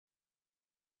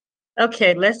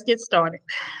Okay, let's get started.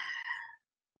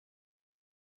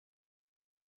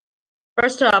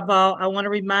 First of all, I want to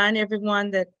remind everyone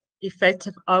that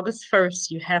effective August 1st,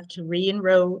 you have to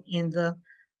re-enroll in the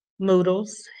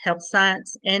Moodles, Health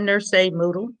Science and Nurse Aid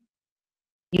Moodle.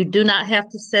 You do not have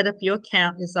to set up your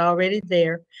account, it's already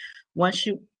there. Once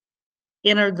you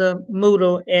enter the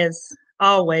Moodle, as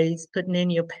always, putting in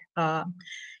your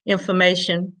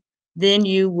information, then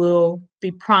you will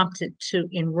be prompted to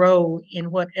enroll in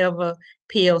whatever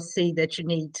PLC that you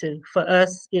need to. For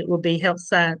us, it will be Health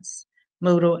Science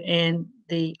Moodle and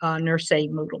the Nurse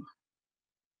Aid Moodle.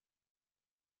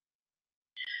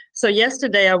 So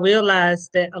yesterday I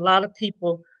realized that a lot of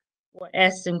people were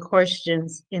asking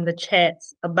questions in the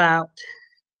chats about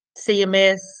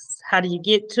CMS, how do you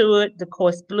get to it, the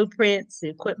course blueprints, the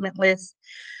equipment list.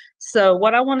 So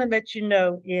what I want to let you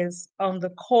know is on the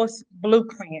course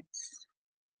blueprints,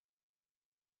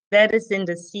 that is in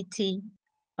the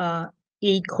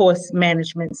CTE course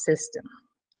management system.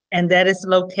 And that is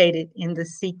located in the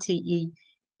CTE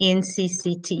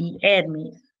NCCTE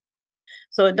admin.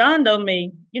 So it dawned on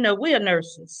me, we are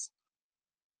nurses.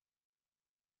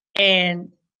 And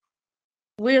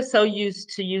we're so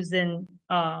used to using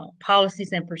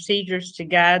policies and procedures to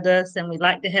guide us. And we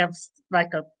like to have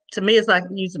to me, it's like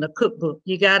using a cookbook.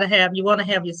 You want to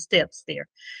have your steps there.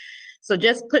 So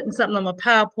just putting something on a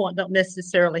PowerPoint don't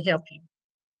necessarily help you.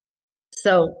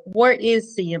 So where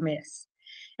is CMS?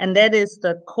 And that is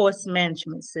the course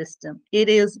management system. It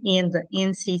is in the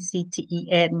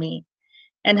NCCTE admin.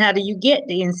 And how do you get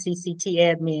the NCCTE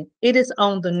admin? It is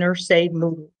on the Nurse Aid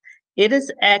Moodle. It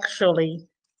is actually,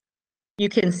 you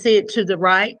can see it to the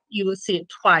right, you will see it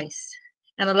twice.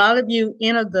 And a lot of you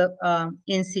enter the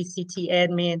NCCTE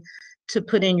admin to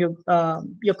put in your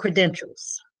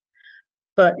credentials.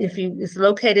 But it's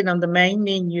located on the main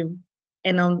menu,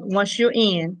 and once you're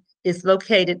in, it's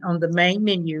located on the main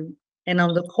menu and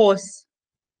on the course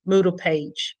Moodle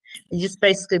page. You just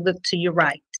basically look to your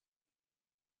right.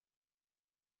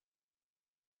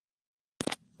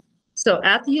 So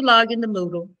after you log into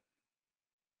Moodle,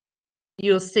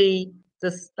 you'll see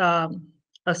this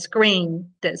a screen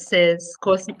that says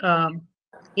course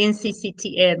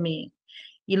NCCTE admin.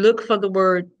 You look for the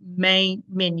word main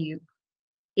menu.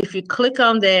 If you click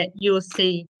on that, you will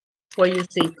see where you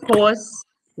see course,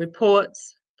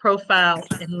 reports, profile,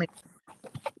 and link.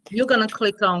 You're going to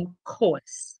click on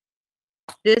course.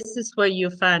 This is where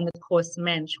you'll find the course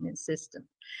management system.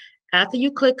 After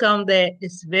you click on that,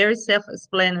 it's very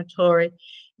self-explanatory.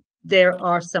 There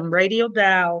are some radio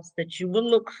dials that you will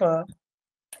look for.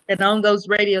 And on those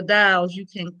radio dials, you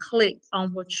can click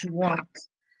on what you want.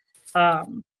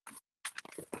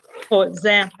 For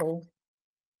example,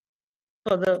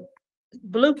 for the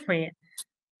blueprint,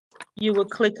 you will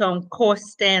click on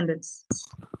course standards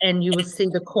and you will see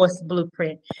the course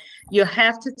blueprint. You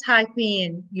have to type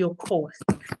in your course.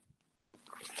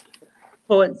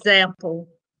 For example,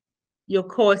 your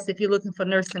course, if you're looking for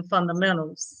nursing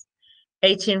fundamentals,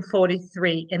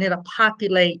 HN43, and it'll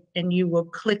populate, and you will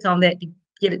click on that to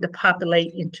get it to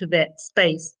populate into that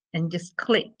space and just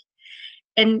click.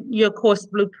 And your course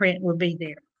blueprint will be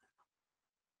there.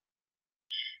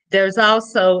 There's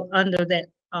also under that,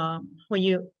 when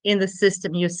you're in the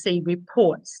system, you'll see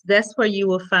reports. That's where you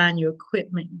will find your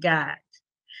equipment guide.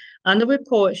 Under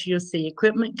reports, you'll see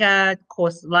equipment guide,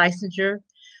 course licensure,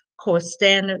 course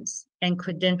standards, and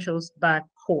credentials by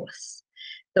course.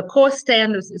 The course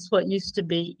standards is what used to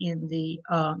be in the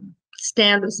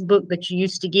standards book that you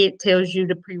used to get, tells you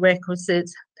the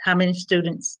prerequisites, how many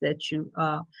students that you,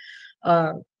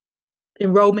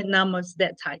 enrollment numbers,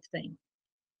 that type thing.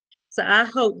 So I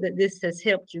hope that this has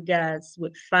helped you guys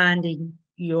with finding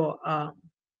your,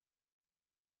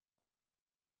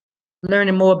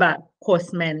 learning more about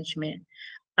course management.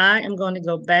 I am going to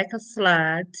go back a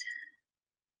slide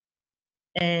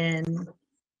and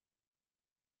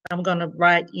I'm going to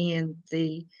write in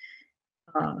the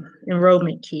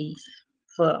enrollment key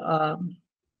for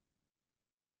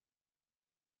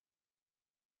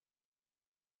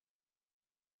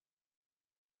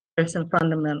nursing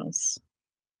fundamentals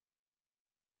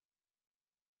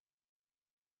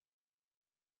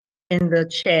in the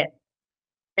chat.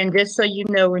 And just so you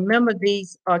know, remember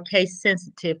these are case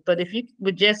sensitive, but if you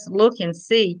would just look and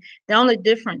see, the only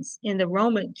difference in the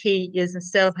enrollment key is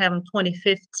instead of having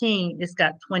 2015, it's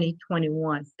got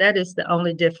 2021. That is the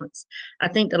only difference. I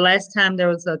think the last time there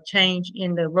was a change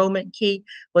in the enrollment key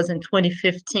was in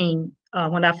 2015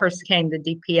 when I first came to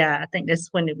DPI. I think that's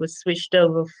when it was switched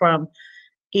over from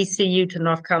ECU to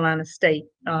North Carolina State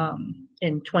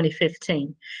in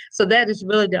 2015. So that is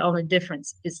really the only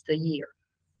difference, is the year.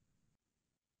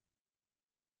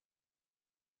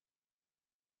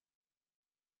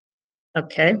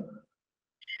 Okay.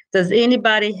 Does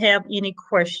anybody have any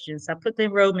questions? I put the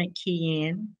enrollment key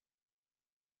in.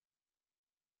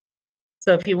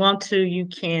 So if you want to, you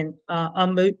can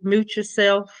unmute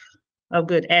yourself. Oh,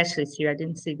 good. Ashley's here. I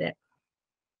didn't see that.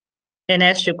 And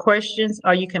ask your questions,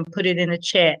 or you can put it in the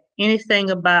chat. Anything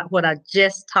about what I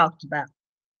just talked about.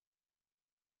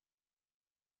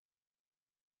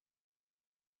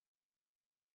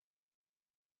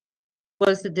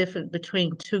 What's the difference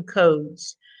between two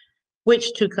codes?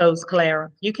 Which two codes,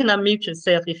 Clara? You can unmute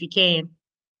yourself if you can.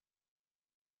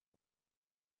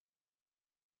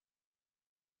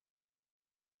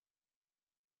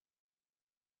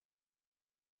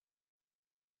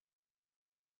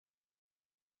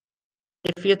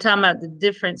 If you're talking about the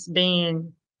difference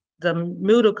being the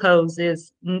Moodle codes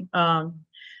is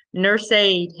Nurse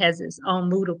Aid has its own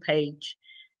Moodle page.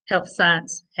 Health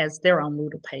Science has their own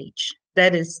Moodle page.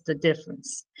 That is the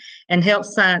difference. And Health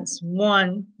Science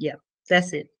one, yeah,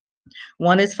 that's it.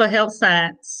 One is for Health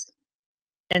Science,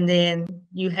 and then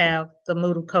you have the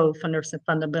Moodle code for Nursing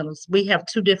Fundamentals. We have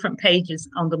two different pages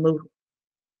on the Moodle.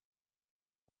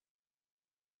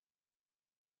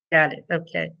 Got it.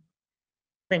 Okay.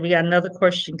 I think we got another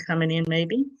question coming in,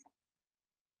 maybe.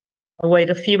 I'll wait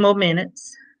a few more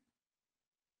minutes.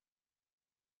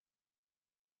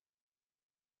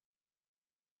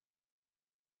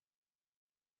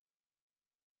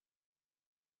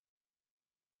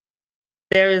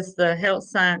 There is the Health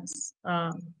Science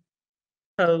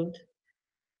code,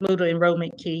 Moodle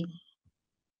enrollment key.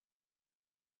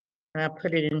 And I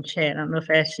put it in chat. I don't know if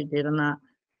Ashley did or not.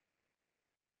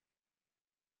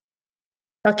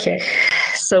 Okay,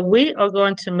 so we are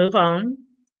going to move on.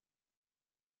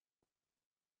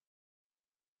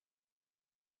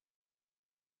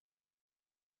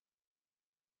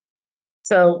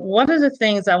 So one of the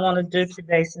things I want to do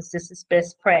today, since this is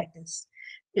best practice,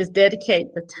 is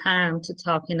dedicate the time to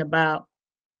talking about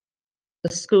the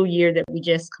school year that we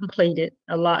just completed.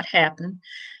 A lot happened.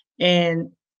 And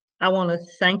I want to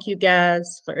thank you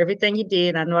guys for everything you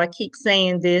did. I know I keep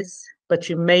saying this, but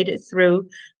you made it through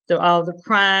all the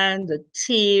crying, the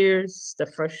tears, the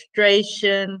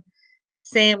frustration,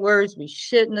 saying words we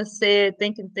shouldn't have said,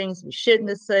 thinking things we shouldn't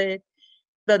have said,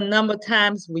 the number of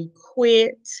times we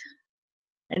quit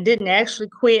and didn't actually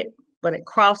quit, but it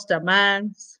crossed our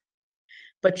minds.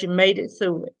 But you made it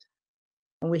through it.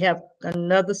 And we have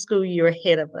another school year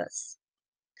ahead of us.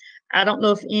 I don't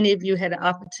know if any of you had an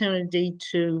opportunity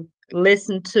to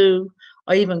listen to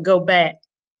or even go back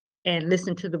and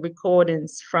listen to the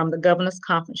recordings from the governor's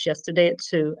conference yesterday at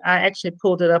 2. I actually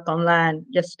pulled it up online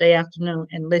yesterday afternoon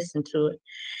and listened to it.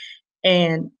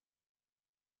 And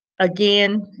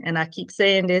again, and I keep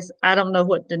saying this, I don't know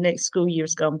what the next school year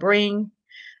is going to bring.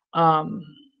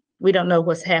 We don't know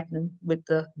what's happening with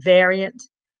the variant.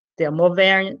 There are more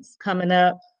variants coming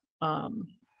up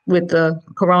with the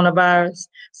coronavirus.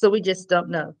 So we just don't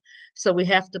know. So we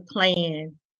have to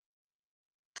plan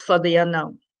for the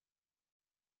unknown.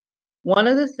 One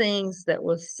of the things that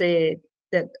was said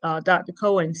that Dr.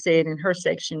 Cohen said in her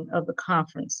section of the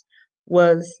conference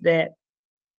was that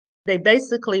they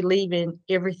basically leaving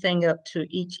everything up to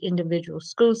each individual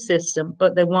school system,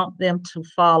 but they want them to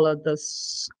follow the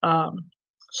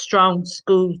strong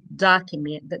school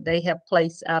document that they have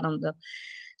placed out on the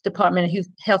Department of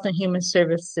Health and Human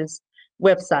Services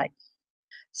website.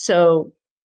 So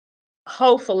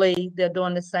hopefully they're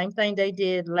doing the same thing they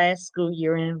did last school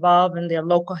year, involving their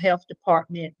local health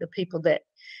department, the people that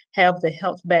have the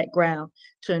health background,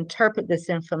 to interpret this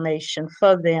information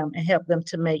for them and help them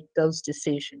to make those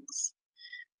decisions.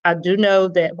 I do know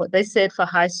that what they said for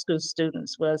high school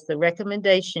students was the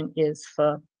recommendation is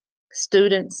for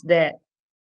students that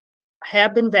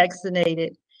have been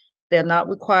vaccinated, they're not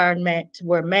required to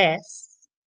wear masks,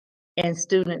 and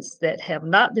students that have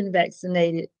not been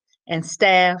vaccinated and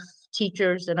staff,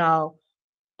 teachers, and all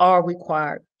are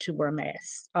required to wear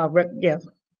masks.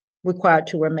 Required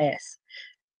to wear masks.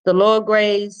 The lower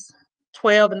grades,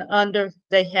 12 and under,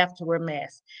 they have to wear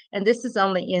masks. And this is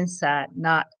only inside,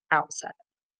 not outside.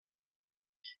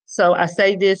 So I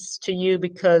say this to you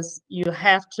because you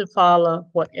have to follow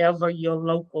whatever your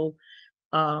local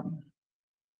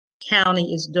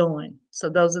county is doing. So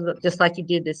those are just like you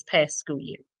did this past school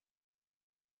year.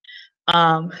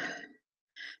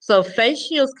 So face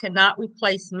shields cannot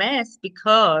replace masks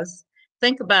because,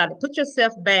 think about it, put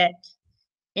yourself back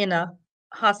in a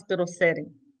hospital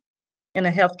setting, in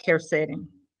a healthcare setting.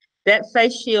 That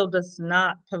face shield does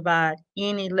not provide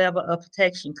any level of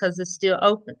protection because it's still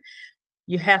open.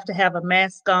 You have to have a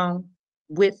mask on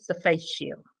with the face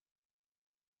shield.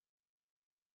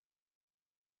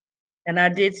 And I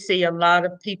did see a lot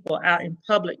of people out in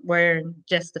public wearing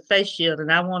just the face shield,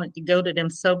 and I wanted to go to them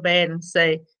so bad and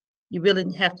say, you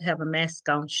really have to have a mask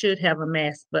on, should have a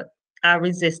mask, but I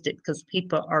resisted because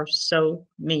people are so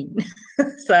mean.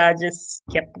 So I just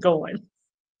kept going.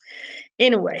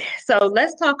 Anyway, so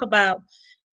let's talk about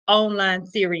online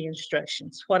theory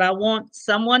instructions. What I want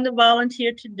someone to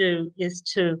volunteer to do is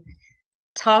to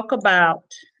talk about,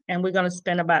 and we're going to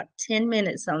spend about 10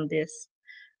 minutes on this,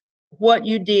 what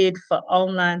you did for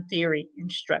online theory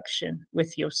instruction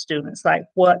with your students. Like,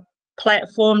 what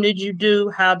platform did you do?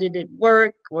 How did it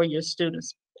work? Were your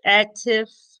students active?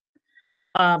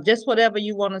 Just whatever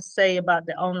you want to say about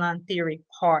the online theory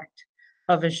part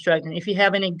of instructing. If you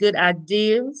have any good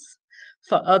ideas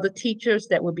for other teachers,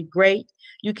 that would be great.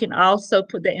 You can also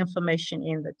put the information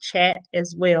in the chat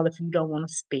as well if you don't want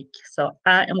to speak. So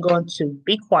I am going to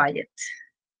be quiet.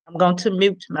 I'm going to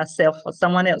mute myself for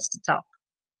someone else to talk.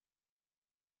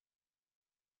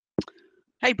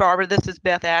 Hey, Barbara, this is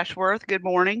Beth Ashworth. Good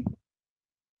morning.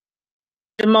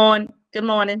 Good morning. Good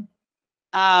morning.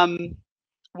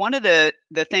 One of the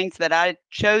things that I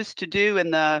chose to do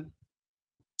in the,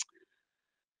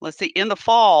 in the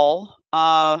fall,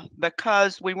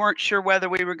 because we weren't sure whether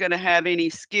we were going to have any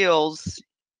skills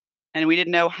and we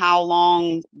didn't know how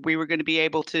long we were going to be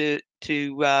able to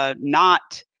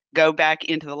not go back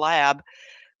into the lab.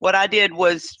 What I did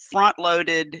was front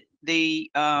loaded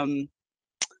the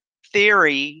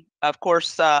theory. Of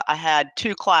course, I had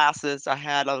two classes. I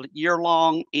had a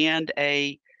year-long and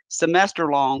a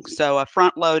semester-long. So I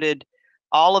front-loaded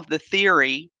all of the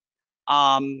theory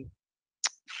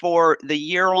for the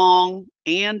year-long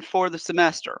and for the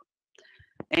semester.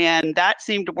 And that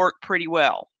seemed to work pretty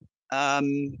well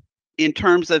in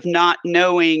terms of not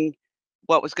knowing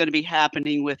what was going to be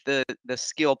happening with the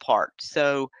skill part.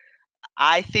 So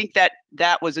I think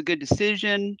that was a good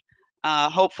decision.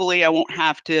 Hopefully I won't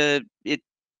have to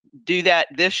do that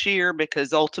this year,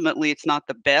 because ultimately it's not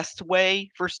the best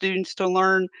way for students to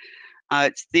learn.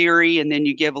 It's theory, and then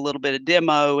you give a little bit of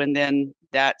demo, and then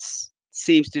that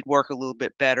seems to work a little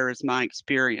bit better, is my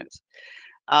experience.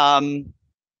 The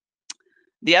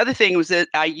other thing was that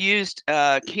I used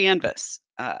Canvas.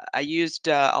 I used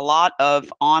a lot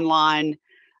of online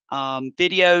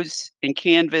videos in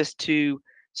Canvas to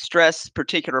stress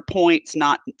particular points,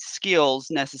 not skills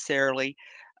necessarily,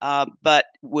 but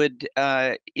would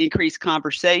increase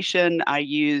conversation. I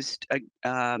used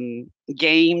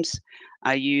games.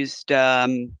 I used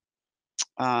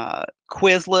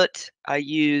Quizlet. I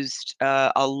used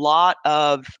a lot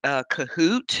of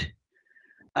Kahoot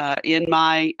in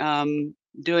my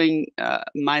doing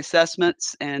my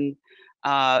assessments and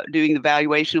doing the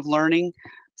evaluation of learning.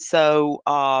 So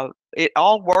it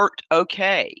all worked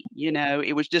okay. You know,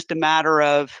 it was just a matter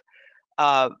of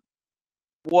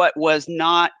what was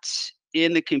not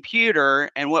in the computer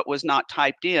and what was not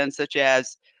typed in, such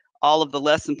as all of the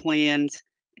lesson plans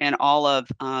and all of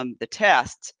the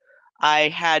tests. I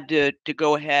had to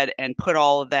go ahead and put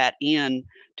all of that in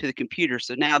to the computer.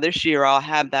 So now this year I'll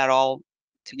have that all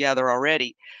together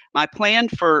already. My plan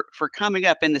for coming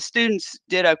up, and the students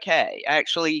did okay. I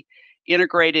actually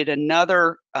integrated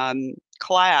another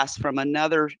class from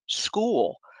another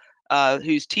school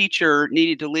whose teacher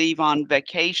needed to leave on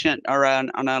vacation or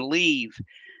on a leave.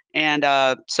 And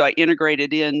so I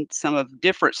integrated in some of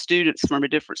different students from a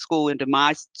different school into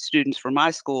my students from my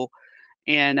school,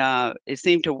 and it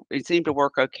seemed to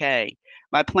work okay.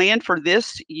 My plan for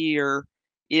this year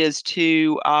is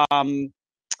to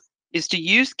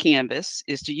use Canvas,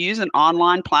 is to use an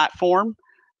online platform,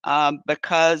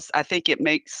 because I think it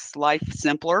makes life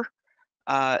simpler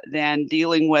than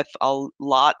dealing with a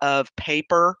lot of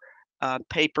paper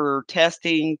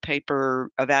testing,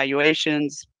 paper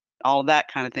evaluations, all of that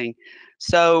kind of thing.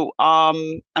 So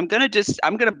I'm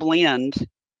gonna blend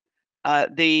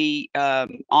the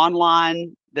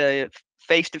online, the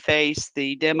face-to-face,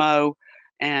 the demo,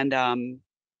 and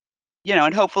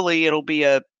and hopefully it'll be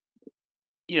a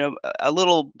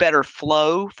little better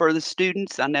flow for the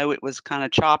students. I know it was kind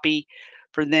of choppy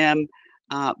for them,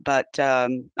 but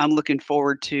I'm looking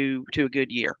forward to a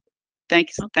good year.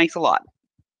 Thanks a lot.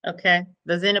 Okay.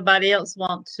 Does anybody else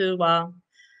want to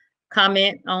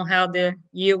comment on how their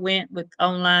year went with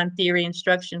online theory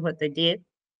instruction, what they did?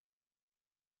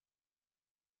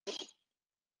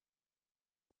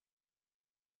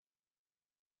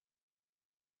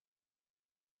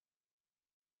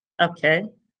 Okay.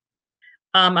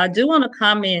 I do want to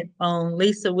comment on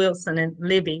Lisa Wilson and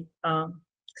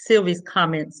Sylvie's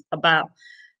comments about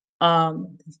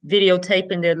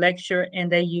videotaping their lecture,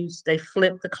 and they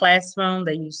flipped the classroom,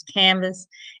 they used Canvas,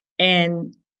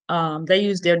 and they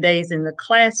use their days in the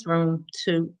classroom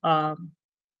to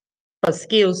for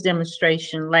skills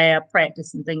demonstration, lab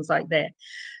practice, and things like that.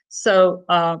 So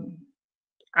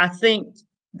I think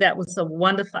that was a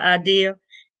wonderful idea,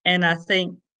 and I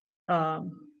think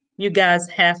you guys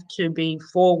have to be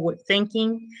forward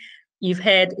thinking. You've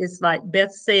had, it's like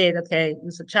Beth said, okay, it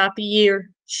was a choppy year.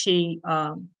 She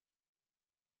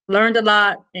learned a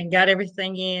lot and got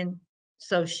everything in.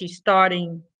 So she's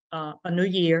starting a new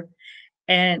year.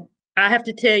 And I have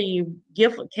to tell you,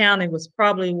 Guilford County was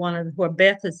probably one of where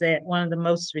Beth is at, one of the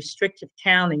most restrictive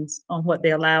counties on what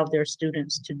they allow their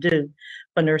students to do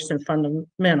for nursing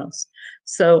fundamentals.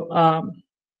 So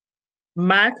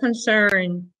my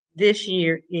concern this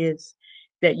year is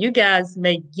that you guys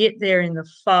may get there in the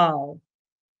fall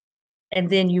and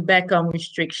then you back on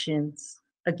restrictions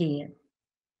again.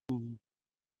 Mhm.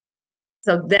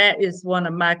 So that is one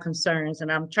of my concerns,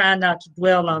 and I'm trying not to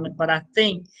dwell on it, but I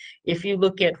think if you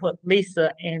look at what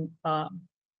Lisa and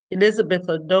Elizabeth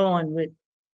are doing with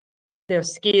their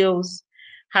skills,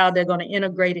 how they're going to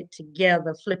integrate it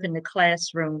together, flipping the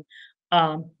classroom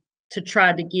to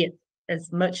try to get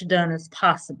as much done as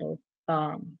possible.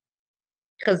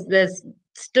 Because there's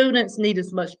students need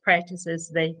as much practice as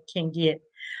they can get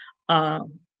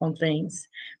on things.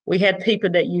 We had people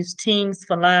that use Teams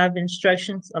for live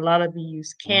instructions. A lot of you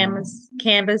use Canvas.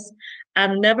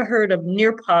 I've never heard of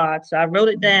Nearpod, so I wrote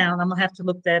it down. I'm gonna have to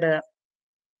look that up.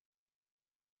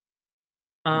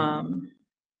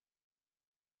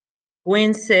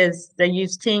 Gwen says they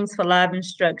use Teams for live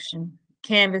instruction,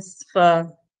 Canvas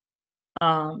for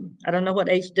I don't know what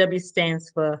HW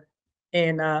stands for,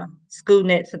 and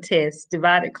SchoolNet for tests.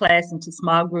 Divided class into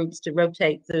small groups to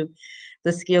rotate through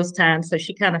the skills time. So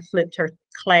she kind of flipped her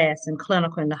class in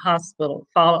clinical in the hospital,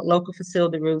 followed local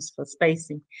facility rules for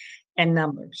spacing and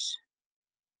numbers.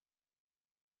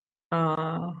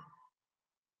 Somebody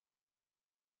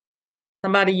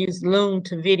used Loom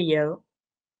to video.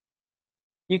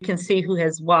 You can see who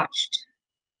has watched.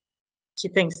 She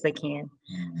thinks they can.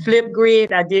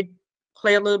 Flipgrid, I did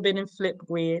play a little bit in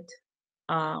Flipgrid.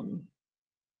 And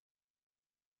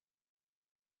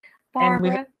we,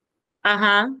 Barbara,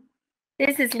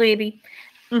 this is Libby.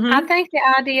 I think the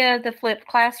idea of the flipped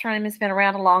classroom has been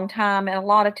around a long time, and a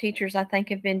lot of teachers, I think,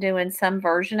 have been doing some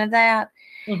version of that.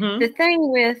 The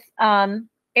thing with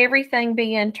everything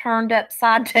being turned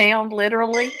upside down,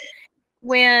 literally,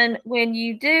 when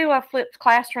you do a flipped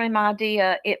classroom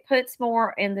idea, it puts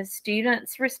more in the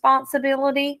student's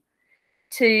responsibility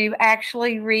to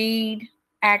actually read,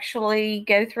 actually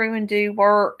go through and do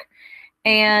work.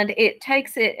 And it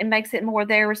takes it and makes it more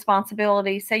their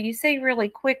responsibility. So you see really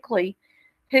quickly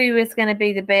who is going to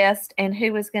be the best and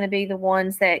who is going to be the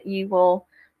ones that you will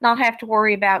not have to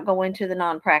worry about going to the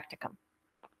non-practicum.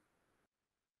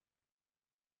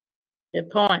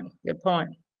 Good point. Good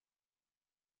point.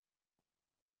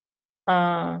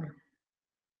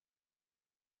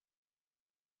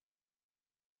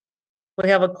 We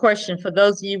have a question for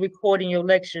those of you recording your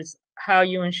lectures. How are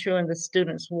you ensuring the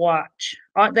students watch?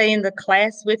 Aren't they in the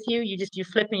class with you? You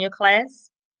flipping your class?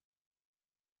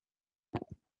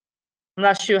 I'm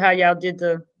not sure how y'all did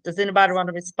does anybody want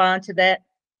to respond to that?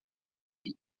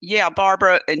 Yeah,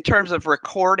 Barbara, in terms of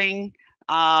recording,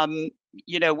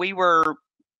 we were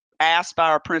asked by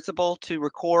our principal to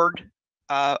record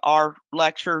our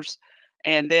lectures.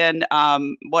 And then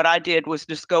what I did was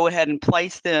just go ahead and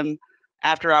place them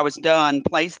after I was done,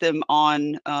 place them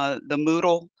on the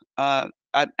Moodle,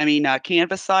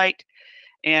 Canvas site.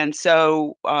 And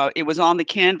so it was on the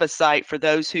Canvas site for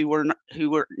those who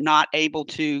were not able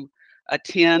to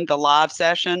attend the live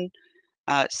session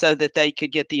so that they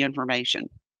could get the information.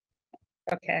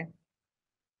 Okay.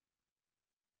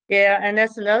 Yeah, and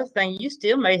that's another thing. You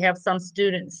still may have some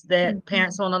students that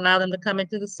parents won't allow them to come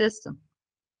into the system.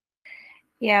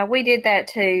 Yeah, we did that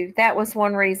too. That was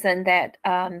one reason that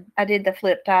I did the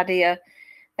flipped idea.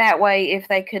 That way, if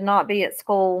they could not be at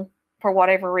school for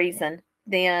whatever reason,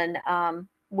 then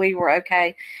we were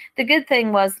okay. The good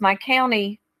thing was my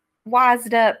county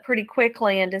wised up pretty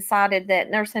quickly and decided that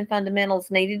nursing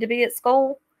fundamentals needed to be at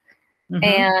school.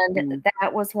 And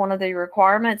that was one of the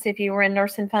requirements. If you were in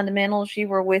nursing fundamentals, you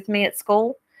were with me at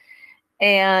school.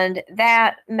 And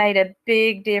that made a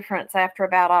big difference after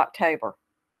about October.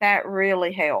 That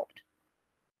really helped.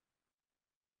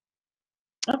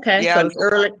 Okay, Yeah, so it's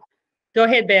early. Go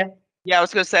ahead, Beth. Yeah, I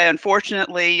was going to say,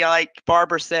 unfortunately, like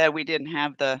Barbara said, we didn't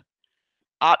have the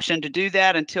option to do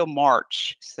that until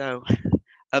March, so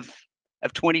of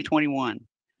 2021.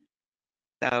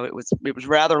 So it was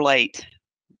rather late.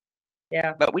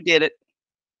 Yeah. But we did it.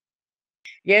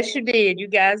 Yes, you did. You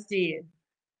guys did.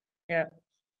 Yeah.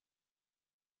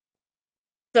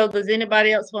 So does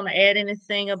anybody else want to add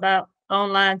anything about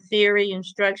online theory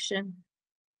instruction?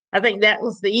 I think that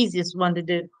was the easiest one to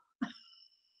do.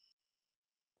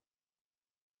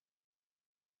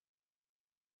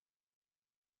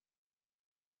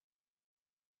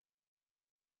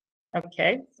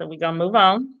 Okay, so we're gonna move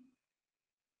on.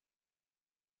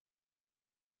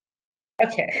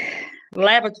 Okay,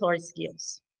 laboratory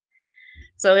skills.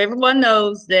 So everyone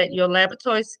knows that your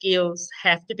laboratory skills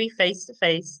have to be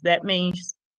face-to-face. That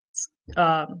means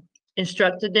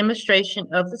instructor demonstration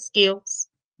of the skills.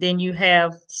 Then you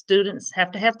have students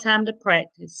have to have time to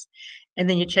practice, and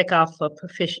then you check off for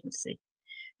proficiency.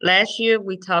 Last year,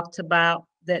 we talked about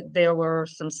that there were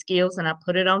some skills, and I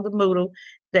put it on the Moodle,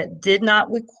 that did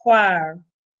not require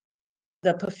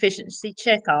the proficiency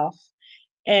checkoff.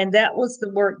 And that was the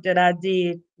work that I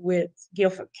did with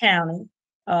Guilford County.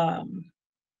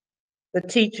 The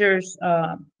teachers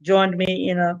joined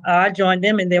me I joined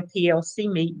them in their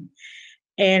PLC meeting.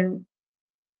 And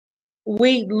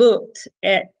we looked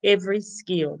at every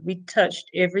skill. We touched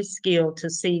every skill to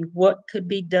see what could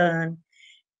be done.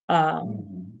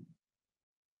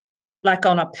 Like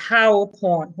on a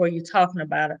PowerPoint where you're talking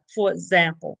about it. For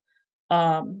example,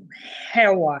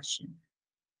 hair washing.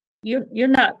 You're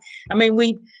not, I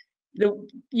mean,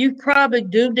 you probably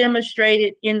do demonstrate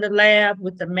it in the lab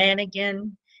with the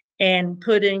mannequin and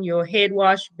putting your head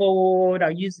wash board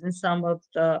or using some of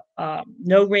the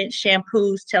no rinse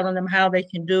shampoos, telling them how they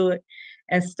can do it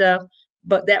and stuff.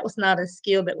 But that was not a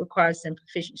skill that requires some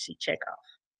proficiency checkoff.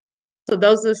 So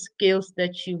those are skills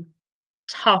that you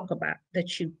talk about,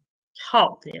 that you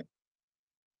taught them.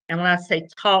 And when I say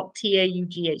taught,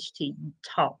 T-A-U-G-H-T, you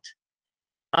taught.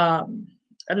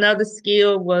 Another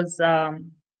skill was the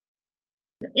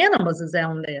animals is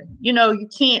on there. You know, you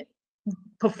can't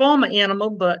perform an animal,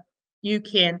 but you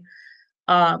can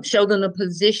show them the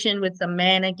position with the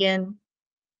mannequin.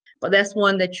 But that's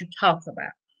one that you talk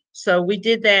about. So we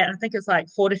did that. I think it's like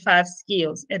 45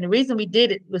 skills. And the reason we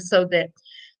did it was so that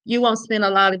you won't spend a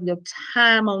lot of your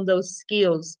time on those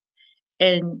skills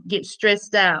and get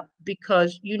stressed out,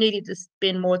 because you needed to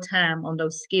spend more time on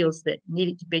those skills that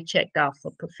needed to be checked off for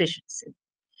proficiency.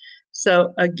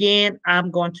 So again,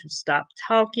 I'm going to stop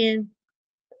talking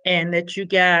and let you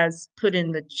guys put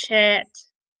in the chat,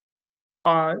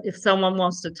 or if someone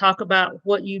wants to talk about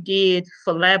what you did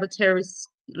for laboratory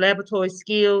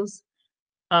skills,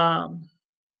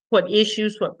 what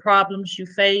issues, what problems you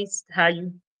faced, how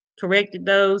you corrected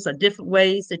those, or different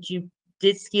ways that you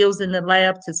did skills in the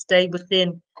lab to stay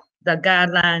within the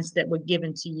guidelines that were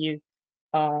given to you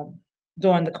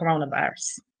during the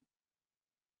coronavirus.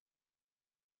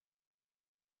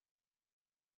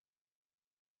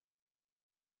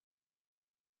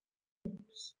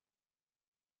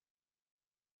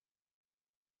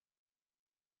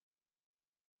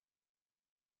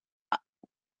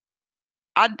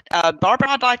 Barbara,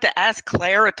 I'd like to ask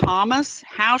Clara Thomas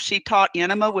how she taught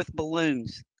enema with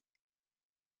balloons.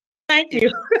 Thank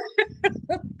you.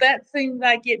 That seemed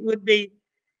like it would be.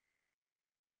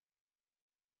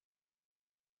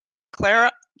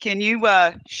 Clara, can you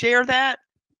share that?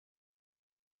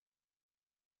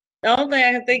 The only thing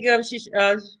I can think of, she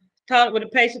taught it with a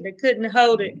patient that couldn't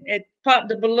hold it. It popped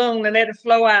the balloon and let it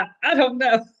flow out. I don't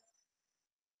know.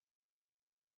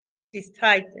 She's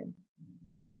typing.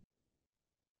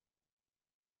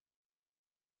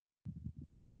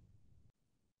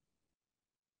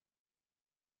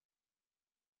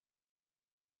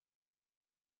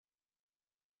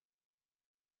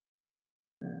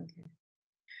 Okay.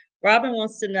 Robin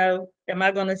wants to know, am I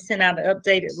going to send out an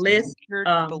updated list?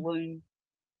 Balloon.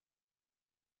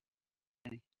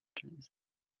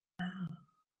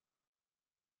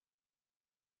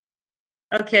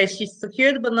 Okay, she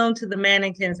secured the balloon to the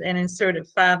mannequins and inserted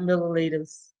 5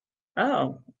 milliliters.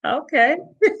 Oh, okay.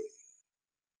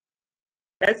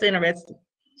 That's interesting.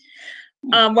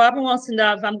 Robin wants to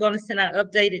know if I'm going to send out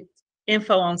updated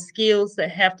info on skills that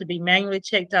have to be manually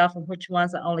checked off and which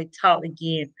ones are only taught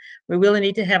again. We really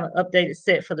need to have an updated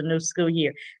set for the new school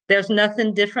year. There's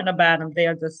nothing different about them.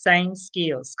 They're the same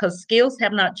skills, because skills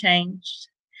have not changed.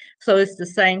 So it's the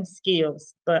same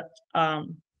skills, but I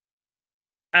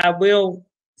will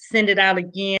send it out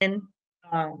again.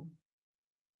 I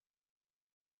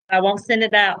won't send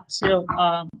it out till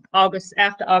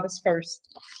after August 1st.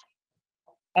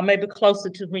 Or maybe closer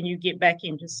to when you get back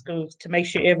into schools, to make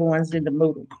sure everyone's in the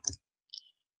Moodle.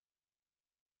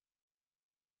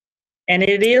 And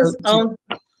it is on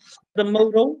the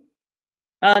Moodle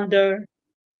under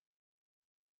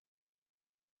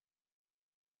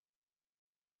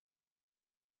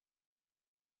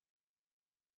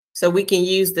So we can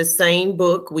use the same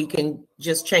book. We can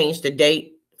just change the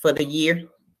date for the year.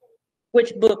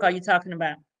 Which book are you talking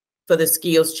about? For the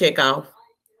skills checkoff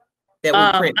that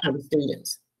we print for the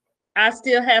students. I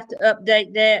still have to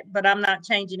update that, but I'm not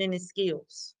changing any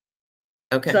skills.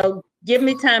 Okay. So give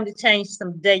me time to change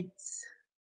some dates.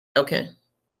 Okay.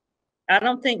 I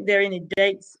don't think there are any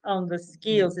dates on the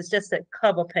skills. It's just that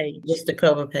cover page. Just the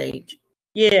cover page.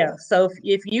 Yeah. So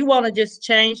if you want to just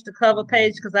change the cover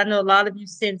page, because I know a lot of you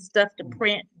send stuff to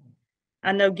print.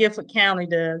 I know Gifford County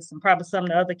does, and probably some of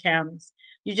the other counties.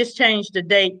 You just change the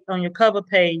date on your cover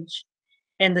page,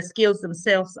 and the skills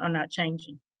themselves are not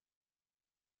changing.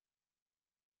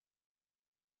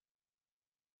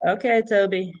 Okay,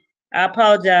 Toby. I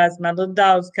apologize. My little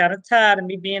dog's kind of tired of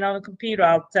me being on the computer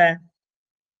all the time.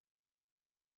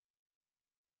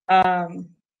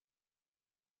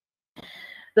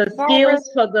 The skills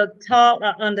for the talk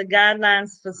are under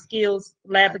guidelines for skills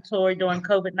laboratory during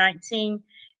COVID-19.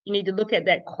 You need to look at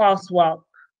that crosswalk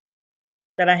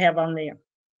that I have on there.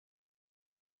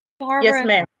 Barbara, yes,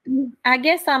 ma'am. I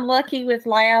guess I'm lucky with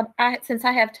lab. Since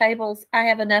I have tables, I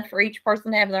have enough for each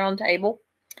person to have their own table.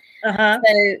 So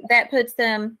that puts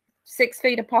them 6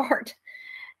 feet apart.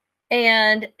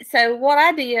 And so what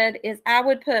I did is I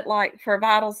would put, like, for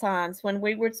vital signs, when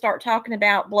we would start talking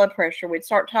about blood pressure, we'd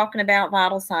start talking about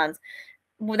vital signs.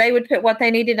 They would put what they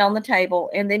needed on the table,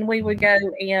 and then we would go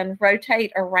and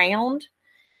rotate around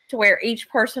to where each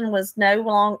person was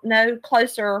no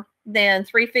closer than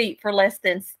 3 feet for less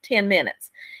than 10 minutes.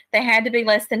 They had to be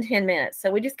less than 10 minutes.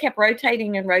 So we just kept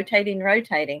rotating and rotating and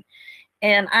rotating.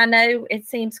 And I know it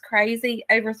seems crazy.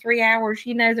 Over 3 hours,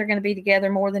 you know they're going to be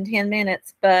together more than 10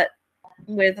 minutes. But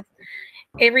with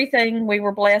everything, we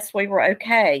were blessed. We were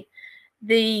okay.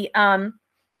 The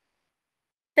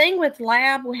thing with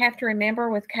lab we have to remember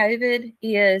with COVID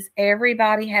is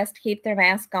everybody has to keep their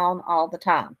mask on all the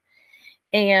time.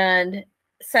 And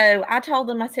so I told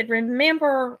them, I said,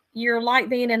 remember, you're like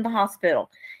being in the hospital.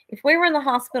 If we were in the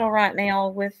hospital right now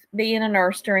with being a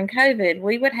nurse during COVID,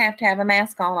 we would have to have a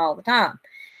mask on all the time.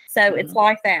 So it's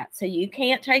like that. So you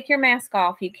can't take your mask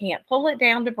off. You can't pull it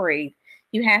down to breathe.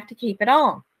 You have to keep it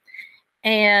on.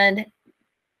 And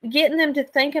getting them to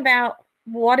think about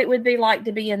what it would be like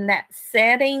to be in that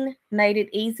setting made it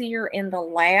easier in the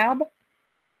lab.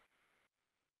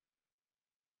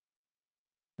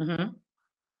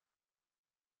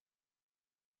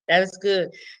 That is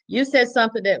good. You said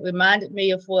something that reminded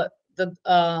me of what the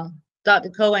Dr.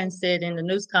 Cohen said in the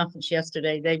news conference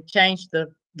yesterday. They've changed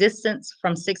the distance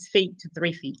from 6 feet to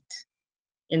 3 feet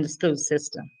in the school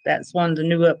system. That's one of the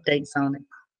new updates on it.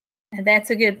 And that's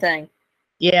a good thing.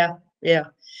 Yeah, yeah.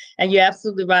 And you're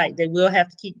absolutely right. They will have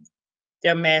to keep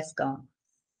their mask on.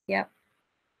 Yep.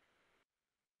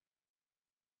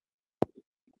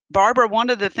 Barbara, one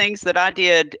of the things that I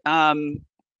did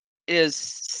is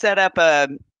set up a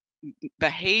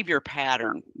behavior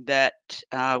pattern that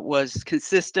was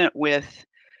consistent with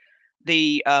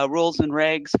the rules and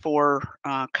regs for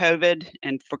COVID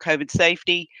and for COVID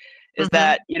safety. Is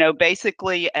that, you know,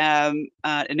 basically an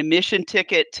admission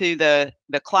ticket to the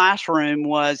classroom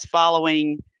was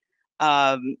following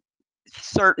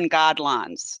certain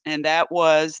guidelines. And that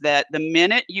was that the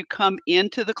minute you come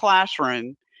into the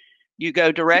classroom, you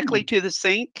go directly to the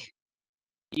sink,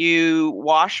 you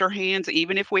wash your hands,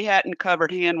 even if we hadn't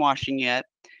covered hand washing yet.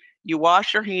 You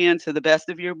wash your hands to the best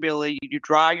of your ability, you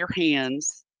dry your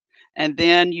hands, and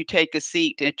then you take a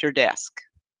seat at your desk.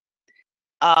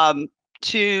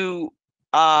 To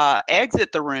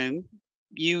exit the room,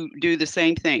 you do the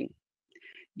same thing.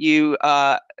 You,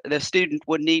 the student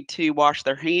would need to wash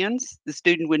their hands. The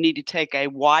student would need to take a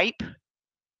wipe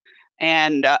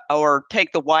and or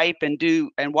take the wipe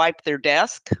and wipe their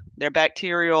desk, their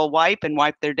bacterial wipe, and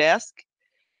wipe their desk,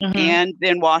 and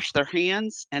then wash their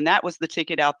hands. And that was the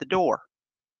ticket out the door.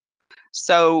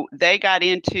 So they got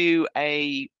into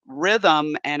a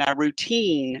rhythm and a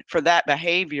routine for that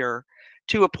behavior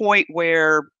to a point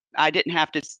where I didn't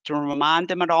have to remind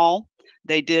them at all.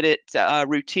 They did it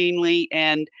routinely,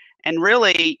 and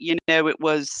really, you know, it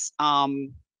was,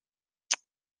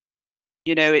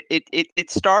 you know, it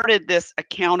started this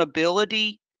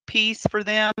accountability piece for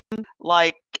them,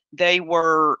 like they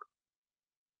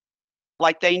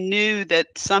knew that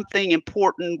something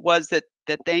important was that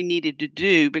they needed to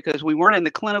do, because we weren't in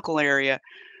the clinical area,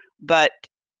 but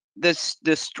the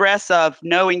stress of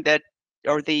knowing that,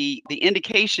 or the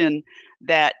indication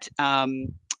that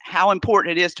how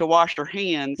important it is to wash your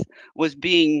hands was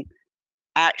being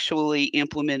actually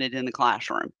implemented in the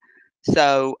classroom.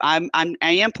 So I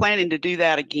am planning to do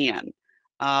that again.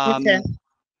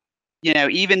 You know,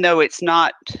 even though it's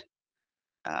not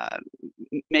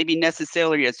maybe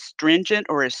necessarily as stringent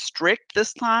or as strict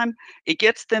this time. It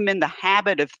gets them in the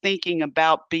habit of thinking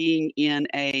about being in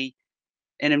an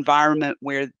environment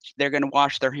where they're going to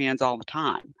wash their hands all the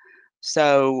time.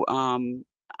 So,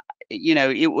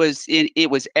 it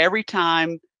was every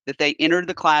time that they entered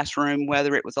the classroom,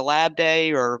 whether it was a lab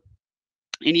day or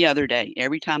any other day,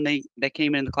 every time they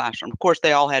came into the classroom. Of course,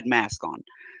 they all had masks on,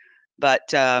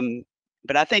 but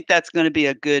I think that's going to be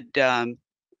a good, a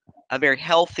very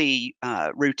healthy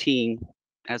routine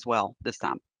as well this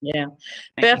time. Yeah.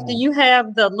 Beth, do you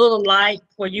have the little light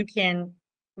where you can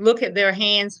look at their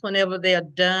hands whenever they're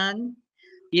done?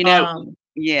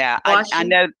 Yeah, I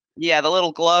know. Yeah, the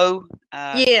little glow.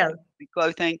 Yeah.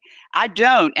 Glow thing. I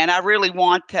don't, and I really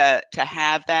want to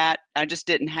have that. I just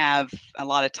didn't have a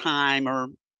lot of time or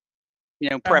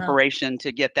preparation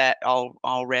to get that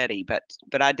all ready.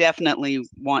 But I definitely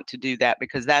want to do that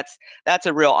because that's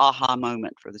a real aha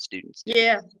moment for the students.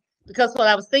 Yeah, because what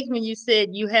I was thinking when you said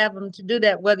you have them to do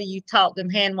that, whether you taught them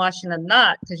hand washing or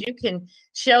not, because you can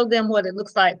show them what it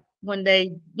looks like when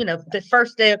they, the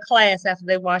first day of class after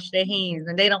they wash their hands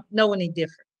and they don't know any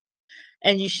different.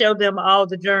 And you show them all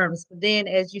the germs. But then,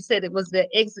 as you said, it was the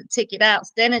exit ticket out,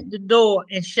 stand at the door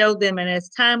and show them. And as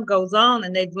time goes on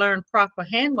and they've learned proper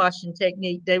hand washing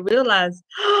technique, they realize,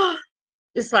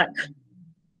 it's like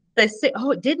they say,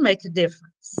 oh, it did make a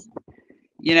difference.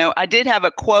 I did have a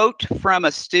quote from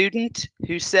a student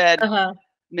who said,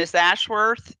 Miss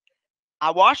Ashworth,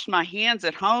 I washed my hands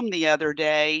at home the other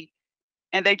day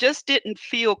and they just didn't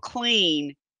feel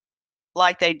clean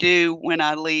like they do when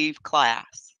I leave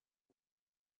class.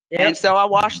 Yep. And so I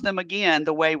washed them again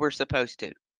the way we're supposed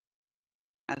to.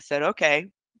 I said, okay,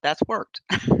 that's worked.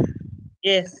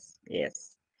 Yes.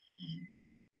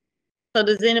 So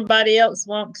does anybody else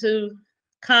want to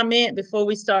comment before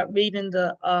we start reading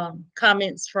the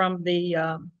comments from the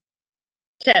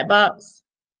chat box?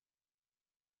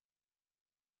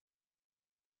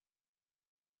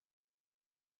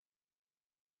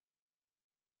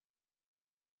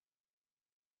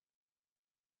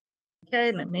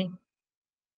 Okay, let me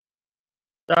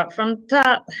start from the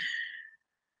top.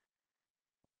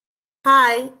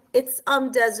 Hi, it's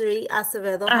Desiree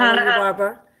Acevedo. How are you,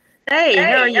 Barbara? Hey,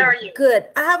 how are you? Good.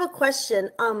 I have a question.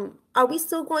 Are we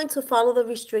still going to follow the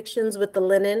restrictions with the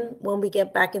linen when we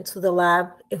get back into the lab,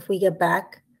 if we get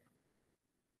back?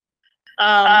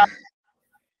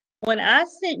 When I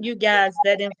sent you guys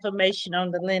that information on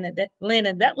the linen,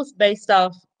 that was based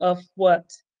off of what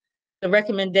the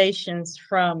recommendations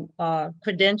from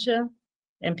Credential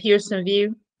and Pearson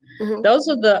VUE. Mm-hmm. Those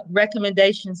are the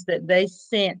recommendations that they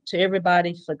sent to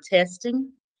everybody for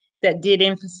testing that did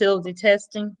in-facility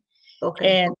testing.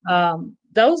 Okay. And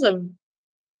those are,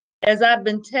 as I've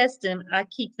been testing, I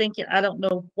keep thinking, I don't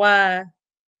know why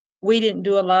we didn't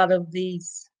do a lot of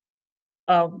these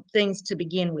things to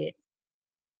begin with,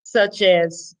 such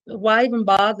as why even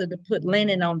bother to put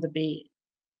linen on the bed?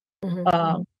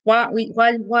 Mm-hmm.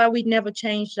 Why we never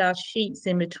changed our sheets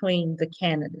in between the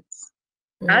candidates?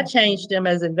 Mm-hmm. I changed them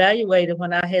as evaluator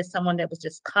when I had someone that was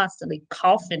just constantly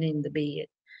coughing in the bed.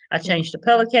 I changed the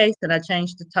pillowcase and I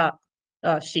changed the top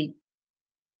sheet.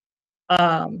 But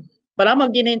I'm gonna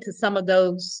get into some of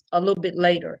those a little bit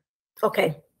later.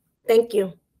 Okay, thank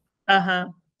you. Okay,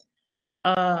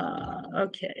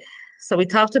 so we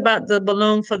talked about the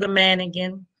balloon for the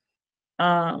mannequin.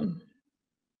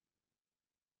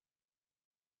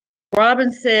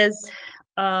 Robin says,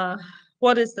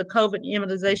 what is the COVID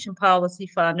immunization policy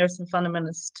for our nursing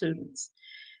fundamental students?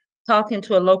 Talking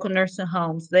to a local nursing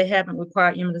homes, they haven't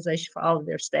required immunization for all of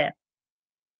their staff.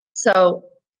 So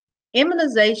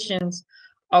immunizations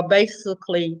are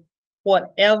basically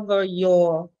whatever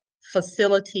your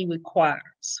facility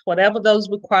requires, whatever those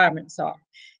requirements are.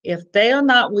 If they are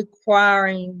not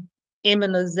requiring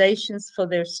immunizations for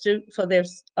their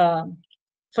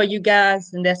for you guys,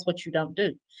 then that's what you don't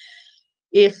do.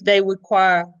 If they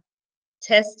require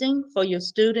testing for your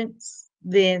students,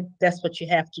 then that's what you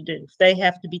have to do. They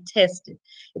have to be tested.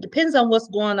 It depends on what's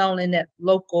going on in that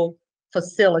local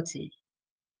facility.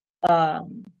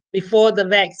 Before the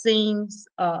vaccines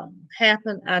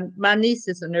happened, my niece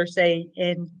is a nurse aide,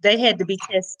 and they had to be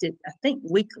tested, I think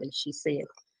weekly, she said,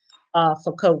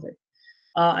 for COVID.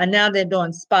 And now they're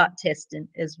doing spot testing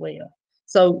as well.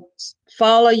 So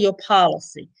follow your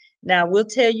policy. Now, we'll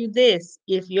tell you this,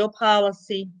 if your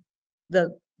policy,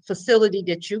 the facility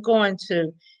that you're going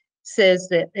to says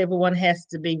that everyone has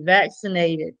to be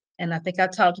vaccinated, and I think I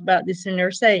talked about this in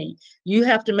nurse aid, you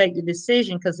have to make the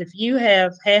decision, because if you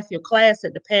have half your class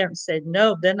that the parents said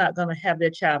no, they're not going to have their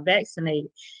child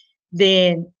vaccinated,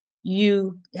 then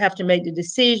you have to make the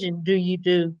decision, do you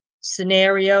do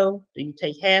scenario? Do you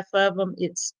take half of them?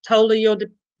 It's totally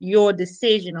your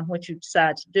decision on what you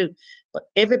decide to do. But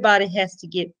everybody has to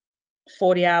get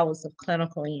 40 hours of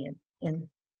clinical in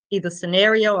either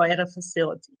scenario or at a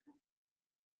facility.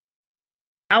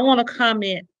 I want to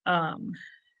comment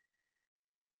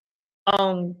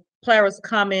on Clara's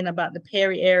comment about the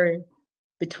peri area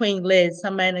between legs.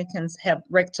 Some mannequins have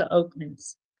rectal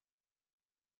openings.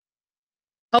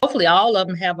 Hopefully all of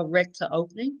them have a rectal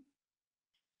opening.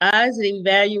 I, as an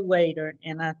evaluator,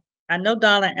 and I know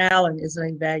Donna Allen is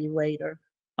an evaluator,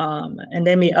 and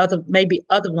there may be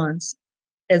other ones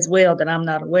as well that I'm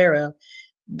not aware of.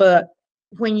 But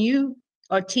when you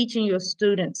are teaching your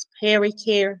students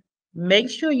peri-care, make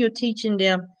sure you're teaching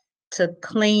them to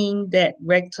clean that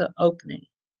rectal opening.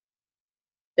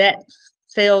 That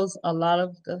fails a lot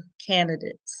of the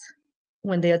candidates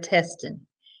when they're testing.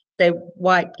 They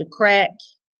wipe the crack.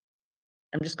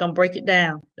 I'm just going to break it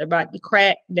down. They wipe the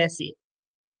crack, that's it.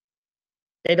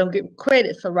 They don't get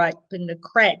credit for wiping the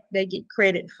crack. They get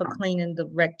credit for cleaning the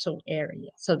rectal area.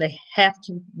 So they have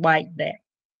to wipe that.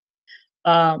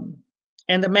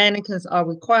 And the mannequins are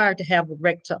required to have a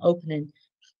rectal opening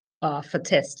for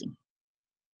testing.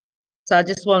 So I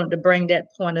just wanted to bring that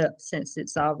point up since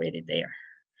it's already there.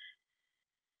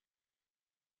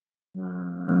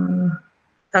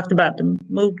 Talked about the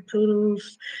move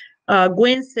poodles.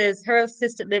 Gwen says her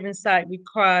assisted living site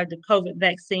required the COVID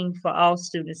vaccine for all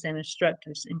students and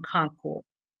instructors in Concord.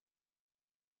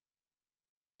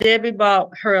 Debbie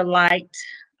bought her a light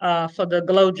for the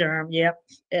glow germ, yep,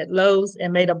 at Lowe's,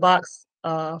 and made a box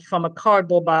from a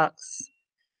cardboard box.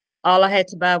 All I had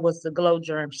to buy was the glow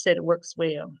germ. She said it works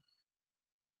well.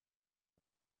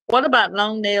 What about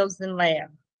long nails in lab?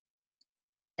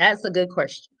 That's a good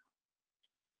question.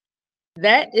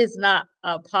 That is not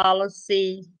a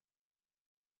policy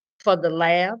for the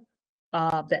lab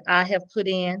that I have put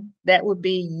in. That would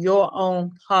be your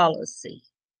own policy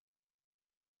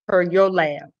for your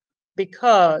lab,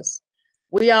 because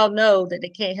we all know that they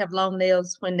can't have long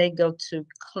nails when they go to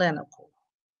clinical.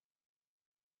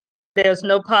 There's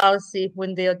no policy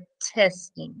when they're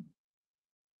testing.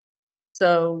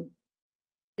 So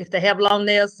if they have long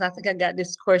nails, I think I got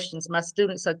these questions. My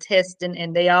students are testing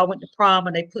and they all went to prom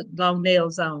and they put long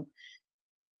nails on.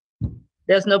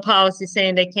 There's no policy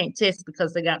saying they can't test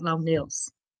because they got long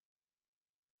nails.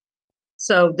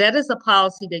 So that is a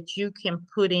policy that you can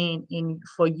put in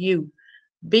for you,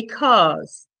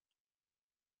 because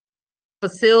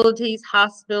facilities,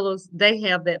 hospitals, they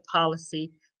have that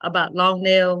policy about long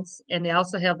nails, and they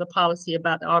also have the policy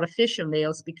about the artificial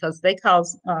nails, because they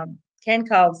can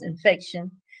cause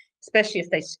infection, especially if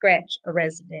they scratch a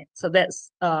resident. So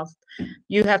that's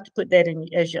you have to put that in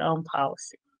as your own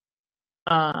policy.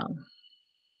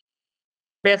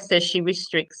 Beth says she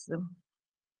restricts them.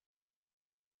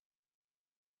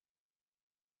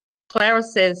 Clara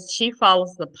says she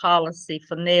follows the policy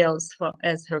for nails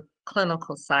as her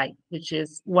clinical site, which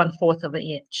is 1/4 of an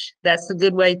inch. That's a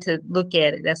good way to look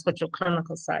at it. That's what your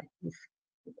clinical site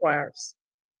requires.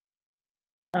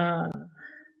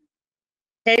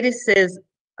 Katie says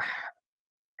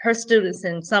her students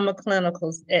in summer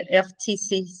clinicals at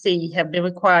FTCC have been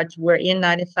required to wear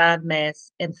N95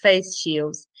 masks and face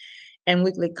shields and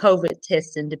weekly COVID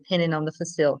testing, depending on the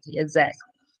facility. Exactly.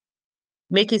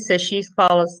 Mickey says she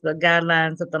follows the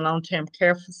guidelines of the long-term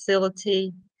care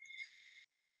facility.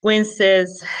 Gwen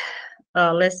says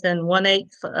less than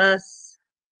 1/8 for us.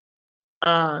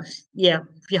 Yeah,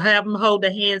 if you have them hold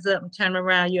their hands up and turn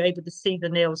around, you're able to see the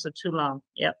nails are too long.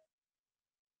 Yep.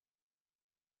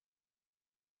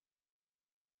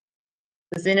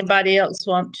 Does anybody else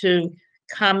want to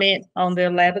comment on their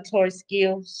laboratory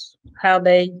skills, how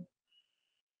they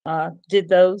did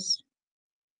those,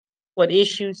 what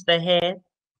issues they had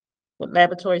with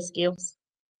laboratory skills?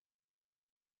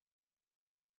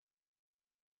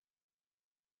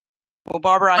 Well,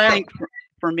 Barbara, I think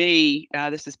for me,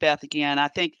 this is Beth again. I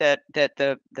think that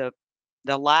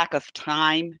the lack of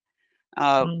time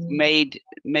made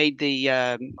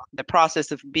the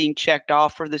process of being checked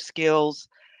off for the skills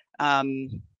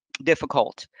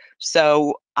difficult.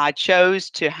 So I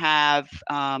chose to have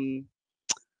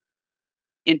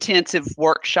intensive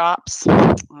workshops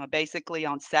basically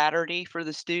on Saturday for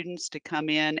the students to come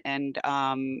in and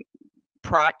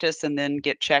practice and then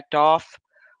get checked off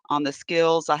on the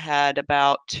skills. I had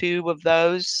about 2 of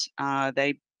those.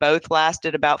 They both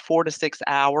lasted about 4 to 6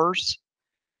 hours,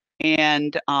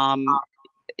 and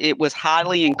it was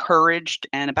highly encouraged,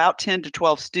 and about 10 to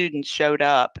 12 students showed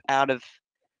up out of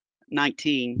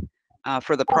 19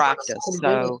 for the practice.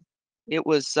 So it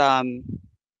was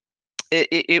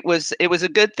it was a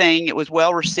good thing. It was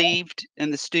well received,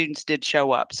 and the students did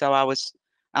show up. So I was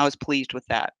pleased with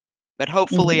that. But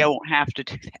hopefully, I won't have to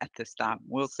do that this time.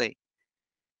 We'll see.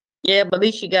 Yeah, but at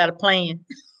least you got a plan.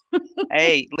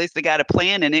 Hey, at least they got a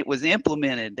plan and it was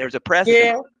implemented. There's a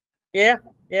precedent. Yeah.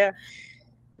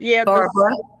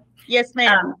 Barbara. Yes,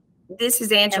 ma'am. This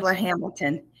is Angela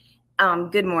Hamilton.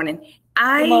 Good morning.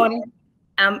 Good morning.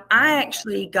 I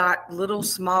actually got little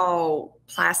small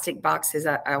plastic boxes.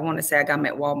 I want to say I got them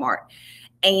at Walmart,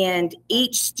 and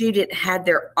each student had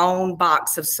their own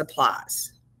box of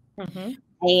supplies.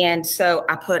 And so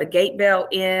I put a gait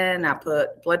belt in, I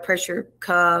put blood pressure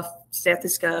cuff,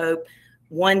 stethoscope,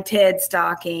 one TED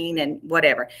stocking, and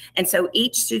whatever. And so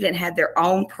each student had their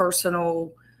own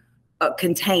personal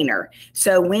container.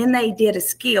 So when they did a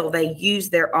skill, they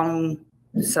used their own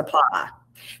supply.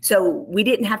 So we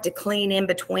didn't have to clean in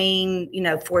between,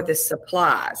 for the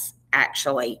supplies,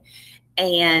 actually.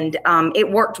 And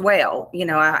it worked well.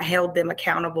 I held them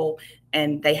accountable,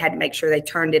 and they had to make sure they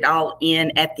turned it all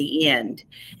in at the end.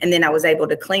 And then I was able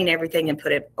to clean everything and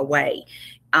put it away.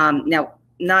 Now,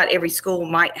 not every school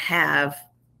might have,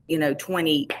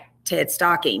 20 TED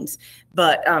stockings,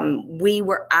 but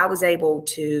I was able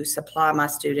to supply my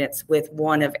students with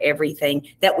one of everything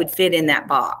that would fit in that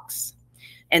box.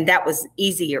 And that was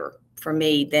easier for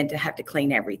me than to have to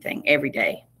clean everything every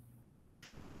day.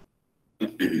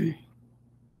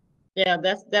 Yeah,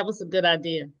 that was a good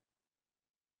idea.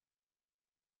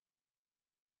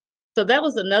 So that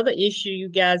was another issue you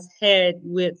guys had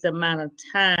with the amount of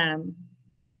time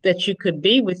that you could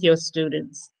be with your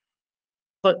students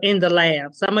in the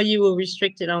lab. Some of you were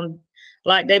restricted on,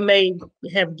 like they may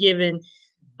have given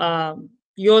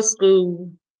your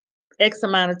school X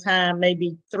amount of time,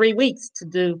 maybe 3 weeks to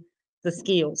do the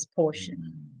skills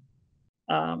portion.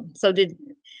 So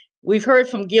we've heard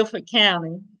from Guilford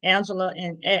County, Angela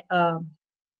and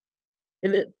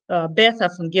Beth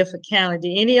are from Guilford County.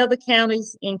 Did any other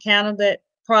counties encounter that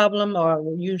problem, or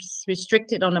were you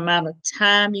restricted on the amount of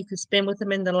time you could spend with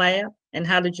them in the lab? And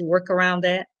how did you work around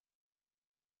that?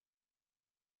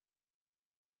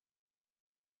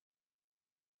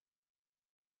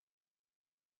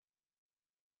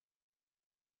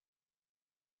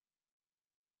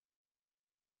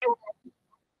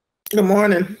 Good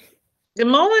morning. Good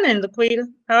morning, Laquita.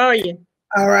 How are you?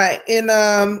 All right. In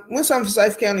Winston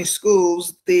Forsyth County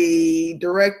Schools, the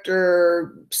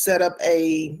director set up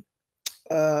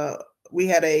we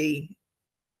had a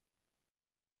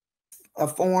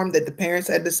form that the parents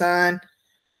had to sign,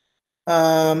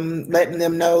 letting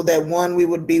them know that we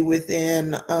would be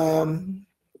within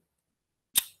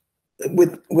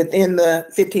within the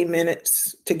 15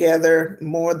 minutes together.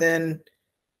 More than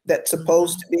that's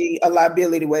supposed to be a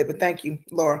liability waiver. Thank you,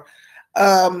 Laura.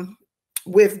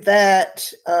 With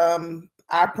that,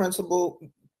 our principal,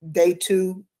 day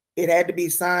 2, it had to be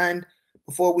signed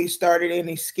before we started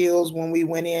any skills. When we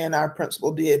went in, our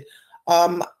principal did.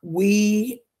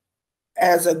 We,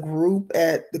 as a group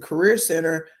at the Career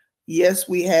Center, yes,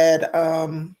 we had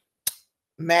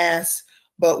masks,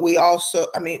 but we also,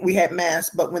 we had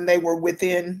masks, but when they were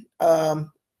within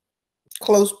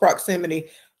close proximity,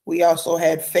 we also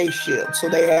had face shields. So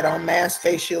they had on mask,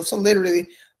 face shields. So literally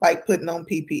like putting on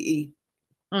PPE.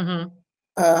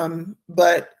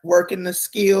 But working the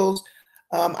skills,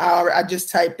 I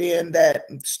just typed in that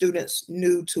students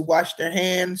knew to wash their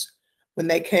hands when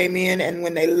they came in, and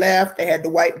when they left, they had to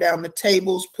wipe down the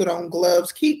tables, put on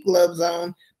gloves, keep gloves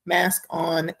on, mask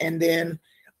on, and then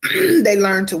they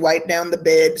learned to wipe down the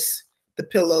beds, the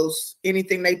pillows,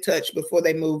 anything they touched before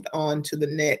they moved on to the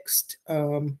next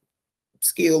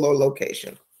skill or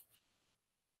location.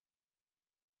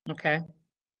 Okay.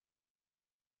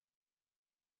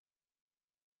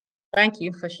 Thank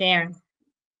you for sharing.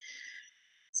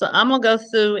 So I'm gonna go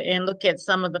through and look at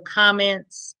some of the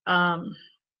comments.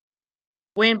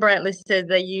 Gwen Bradley said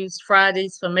they used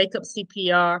Fridays for makeup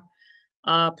CPR,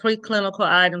 preclinical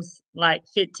items like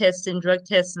fit testing, drug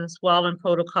testing, swallowing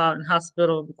protocol, and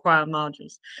hospital required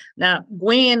modules. Now,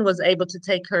 Gwen was able to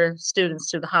take her students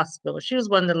to the hospital. She was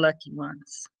one of the lucky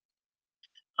ones.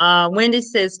 Wendy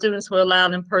says students were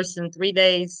allowed in person 3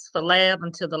 days for lab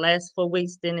until the last 4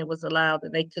 weeks. Then it was allowed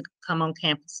that they could come on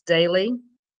campus daily.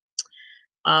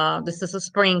 This is a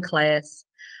spring class.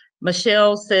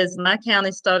 Michelle says my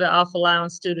county started off allowing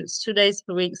students 2 days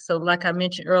per week. So like I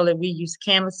mentioned earlier, we used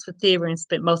Canvas for theory and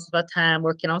spent most of our time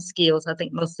working on skills. I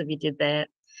think most of you did that.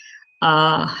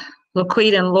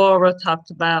 Laquita and Laura talked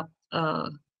about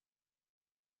the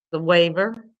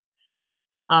waiver.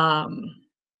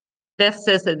 Beth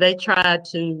says that they tried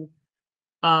to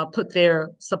put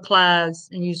their supplies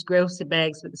and use grocery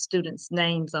bags with the students'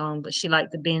 names on, but she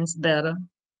liked the bins better.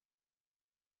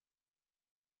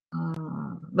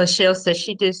 Michelle says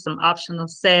she did some optional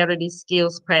Saturday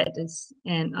skills practice,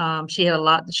 and she had a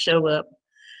lot to show up.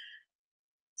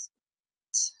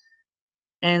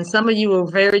 And some of you were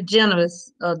very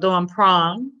generous during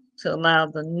prom to allow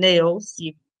the nails.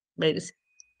 You made us,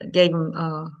 gave them,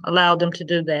 allowed them to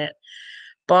do that.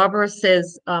 Barbara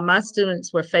says, my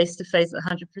students were face-to-face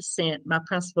 100%. My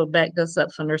principal backed us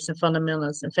up for nursing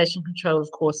fundamentals. Infection control,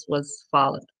 of course, was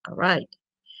followed. All right.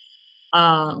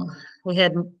 We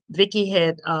had, Vicki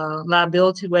had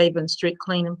liability waiver and strict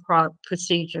cleaning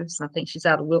procedures. I think she's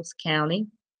out of Wilkes County.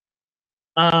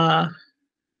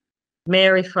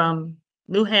 Mary from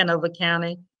New Hanover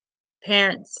County,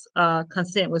 parents'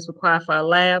 consent was required for a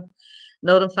lab,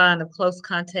 notifying of close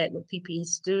contact with PPE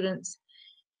students.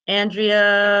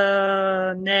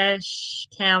 Andrea Nash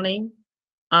County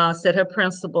said her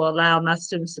principal allowed my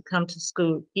students to come to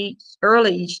school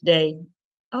early each day.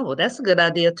 Oh, that's a good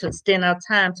idea to extend our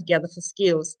time together for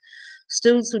skills.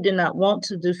 Students who did not want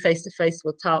to do face-to-face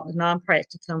were taught the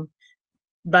non-practicum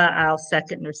by our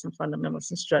second nursing fundamentals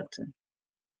instructor.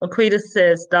 Laquita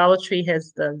says Dollar Tree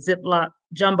has the Ziploc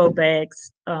jumbo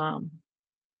bags,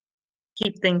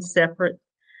 keep things separate.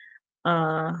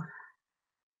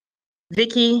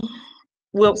 Vicki,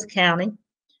 Wilkes County,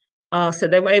 so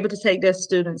they were able to take their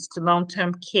students to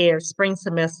long-term care spring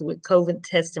semester with COVID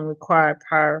testing required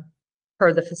per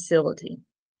the facility.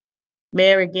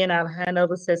 Mary, again, out of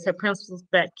Hanover, says her principals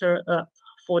backed her up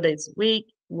 4 days a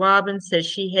week. Robin says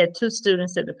she had 2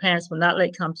 students that the parents would not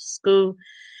let come to school.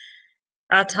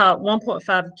 I taught 1.5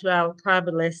 to 2 hour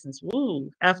private lessons,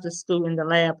 after school in the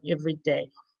lab every day.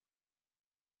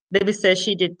 Libby says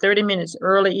she did 30 minutes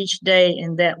early each day,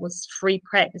 and that was free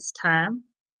practice time.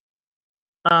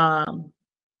 Laquita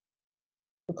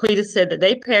said that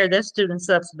they pair their students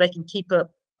up so they can keep up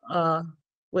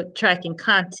with tracking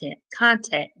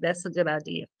contact. That's a good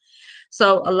idea.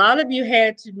 So a lot of you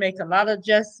had to make a lot of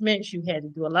adjustments. You had to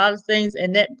do a lot of things,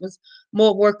 and that was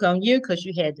more work on you because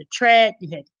you had to track, you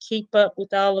had to keep up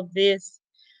with all of this.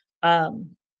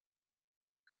 And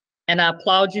I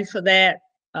applaud you for that,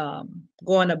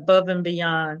 going above and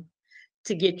beyond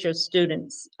to get your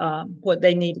students what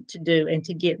they needed to do and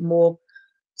to get more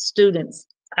students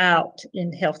out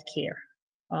in healthcare,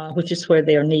 which is where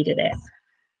they're needed at.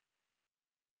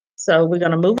 So we're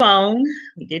going to move on.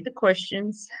 We did the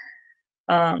questions.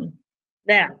 Now,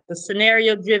 the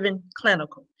scenario-driven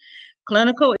clinical.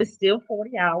 Clinical is still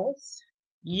 40 hours.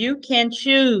 You can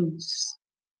choose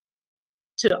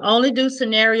to only do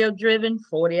scenario-driven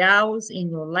 40 hours in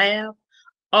your lab,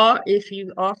 or if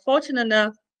you are fortunate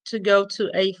enough to go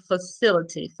to a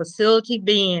facility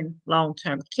being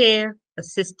long-term care,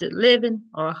 assisted living,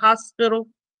 or a hospital,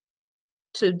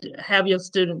 to have your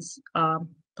students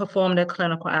perform their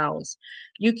clinical hours.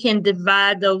 You can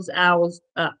divide those hours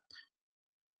up.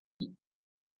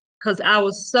 Because I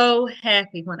was so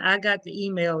happy when I got the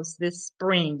emails this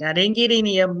spring. I didn't get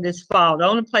any of them this fall. The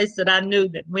only place that I knew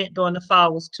that went during the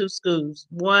fall was 2 schools,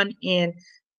 one in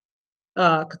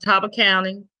Catawba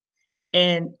County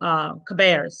and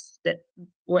Cabarrus, that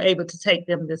were able to take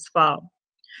them this fall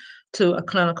to a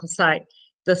clinical site.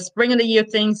 The spring of the year,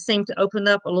 things seemed to open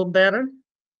up a little better.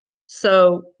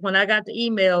 So when I got the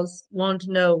emails, wanted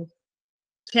to know,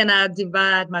 can I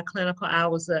divide my clinical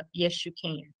hours up? Yes, you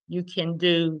can. You can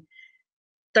do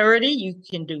 30, you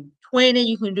can do 20,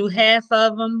 you can do half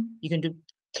of them, you can do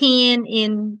 10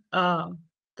 in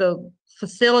the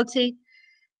facility.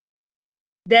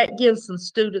 That gives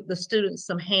the students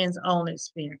some hands-on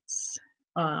experience,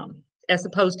 as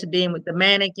opposed to being with the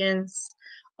mannequins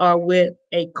or with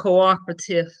a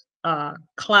cooperative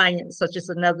client, such as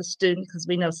another student, because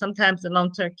we know sometimes in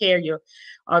long-term care,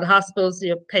 or the hospitals,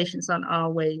 your patients aren't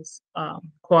always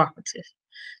cooperative.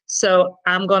 So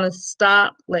I'm going to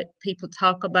stop, let people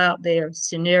talk about their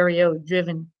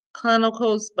scenario-driven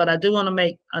clinicals, but I do want to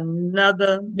make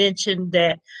another mention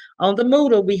that on the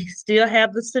Moodle, we still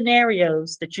have the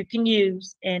scenarios that you can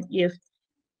use. And if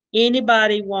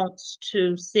anybody wants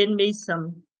to send me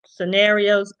some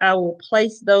scenarios, I will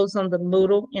place those on the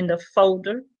Moodle in the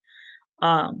folder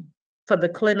for the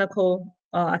clinical,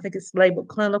 I think it's labeled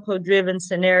clinical-driven,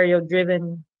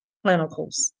 scenario-driven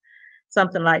clinicals,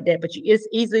 something like that. But it's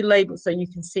easily labeled so you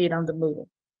can see it on the Moodle.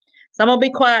 So I'm going to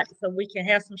be quiet so we can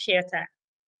have some share time.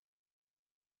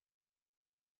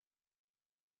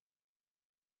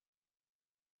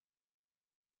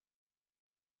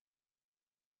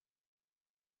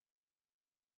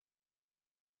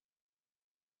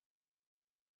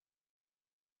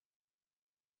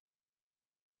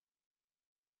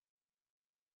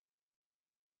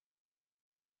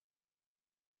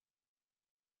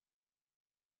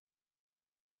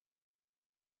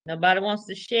 Nobody wants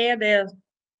to share their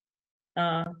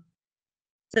uh,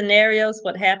 scenarios,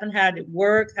 what happened, how did it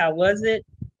work, how was it?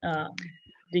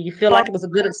 Do you feel like it was a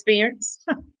good experience?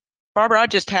 Barbara, I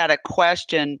just had a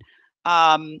question.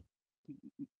 Going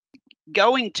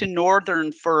to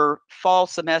Northern for fall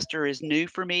semester is new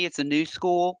for me. It's a new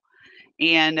school.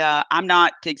 And I'm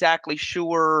not exactly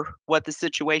sure what the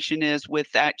situation is with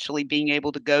actually being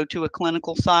able to go to a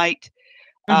clinical site.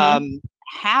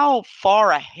 How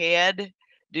far ahead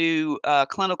do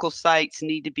clinical sites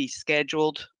need to be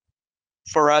scheduled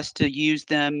for us to use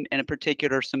them in a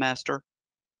particular semester?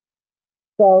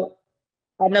 So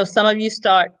I know some of you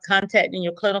start contacting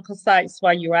your clinical sites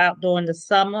while you're out during the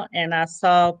summer, and I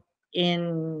saw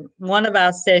in one of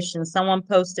our sessions, someone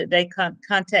posted they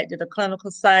contacted a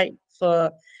clinical site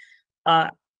for, I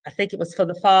think it was for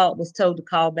the fall, was told to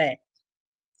call back.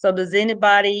 So does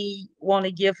anybody want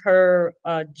to give her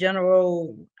a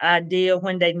general idea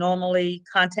when they normally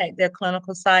contact their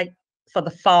clinical site for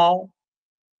the fall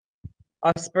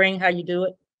or spring, how you do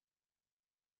it?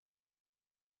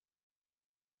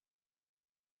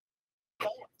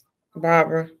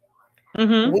 Barbara,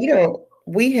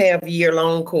 we have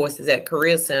year-long courses at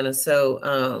Career Center,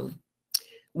 so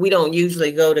we don't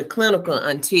usually go to clinical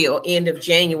until end of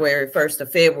January, 1st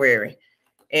of February.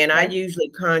 And I usually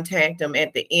contact them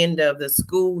at the end of the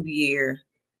school year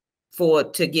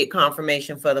to get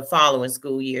confirmation for the following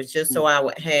school years, just so I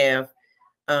would have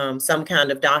some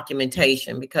kind of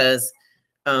documentation, because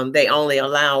they only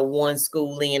allow one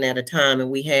school in at a time,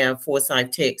 and we have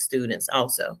Forsyth Tech students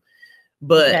also.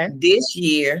 But this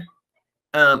year,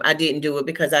 I didn't do it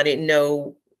because I didn't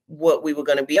know what we were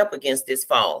going to be up against this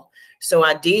fall. So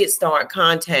I did start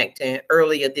contacting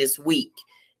earlier this week,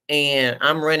 and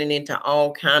I'm running into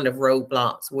all kind of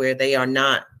roadblocks where they are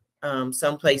not,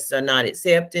 some places are not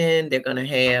accepting. They're going to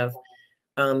have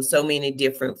so many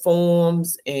different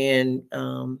forms and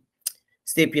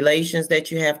stipulations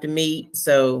that you have to meet.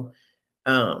 So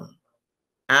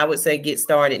I would say get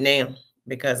started now,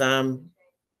 because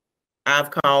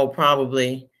I've called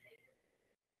probably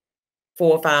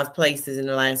 4 or 5 places in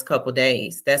the last couple of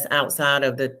days. That's outside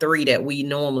of the 3 that we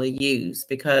normally use,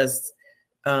 because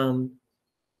one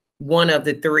of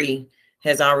the 3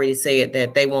 has already said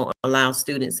that they won't allow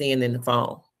students in the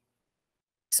fall.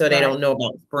 So they don't know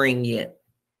about spring yet.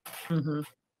 And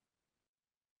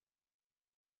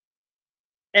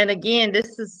again,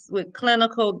 this is with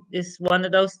clinical, it's one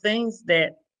of those things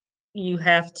that you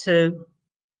have to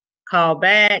call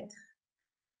back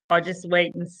or just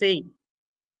wait and see.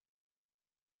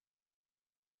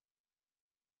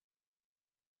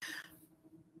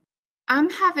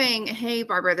 Hey,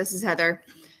 Barbara, this is Heather.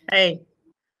 Hey.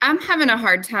 I'm having a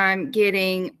hard time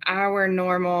getting our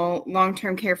normal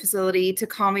long-term care facility to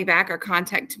call me back or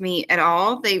contact me at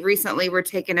all. They recently were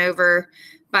taken over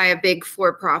by a big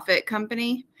for-profit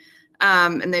company,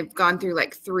 and they've gone through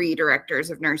like 3 directors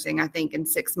of nursing, I think, in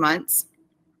 6 months.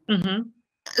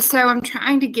 So I'm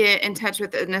trying to get in touch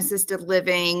with an assisted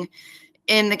living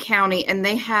in the county, and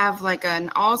they have like an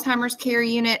Alzheimer's care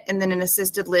unit and then an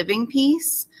assisted living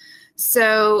piece.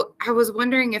 So I was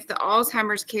wondering if the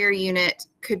Alzheimer's care unit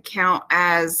could count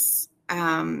as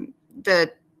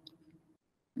the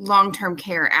long-term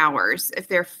care hours, if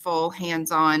they're full,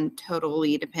 hands-on,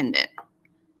 totally dependent.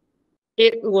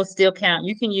 It will still count.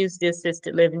 You can use the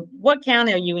assisted living. What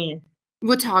county are you in?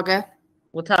 Watauga.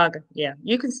 Watauga, yeah.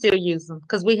 You can still use them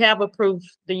because we have approved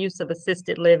the use of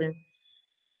assisted living.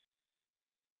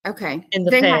 Okay. In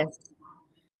the past.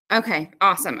 Okay,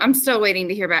 awesome. I'm still waiting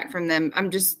to hear back from them.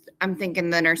 I'm thinking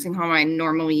the nursing home I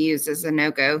normally use is a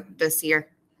no-go this year.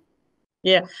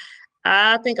 Yeah,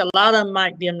 I think a lot of them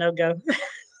might be a no-go.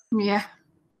 Yeah.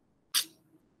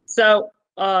 So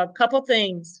a couple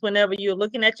things. Whenever you're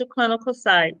looking at your clinical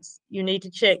sites, you need to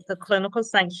check the clinical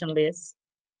sanction list.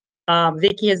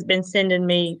 Vicki has been sending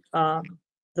me the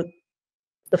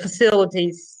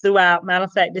facilities throughout. Matter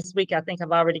of fact, this week, I think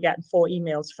I've already gotten 4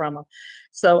 emails from her.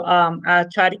 So I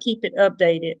try to keep it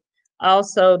updated.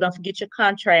 Also, don't forget your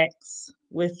contracts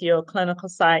with your clinical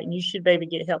site, and you should be able to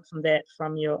get help from that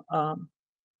from your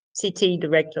CTE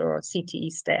director or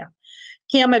CTE staff.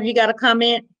 Kim, have you got a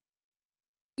comment?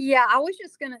 Yeah, I was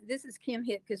just gonna, this is Kim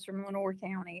Hipkiss from Lenore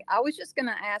County. I was just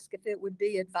gonna ask if it would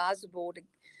be advisable to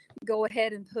go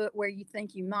ahead and put where you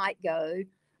think you might go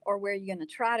or where you're gonna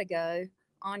try to go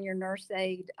on your nurse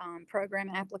aid program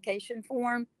application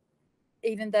form,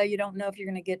 even though you don't know if you're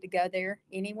gonna get to go there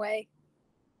anyway.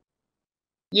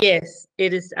 Yes,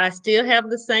 it is. I still have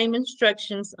the same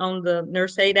instructions on the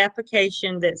nurse aid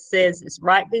application that says it's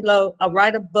right below,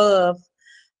 right above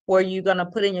where you're gonna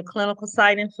put in your clinical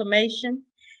site information.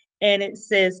 And it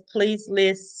says, please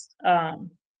list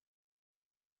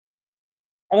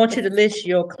I want you to list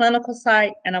your clinical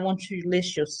site, and I want you to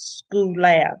list your school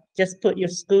lab. Just put your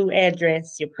school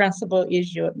address. Your principal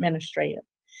is your administrator.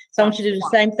 So I want you to do the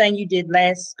same thing you did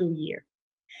last school year.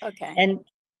 Okay. And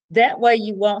that way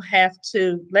you won't have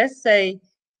to, let's say,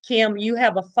 Kim, you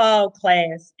have a fall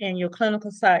class and your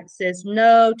clinical site says,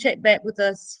 no, check back with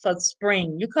us for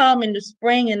spring. You call them in the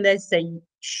spring and they say,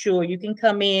 sure, you can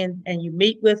come in, and you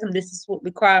meet with them. This is what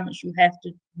requirements you have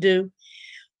to do.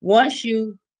 Once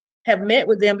you have met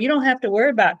with them, you don't have to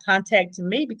worry about contacting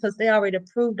me because they already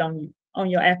approved on you, on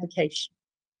your application.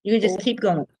 You can just keep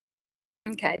going.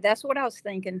 Okay, that's what I was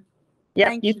thinking.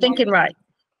 Yeah, you're thinking right.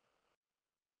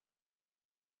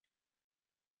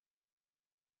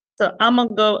 So I'm gonna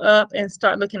go up and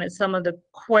start looking at some of the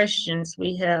questions.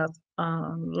 We have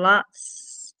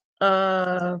lots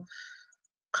of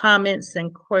comments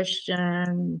and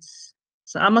questions.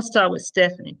 So I'm gonna start with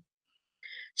Stephanie.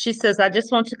 She says, I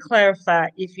just want to clarify,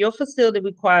 if your facility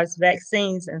requires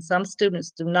vaccines and some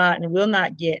students do not and will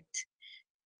not get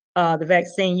the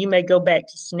vaccine, you may go back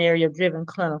to scenario-driven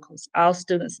clinicals. All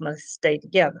students must stay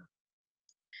together.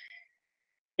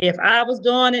 If I was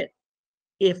doing it,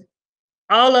 if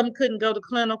all of them couldn't go to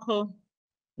clinical,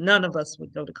 none of us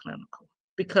would go to clinical,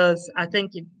 because I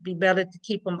think it'd be better to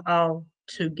keep them all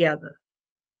together,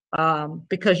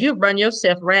 because you run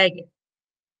yourself ragged.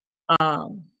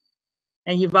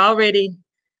 And you've already, I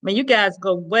mean, you guys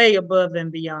go way above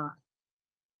and beyond.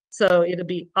 So it'll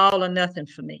be all or nothing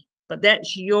for me. But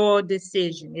that's your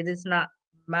decision. It is not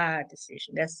my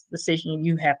decision. That's the decision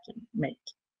you have to make.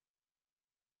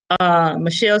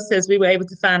 Michelle says we were able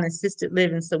to find assisted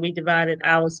living, so we divided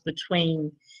hours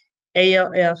between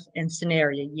ALF and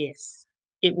scenario. Yes,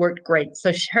 it worked great.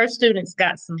 So her students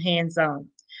got some hands-on.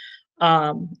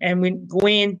 And when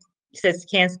Gwen says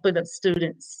can't split up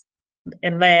students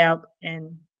in lab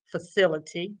and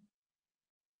facility,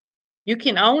 you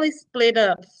can only split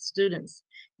up students.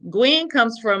 Gwen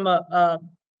comes from a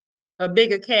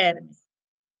big academy.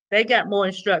 They got more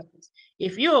instructors.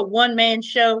 If you're a one-man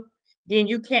show, then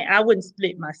you can't, I wouldn't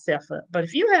split myself up. But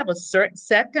if you have a certain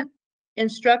second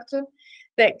instructor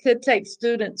that could take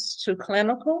students to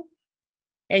clinical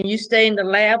and you stay in the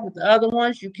lab with the other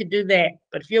ones, you could do that.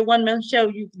 But if you're a one-man show,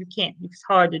 you can't. It's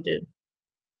hard to do.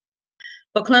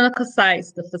 For clinical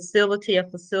sites, the facility or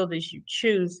facilities you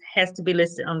choose has to be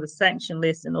listed on the sanction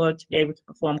list in order to be able to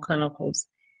perform clinicals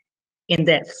in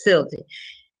that facility.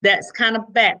 That's kind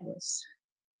of backwards.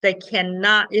 They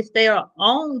cannot, if they are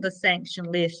on the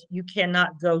sanction list, you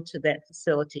cannot go to that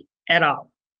facility at all.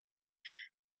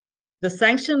 The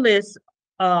sanction list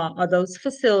are those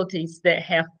facilities that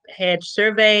have had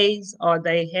surveys, or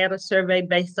they had a survey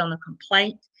based on a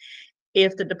complaint.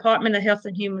 If the Department of Health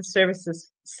and Human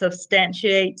Services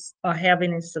substantiates or have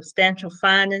any substantial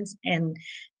findings, and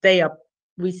they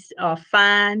are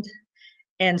fined,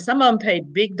 and some of them pay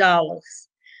big dollars,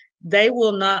 they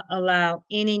will not allow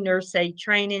any nurse aid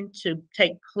training to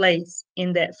take place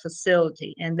in that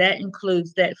facility. And that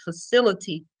includes that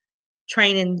facility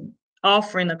training,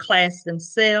 offering a class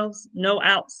themselves. No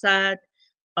outside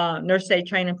nurse aid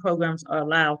training programs are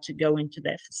allowed to go into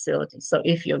that facility. So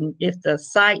if the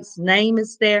site's name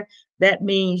is there, that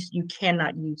means you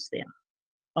cannot use them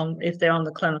if they're on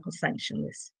the clinical sanction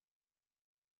list.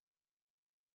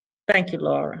 Thank you,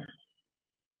 Laura.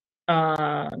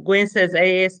 Gwen says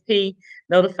ASP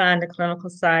notifying the clinical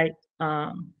site.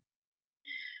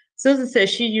 Susan says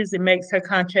she usually makes her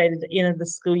contract at the end of the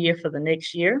school year for the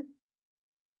next year.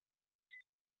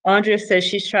 Andrea says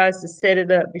she tries to set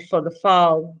it up before the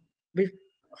fall,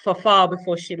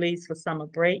 before she leaves for summer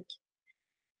break.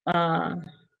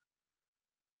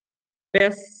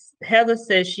 Heather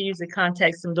says she usually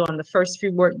contacts them during the first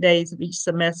few work days of each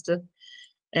semester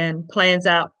and plans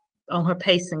out on her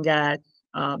pacing guide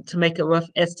to make a rough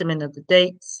estimate of the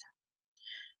dates.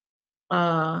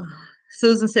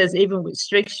 Susan says even with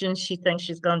restrictions, she thinks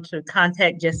she's going to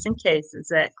contact just in case.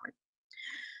 Exactly.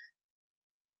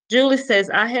 Julie says,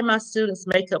 I had my students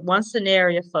make up one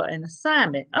scenario for an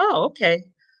assignment. Oh, okay.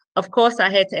 Of course, I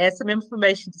had to add some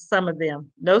information to some of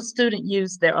them. No student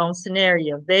used their own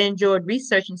scenario. They enjoyed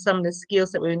researching some of the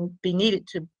skills that would be needed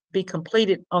to be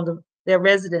completed on their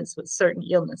residents with certain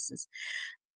illnesses.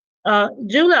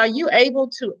 Julie, are you able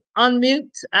to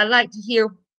unmute? I'd like to hear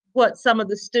what some of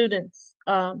the students'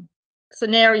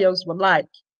 scenarios were like.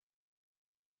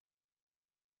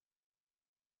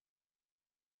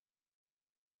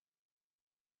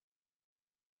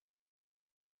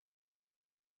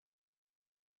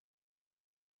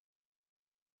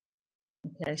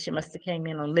 Okay, she must have came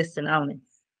in on listen only.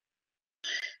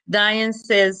 Diane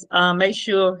says, make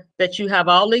sure that you have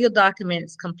all legal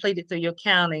documents completed through your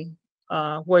county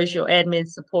where's your admin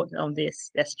support on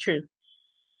this? That's true.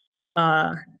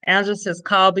 Angela says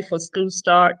call before school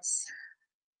starts.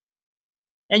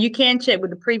 And you can check with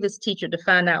the previous teacher to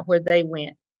find out where they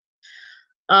went.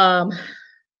 Now,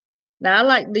 I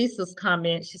like Lisa's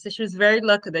comment. She said she was very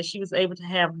lucky that she was able to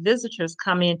have visitors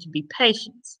come in to be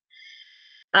patients.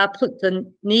 I put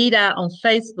the need out on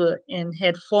Facebook and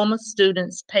had former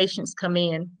students, parents come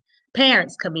in.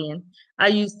 I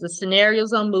used the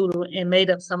scenarios on Moodle and made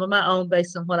up some of my own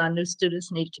based on what I knew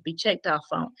students needed to be checked off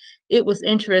on. It was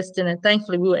interesting, and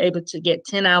thankfully we were able to get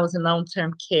 10 hours in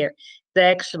long-term care. They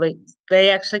actually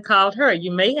called her.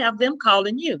 You may have them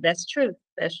calling you. That's true.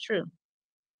 That's true.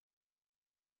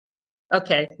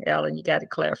 Okay, Ellen, you got to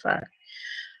clarify.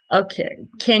 Okay,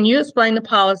 can you explain the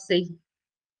policy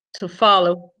to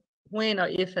follow when or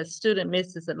if a student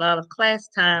misses a lot of class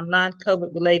time,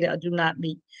 non-COVID related, or do not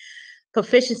meet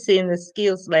proficiency in the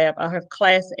skills lab, or have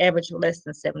class average of less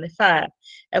than 75?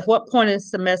 At what point in the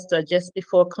semester, just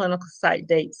before clinical site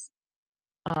dates,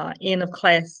 end of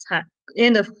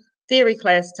theory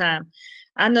class time?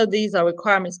 I know these are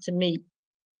requirements to meet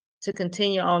to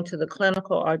continue on to the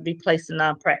clinical or be placed in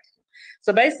non-practical.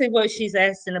 So basically what she's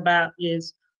asking about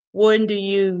is what do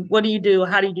you do?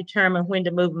 How do you determine when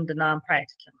to move them to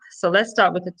non-practical? So let's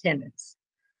start with attendance.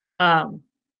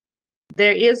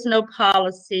 There is no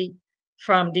policy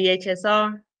from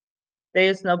DHSR. There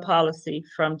is no policy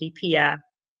from DPI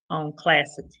on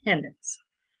class attendance.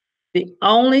 The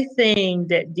only thing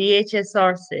that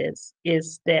DHSR says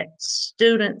is that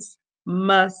students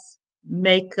must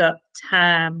make up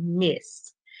time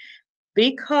missed,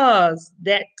 because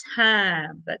that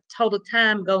total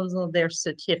time goes on their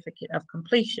certificate of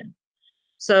completion.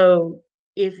 So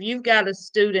if you've got a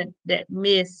student that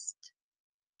missed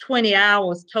 20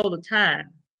 hours total time,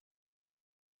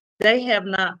 they have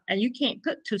not, and you can't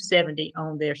put 270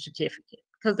 on their certificate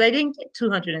because they didn't get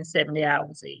 270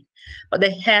 hours in, but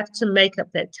they have to make up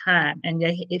that time, and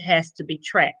it has to be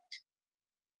tracked.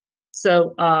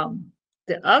 So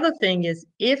the other thing is,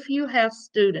 if you have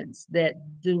students that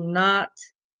do not,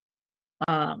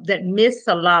 that miss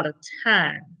a lot of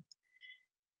time,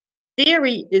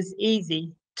 theory is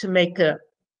easy to make up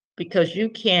because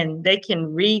they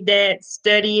can read that,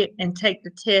 study it, and take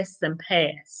the tests and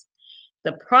pass.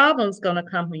 The problem's going to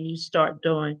come when you start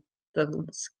doing the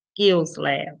skills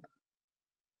lab.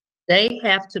 They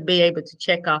have to be able to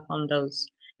check off on those.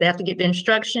 They have to get the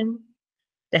instruction.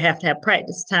 They have to have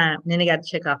practice time, and then they got to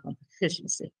check off on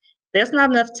proficiency. There's not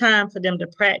enough time for them to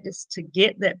practice to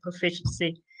get that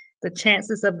proficiency. The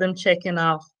chances of them checking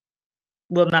off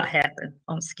will not happen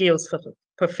on skills for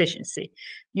proficiency.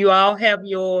 You all have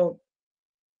your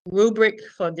rubric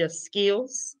for their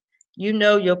skills. You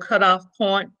know your cutoff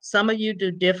point. Some of you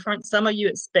do different. Some of you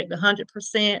expect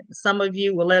 100%. Some of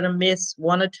you will let them miss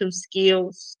 1 or 2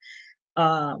 skills.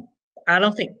 I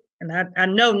don't think, and I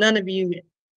know none of you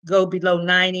go below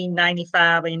 90,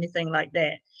 95, or anything like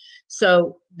that.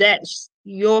 So that's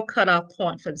your cutoff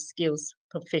point for the skills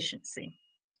proficiency.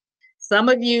 Some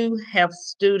of you have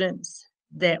students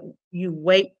that you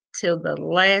wait till the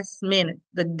last minute,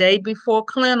 the day before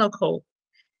clinical,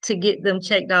 to get them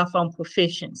checked off on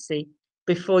proficiency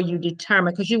before you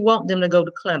determine, because you want them to go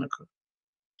to clinical.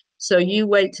 So you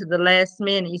wait to the last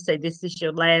minute, you say, this is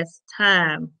your last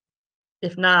time.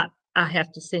 If not, I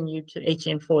have to send you to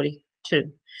HN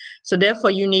 42. So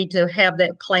therefore you need to have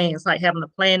that plan. It's like having a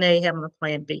plan A, having a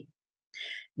plan B.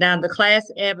 Now the class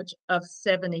average of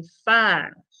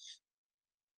 75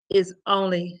 is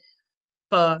only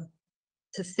to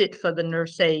sit for the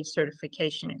nurse aide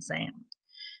certification exam.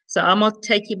 So I'm going to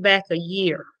take you back a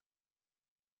year,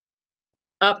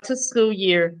 up to school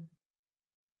year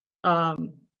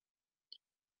 18,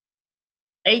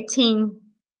 19.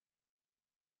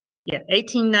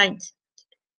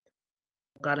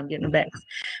 God, I'm getting back.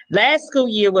 Last school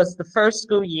year was the first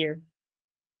school year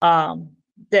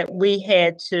that we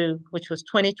had to, which was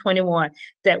 2021,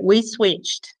 that we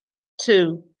switched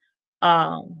to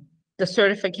the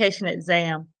certification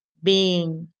exam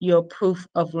being your proof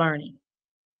of learning.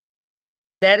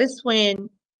 That is when,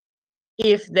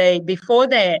 after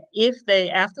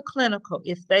clinical,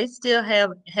 if they still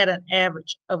had an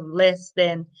average of less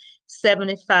than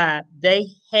 75, they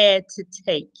had to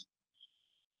take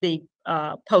the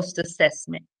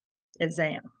post-assessment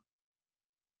exam.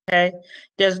 Okay,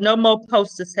 there's no more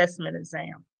post-assessment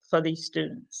exam for these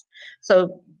students.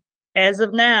 So as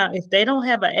of now, if they don't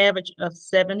have an average of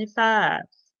 75,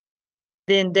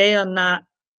 then they are not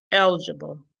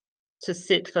eligible to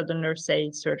sit for the nurse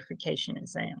aide certification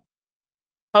exam.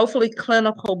 Hopefully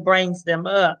clinical brings them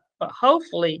up, but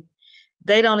hopefully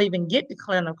they don't even get to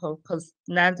clinical because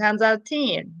 9 times out of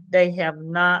 10, they have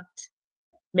not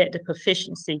met the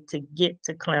proficiency to get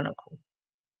to clinical.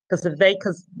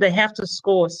 Because they have to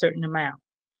score a certain amount.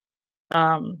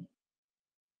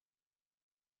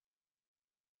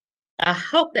 I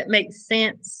hope that makes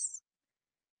sense.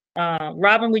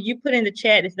 Robin, will you put in the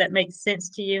chat if that makes sense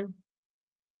to you?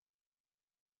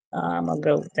 I'm gonna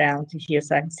go down to here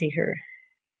so I can see her.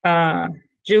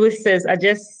 Julie says, I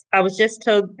just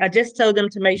told them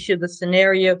to make sure the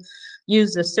scenario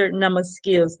used a certain number of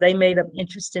skills. They made up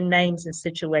interesting names and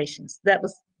situations. That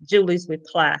was Julie's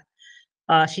reply.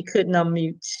 She couldn't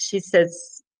unmute. She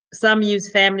says, some use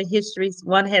family histories.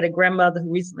 One had a grandmother who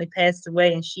recently passed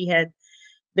away and she had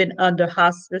been under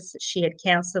hospice. She had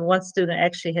cancer. One student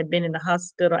actually had been in the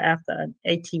hospital after an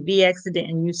ATV accident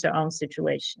and used her own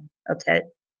situation. Okay.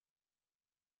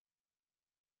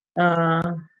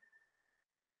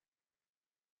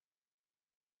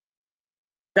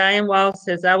 Diane Wall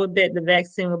says, I would bet the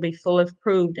vaccine will be fully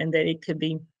approved and that it could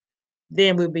be,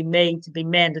 then will be made to be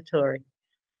mandatory.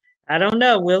 I don't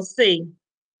know. We'll see.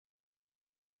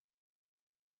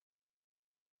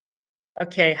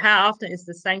 Okay, how often is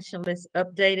the sanction list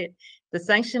updated? The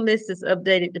sanction list is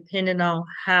updated depending on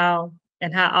how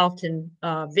often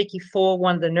Vicky Ford,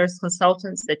 one of the nurse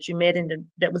consultants that you met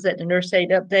that was at the nurse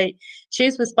aid update,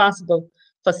 she's responsible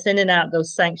for sending out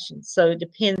those sanctions. So it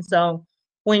depends on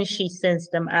when she sends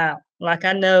them out. Like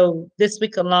I know this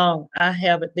week alone, I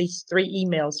have at least 3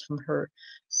 emails from her.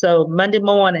 So Monday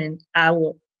morning, I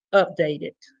will update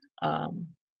it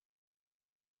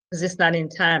because it's not in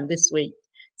time this week.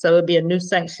 So it'll be a new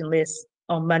sanction list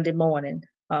on Monday morning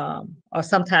or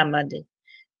sometime Monday.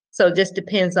 So it just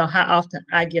depends on how often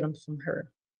I get them from her.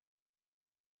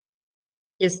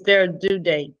 Is there a due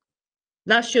date?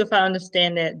 Not sure if I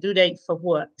understand that. Due date for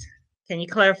what? Can you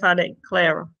clarify that,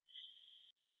 Clara?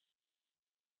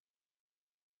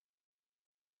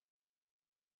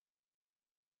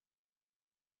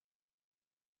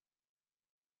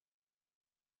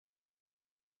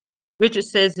 Richard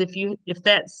says if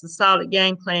that's a solid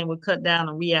game plan, we'll cut down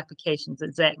on reapplications.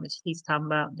 Exactly. He's talking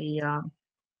about the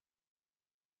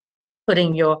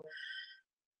putting your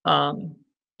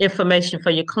information for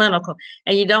your clinical.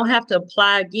 And you don't have to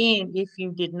apply again if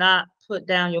you did not put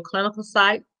down your clinical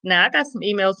site. Now, I got some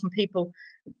emails from people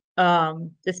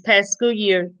this past school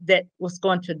year that was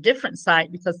going to a different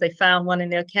site because they found one in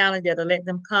their county that'll let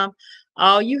them come.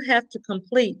 All you have to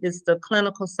complete is the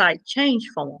clinical site change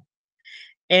form.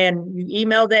 And you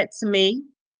email that to me.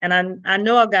 And I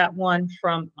know I got one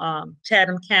from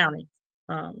Chatham County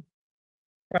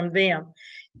from them.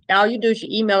 All you do is you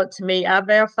email it to me. I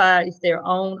verify if they're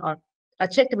on, or I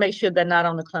check to make sure they're not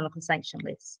on the clinical sanction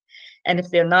list. And if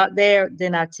they're not there,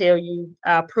 then I tell you,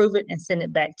 I approve it and send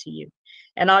it back to you.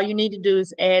 And all you need to do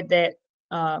is add that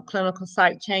clinical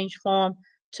site change form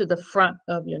to the front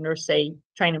of your nurse aid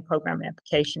training program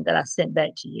application that I sent back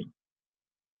to you.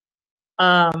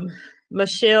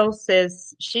 Michelle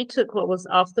says she took what was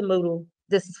off the Moodle.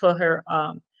 This is for her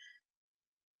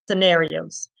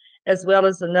scenarios, as well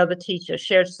as another teacher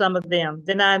shared some of them.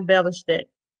 Then I embellished it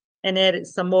and added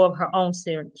some more of her own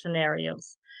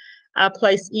scenarios. I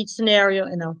placed each scenario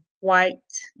in a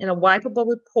wipeable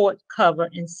report cover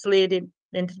and slid it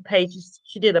into pages.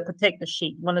 She did a protector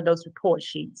sheet, one of those report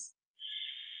sheets.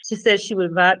 She said she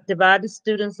would divide the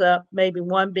students up, maybe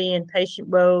one being patient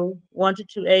row, 1 to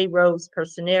 2 A rows per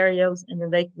scenarios, and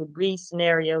then they would read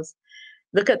scenarios,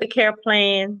 look at the care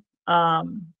plan,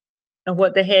 and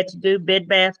what they had to do, bed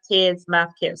bath, TEDS,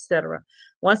 mouth care, etc.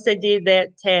 Once they did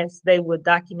that task, they would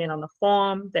document on the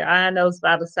form, their INOs,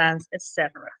 vital signs, etc.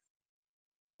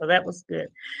 So that was good.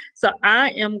 So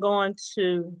I am going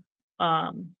to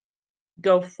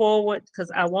go forward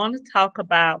because I want to talk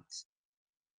about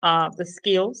the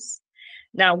skills.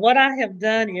 Now, what I have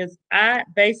done is I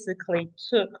basically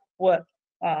took what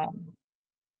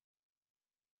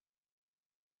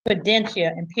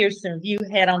Prudentia and Pearson View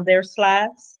had on their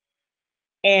slides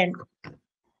and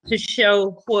to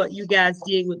show what you guys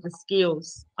did with the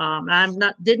skills.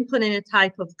 Didn't put any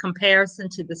type of comparison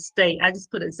to the state. I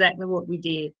just put exactly what we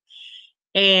did.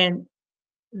 And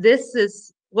this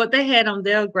is what they had on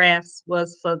their graphs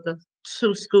was for the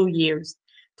 2 school years,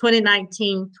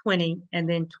 2019-20 and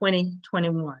then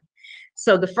 2021.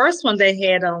 So the first one they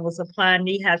had on was applying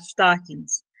knee-high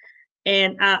stockings.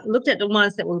 And I looked at the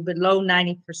ones that were below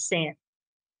 90%.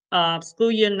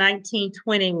 School year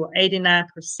 19-20 were 89%.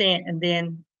 And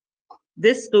then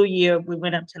this school year, we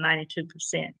went up to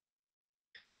 92%.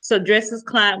 So dresses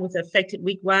client with affected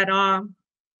weak right arm,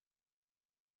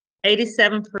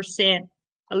 87%,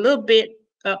 a little bit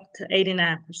up to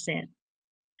 89%.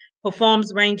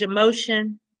 Performs range of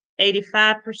motion,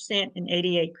 85% and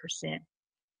 88%.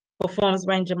 Performs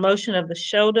range of motion of the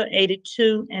shoulder,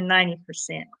 82 and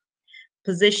 90%.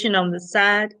 Position on the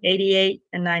side, 88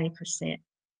 and 90%.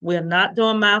 We're not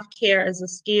doing mouth care as a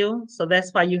skill, so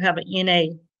that's why you have an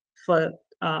NA for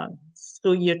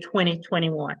school year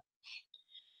 2021.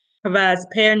 Provides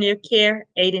perineal care,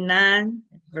 89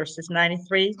 versus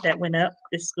 93, that went up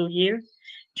this school year.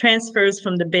 Transfers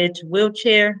from the bed to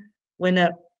wheelchair, went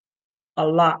up a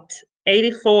lot,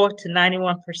 84 to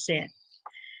 91%.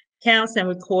 Counts and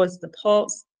records the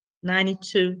pulse,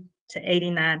 92 to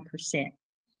 89%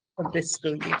 of this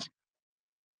school year.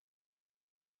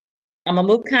 I'm gonna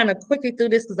move kind of quickly through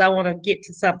this because I want to get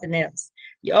to something else.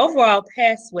 The overall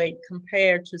pass rate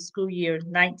compared to school year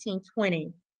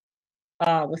 1920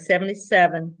 was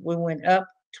 77. We went up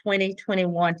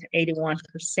 2021 to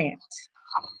 81%.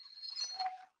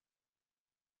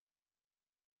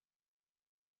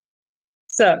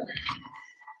 So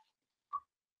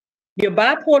your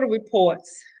bi-portal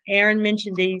reports, Aaron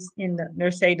mentioned these in the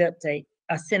nurse aid update,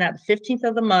 are sent out the 15th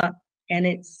of the month, and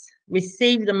it's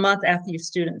received a month after your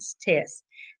student's test.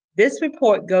 This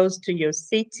report goes to your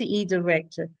CTE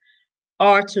director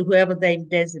or to whoever they've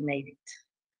designated.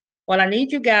 What I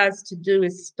need you guys to do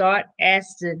is start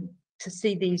asking to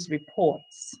see these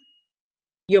reports.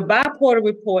 Your bi-portal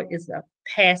report is a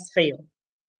pass-fail.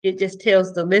 It just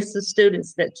tells the list of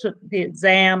students that took the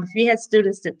exam. If you had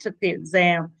students that took the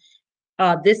exam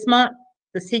this month,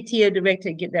 the CTO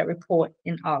director get that report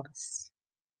in August.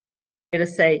 It'll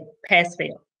say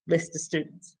pass-fail, list of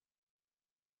students.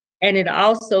 And it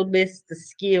also lists the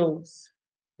skills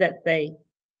that they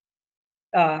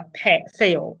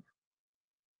failed.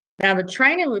 Now, the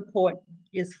training report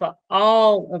is for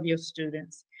all of your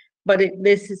students, but it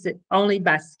lists it only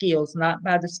by skills, not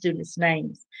by the students'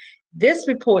 names. This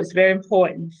report is very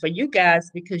important for you guys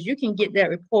because you can get that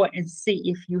report and see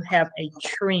if you have a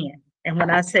trend. And when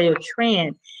I say a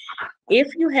trend,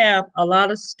 if you have a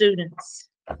lot of students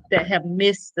that have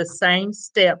missed the same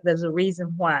step, there's a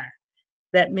reason why.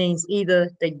 That means either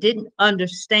they didn't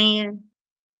understand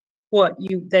what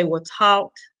they were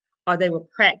taught, or they were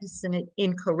practicing it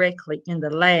incorrectly in the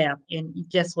lab and it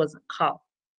just wasn't caught.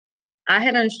 I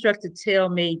had an instructor tell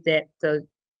me that the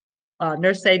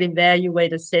nurse aid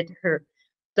evaluator said to her,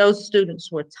 those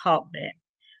students were taught that.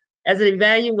 As an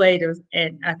evaluator,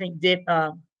 and I think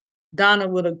Donna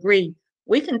would agree,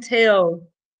 we can tell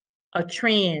a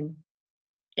trend.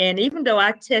 And even though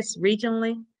I test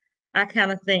regionally, I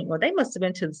kind of think, well, they must have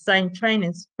been to the same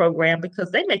training program because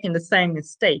they're making the same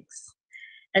mistakes.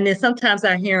 And then sometimes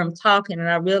I hear them talking and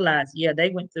I realize, yeah, they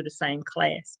went through the same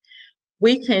class.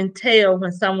 We can tell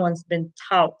when someone's been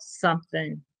taught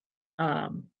something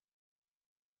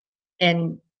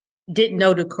and didn't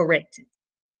know to correct it.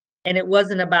 And it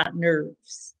wasn't about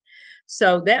nerves.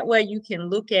 So that way you can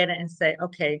look at it and say,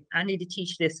 okay, I need to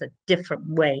teach this a different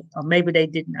way, or maybe they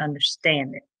didn't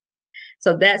understand it.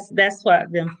 So that's why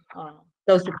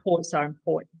those reports are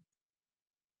important.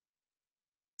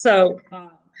 So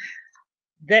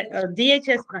that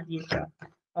DHS, not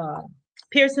DHS,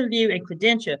 Pearson VUE and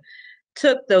Credential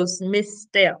took those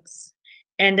missteps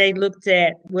and they looked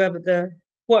at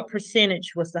what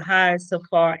percentage was the highest so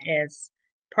far as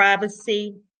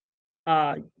privacy,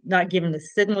 not giving the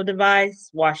signal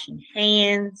device, washing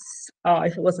hands,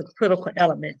 if it was a critical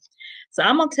element. So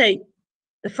I'm gonna take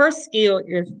the first skill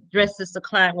is dresses the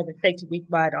client with a effective weak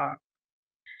right arm.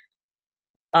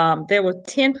 There were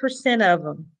 10% of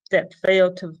them that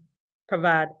failed to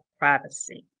provide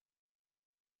privacy.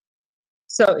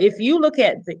 So if you look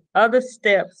at the other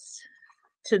steps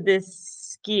to this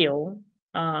skill,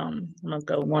 I'm gonna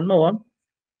go one more.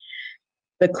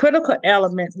 The critical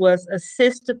element was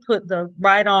assist to put the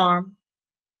right arm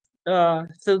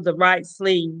through the right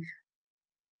sleeve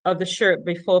of the shirt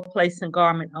before placing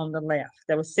garment on the left.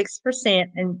 There was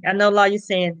 6%, and I know a lot of you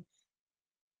saying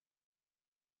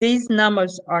these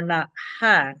numbers are not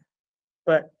high,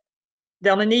 but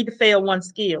they only need to fail one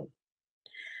skill.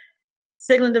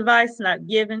 Signaling device not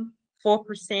given,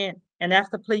 4%, and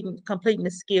after completing the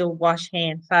skill, wash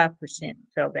hand, 5%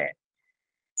 failed that.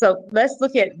 So let's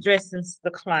look at dressing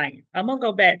the client. I'm gonna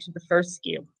go back to the first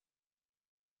skill,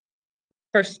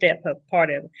 first step of part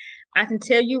of it. I can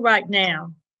tell you right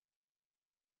now,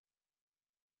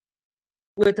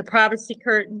 with the privacy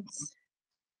curtains,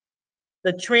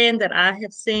 the trend that I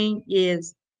have seen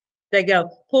is they go,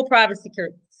 pull privacy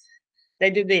curtains.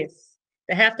 They do this.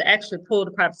 They have to actually pull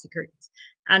the privacy curtains.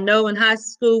 I know in high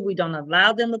school, we don't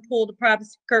allow them to pull the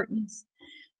privacy curtains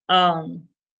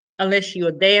unless you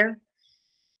are there.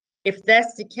 if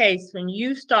that's the case, when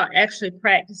you start actually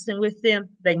practicing with them,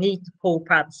 they need to pull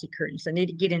privacy curtains. They need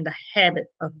to get in the habit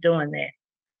of doing that.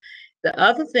 The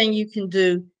other thing you can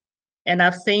do, and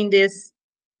I've seen this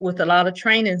with a lot of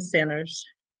training centers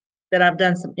that I've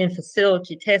done some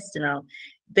in-facility testing on,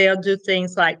 they'll do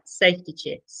things like safety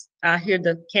checks. I hear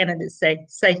the candidates say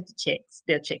safety checks.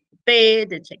 They'll check the bed,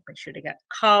 they'll check, make sure they got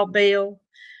the call bell.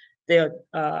 They'll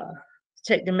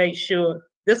check to make sure.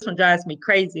 This one drives me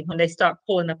crazy when they start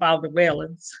pulling up all the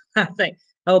railings. I think,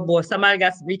 oh boy, somebody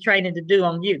got some retraining to do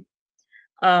on you.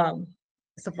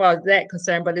 So far as that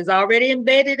concerned, but it's already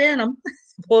embedded in them.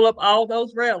 Pull up all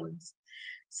those railings.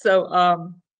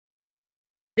 So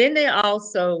then they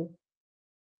also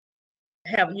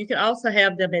you can also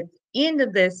have them at the end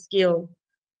of their skill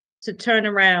to turn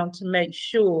around to make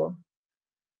sure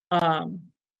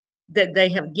that they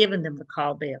have given them the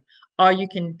call bell, or you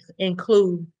can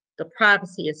include the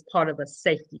privacy as part of a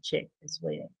safety check as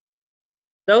well.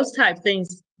 Those type of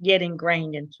things get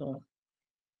ingrained into them.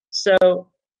 So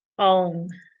on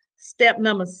step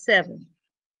number 7,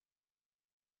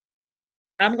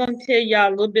 I'm going to tell y'all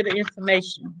a little bit of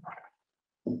information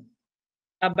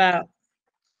about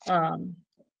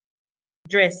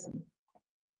dressing.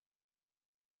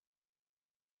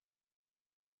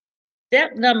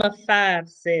 Step number 5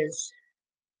 says,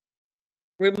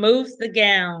 removes the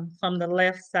gown from the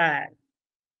left side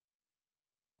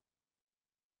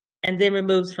and then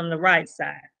removes from the right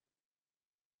side.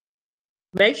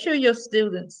 Make sure your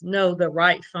students know the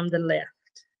right from the left.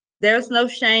 There's no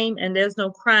shame and there's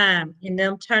no crime in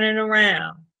them turning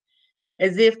around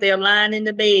as if they're lying in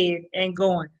the bed and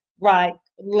going right,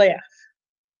 left.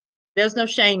 There's no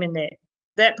shame in that.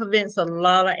 That prevents a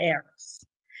lot of errors.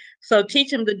 So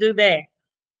teach them to do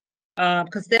that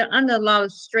because they're under a lot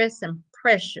of stress and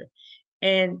pressure.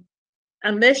 And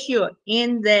unless you're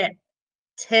in that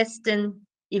testing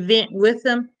event with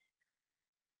them,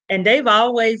 and they've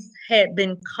always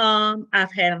been calm.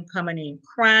 I've had them coming in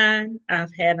crying.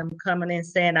 I've had them coming in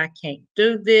saying, I can't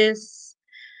do this.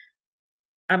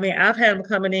 I mean, I've had them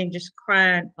coming in just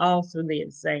crying all through the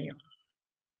exam.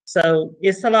 So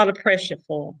it's a lot of pressure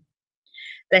for them.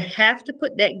 They have to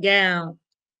put that gown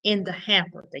in the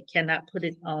hamper. They cannot put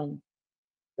it on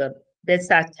the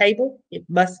bedside table. It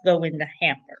must go in the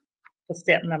hamper for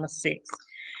step number 6.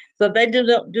 So if they do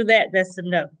that, that's a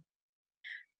no.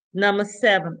 Number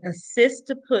 7, assist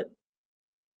to put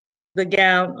the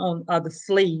gown on, or the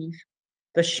sleeve,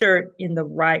 the shirt in the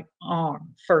right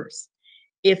arm first.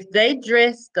 If they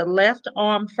dress the left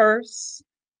arm first,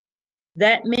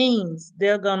 that means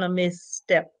they're gonna miss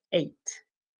step 8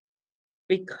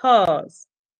 because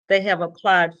they have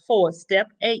applied force.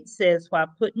 Step 8 says, while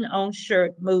putting on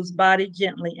shirt, moves body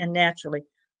gently and naturally,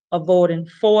 avoiding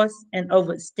force and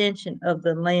overextension of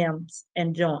the limbs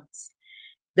and joints.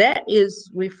 That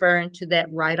is referring to that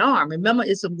right arm. Remember,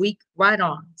 it's a weak right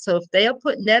arm. So if they are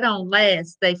putting that on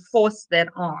last, they force that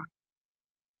arm.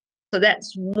 So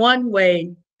that's one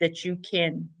way that you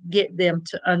can get them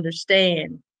to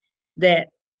understand that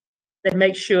they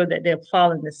make sure that they're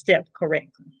following the step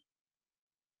correctly.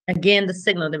 Again, the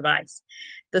signal device.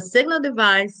 The signal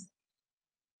device,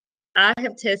 I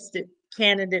have tested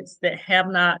candidates that have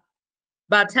not,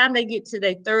 by the time they get to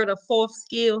their 3rd or 4th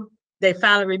skill, they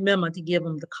finally remember to give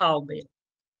them the call bell.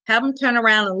 Have them turn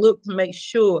around and look to make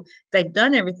sure they've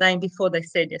done everything before they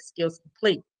say their skill's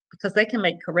complete, because they can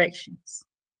make corrections,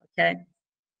 okay,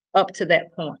 up to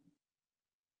that point.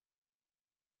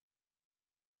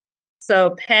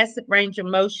 So passive range of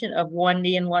motion of one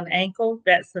knee and one ankle,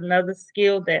 that's another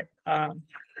skill that a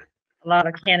lot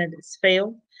of candidates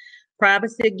fail.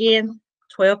 Privacy, again,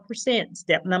 12%,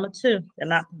 step number 2, they're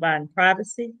not providing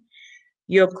privacy.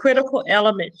 Your critical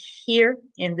element here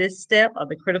in this step, or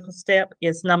the critical step,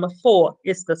 is number 4.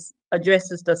 It's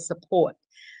addresses the support.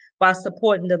 By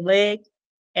supporting the leg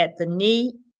at the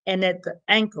knee and at the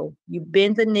ankle, you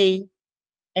bend the knee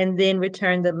and then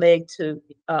return the leg to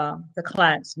the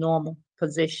client's normal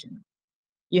position.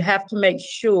 You have to make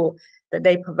sure that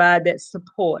they provide that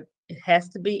support. It has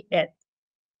to be at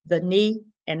the knee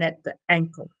and at the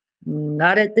ankle,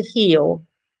 not at the heel,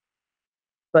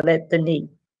 but at the knee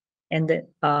and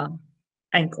the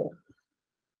ankle.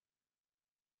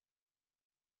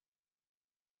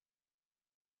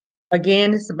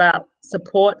 Again, it's about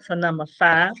support for number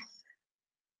 5.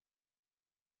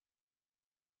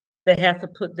 They have to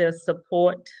put their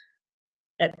support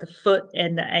at the foot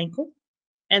and the ankle.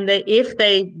 And if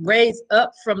they raise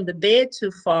up from the bed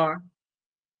too far,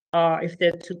 or if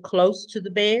they're too close to the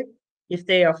bed, if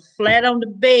they are flat on the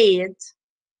bed,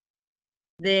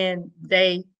 then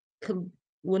they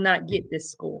will not get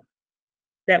this score.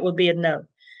 That would be a no.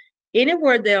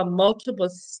 anywhere there are multiple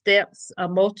steps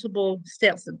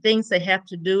of things they have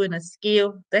to do in a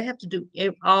skill, they have to do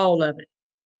all of it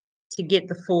to get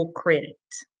the full credit.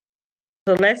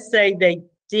 So let's say they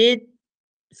did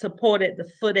support at the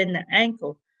foot and the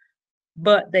ankle,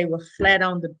 but they were flat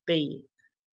on the bed.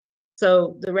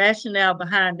 So the rationale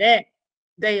behind that,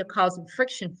 they are causing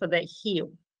friction for that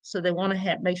heel. So they want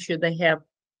to make sure they have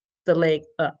the leg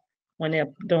up when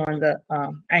they're doing the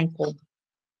ankle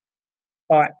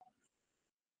part.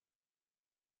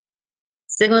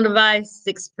 Signal device,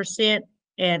 6%,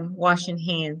 and washing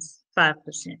hands,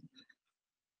 5%.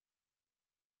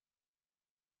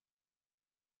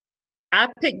 I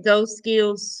picked those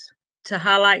skills to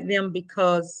highlight them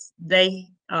because they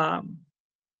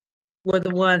were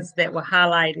the ones that were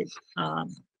highlighted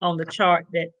on the chart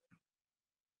that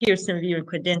Pearson VUE and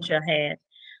Credential had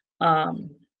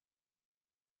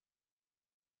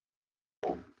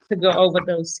to go over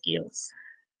those skills.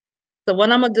 So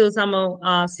what I'm gonna do is I'm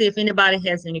gonna see if anybody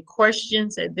has any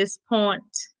questions at this point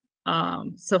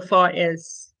so far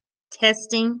as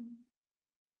testing.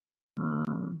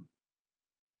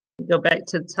 Go back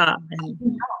to the top.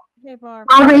 Hey,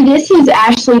 Aubrey, this is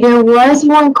Ashley. There was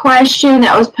one question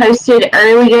that was posted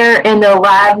earlier in the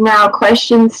Live Now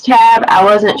questions tab. I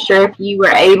wasn't sure if you were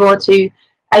able to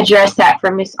address that for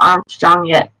Ms. Armstrong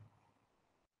yet.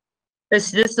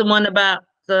 Is this the one about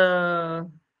the,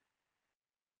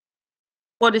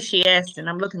 what is she asking?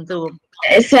 I'm looking through them.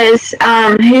 It says,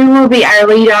 who will be our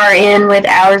lead RN with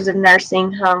hours of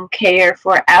nursing home care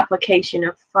for application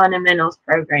of fundamentals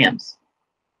programs?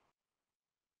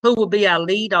 Who will be our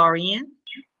lead RN?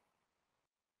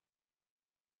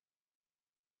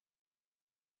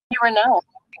 You or no?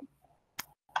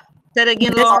 Say that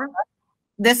again, Laura.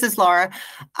 This is Laura.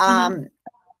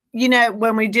 You know,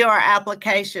 when we do our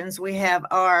applications, we have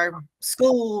our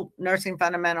school nursing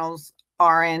fundamentals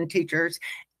RN teachers,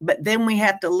 but then we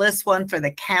have to list one for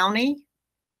the county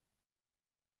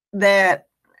that,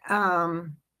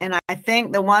 and I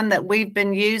think the one that we've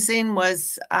been using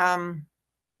was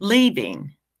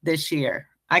leaving this year.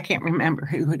 I can't remember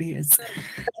who it is.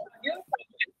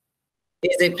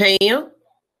 Is it Pam?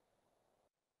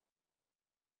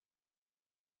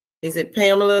 Is it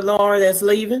Pamela Laura that's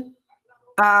leaving?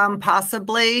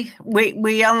 Possibly.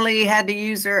 We only had to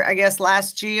use her, I guess,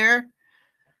 last year.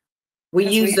 We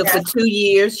used her for 2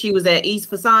 years. She was at East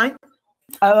Forsyth.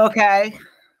 Oh, okay.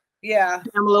 Yeah.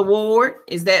 Pamela Ward,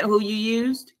 is that who you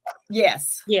used?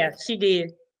 Yes. Yeah, she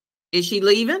did. Is she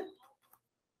leaving?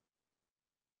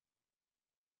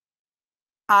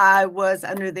 I was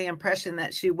under the impression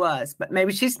that she was, but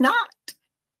maybe she's not.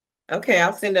 Okay,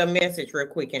 I'll send her a message real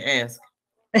quick and ask.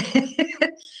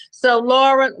 So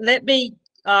Laura, let me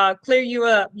clear you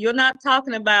up. You're not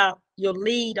talking about your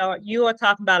lead, or you are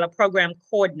talking about a program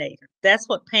coordinator. That's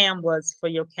what Pam was for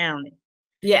your county.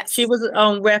 Yes. She was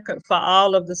on record for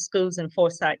all of the schools in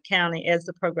Forsyth County as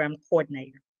the program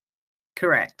coordinator.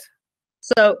 Correct.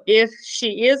 So if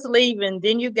she is leaving,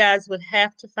 then you guys would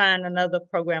have to find another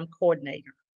program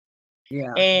coordinator.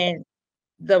 Yeah. And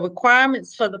the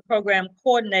requirements for the program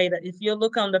coordinator, if you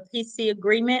look on the PC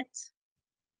agreement,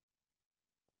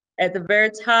 at the very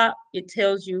top, it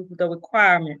tells you the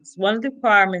requirements. One of the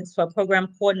requirements for a program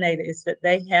coordinator is that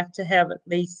they have to have at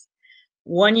least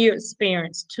 1 year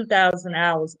experience, 2,000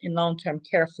 hours in long-term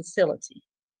care facility.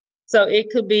 So it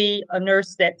could be a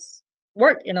nurse that's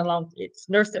worked in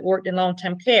nurse that worked in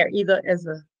long-term care, either as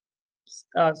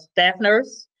a staff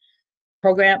nurse,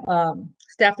 program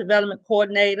staff development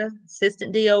coordinator,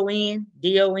 assistant DON.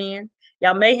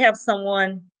 Y'all may have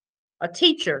someone, a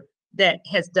teacher that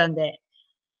has done that.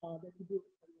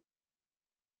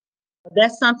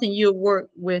 That's something you'll work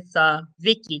with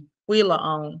Vicki Wheeler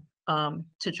on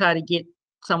to try to get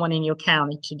someone in your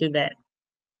county to do that.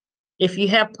 If you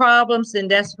have problems, then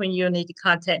that's when you'll need to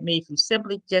contact me if you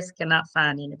simply just cannot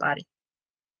find anybody.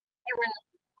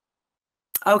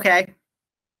 Okay.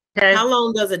 Okay. How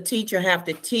long does a teacher have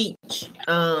to teach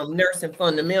nursing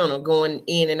fundamental going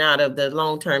in and out of the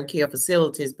long-term care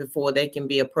facilities before they can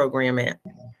be a program at?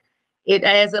 It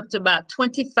adds up to about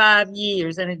 25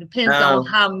 years, and it depends on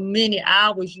how many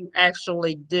hours you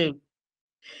actually do.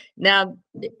 Now,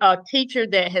 a teacher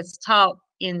that has taught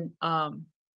in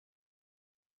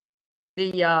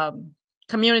the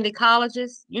community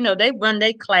colleges, you know, they run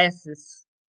their classes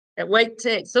at Wake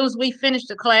Tech. As soon as we finished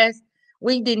the class,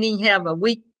 we didn't even have a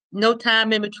week, no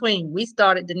time in between. We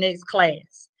started the next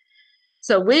class.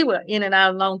 So we were in and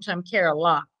out of long-term care a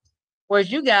lot,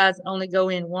 whereas you guys only go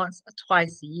in once or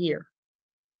twice a year.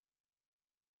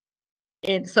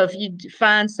 And so if you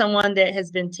find someone that has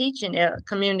been teaching at a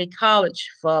community college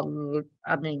for,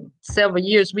 I mean, several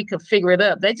years, we could figure it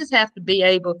up. They just have to be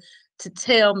able to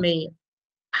tell me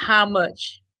how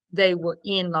much they were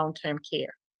in long-term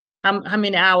care, how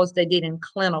many hours they did in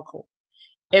clinical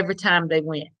every time they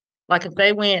went. Like if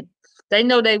they went, they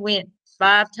know they went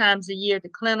 5 times a year to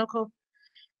clinical,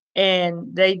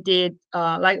 and they did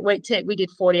like Wait Tech, we did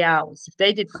 40 hours. If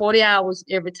they did 40 hours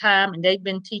every time and they've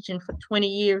been teaching for 20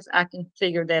 years, I can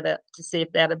figure that up to see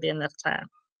if that'll be enough time.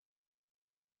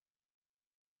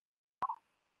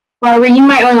 Barbara, you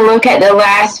might want to look at the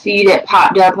last few that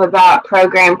popped up about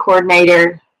program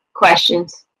coordinator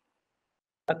questions.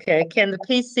 Okay, can the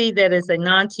PC that is a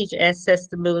non-teacher access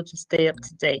the Moodle to stay up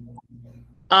to date?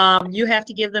 You have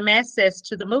to give them access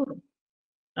to the Moodle.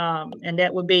 And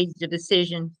that would be the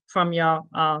decision from your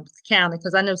county,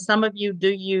 because I know some of you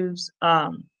do use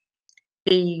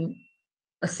the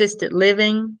assisted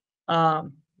living, not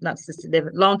assisted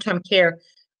living, long-term care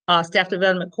staff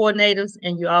development coordinators,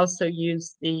 and you also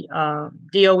use the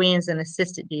DONs and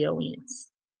assisted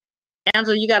DONs.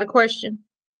 Angela, you got a question?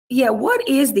 Yeah, what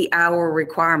is the hour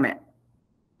requirement?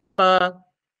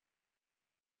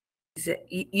 Is it,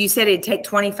 you said it'd take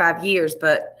 25 years,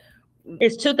 but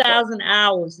it's 2,000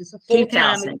 hours. It's a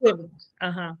full-time equivalent.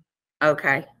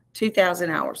 Okay, 2,000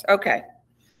 hours. Okay.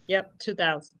 Yep,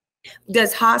 2,000.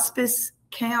 Does hospice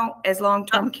count as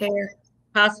long-term care?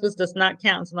 Hospice does not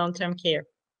count as long-term care.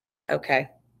 Okay.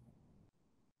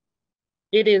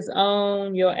 It is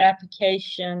on your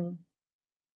application.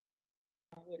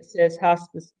 It says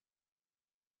hospice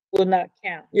will not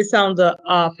count. It's on the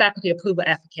faculty approval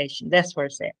application. That's where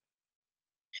it's at.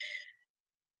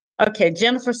 Okay,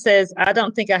 Jennifer says, I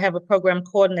don't think I have a program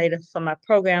coordinator for my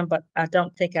program, but I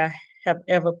don't think I have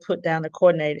ever put down a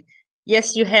coordinator.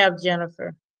 Yes, you have,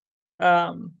 Jennifer.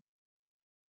 You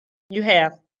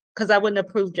have, because I wouldn't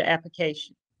approve your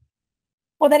application.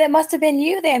 Well, then it must have been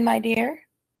you then, my dear.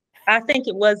 I think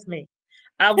it was me.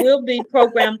 I will be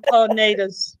program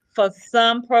coordinators for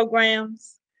some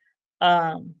programs,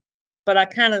 but I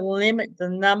kind of limit the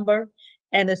number.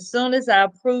 And as soon as I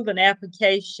approve an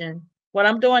application, what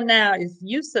I'm doing now is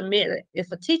you submit it.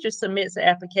 If a teacher submits an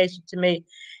application to me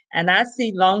and I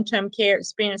see long-term care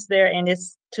experience there and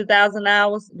it's 2,000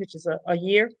 hours, which is a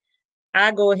year,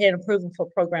 I go ahead and approve them for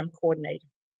program coordinator.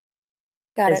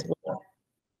 Got it. Well.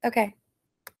 Okay.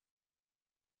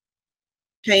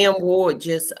 Pam Ward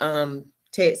just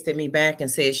texted me back and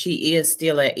said she is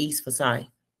still at East Forsyth.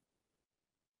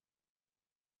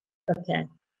 Okay.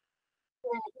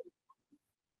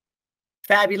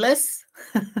 Fabulous.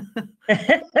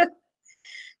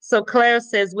 So Claire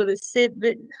says, will it sit?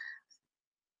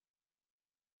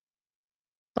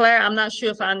 Claire, I'm not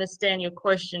sure if I understand your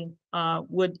question.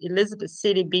 Would Elizabeth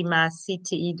City be my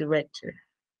CTE director?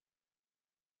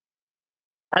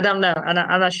 I don't know. I'm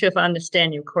not sure if I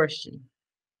understand your question.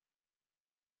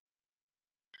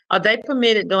 Are they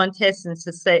permitted during testing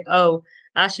to say, oh,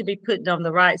 I should be putting on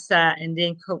the right side and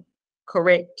then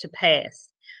correct to pass?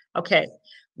 Okay.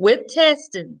 With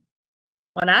testing,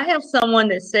 when I have someone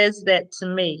that says that to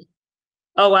me,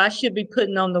 oh, I should be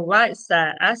putting on the right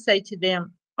side, I say to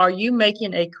them, are you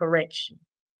making a correction?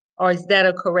 Or is that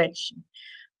a correction?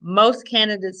 Most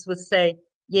candidates would say,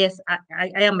 yes,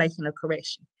 I am making a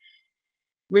correction.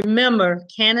 Remember,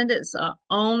 candidates are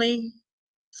only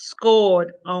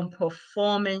scored on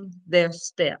performing their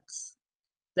steps.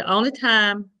 The only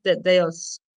time that they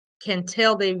can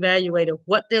tell the evaluator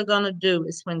what they're going to do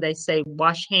is when they say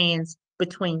wash hands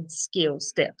between skill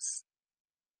steps.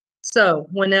 So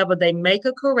whenever they make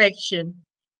a correction,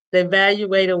 the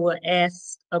evaluator will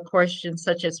ask a question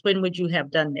such as, when would you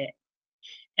have done that?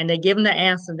 And they give them the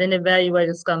answer. Then the evaluator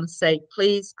is going to say,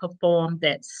 please perform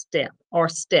that step or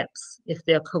steps if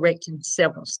they're correcting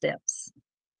several steps.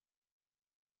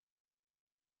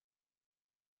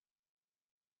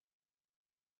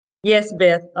 Yes,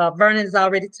 Beth, Vernon has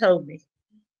already told me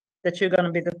that you're going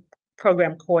to be the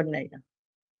program coordinator.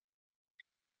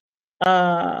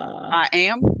 I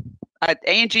am.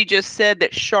 Angie just said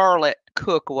that Charlotte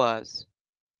Cook was.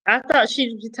 I thought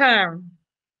she was retiring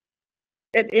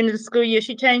at the end of the school year.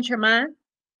 She changed her mind?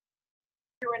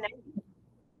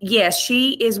 Yes,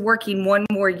 she is working one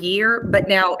more year, but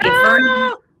now if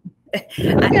Vernon,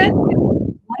 okay.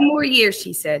 One more year,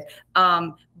 she said.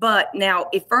 But now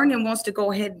if Vernon wants to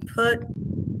go ahead and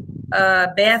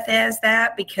put Beth as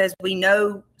that, because we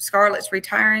know Scarlett's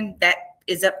retiring, that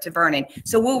is up to Vernon.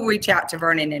 So we'll reach out to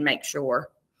Vernon and make sure.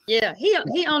 Yeah, he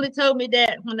only told me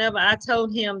that whenever I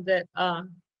told him that,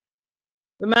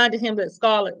 reminded him that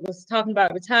Scarlett was talking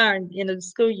about retiring in the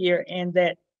school year, and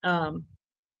that I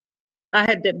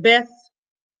had that Beth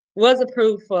was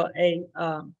approved for a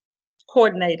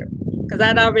coordinator, because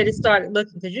I'd already started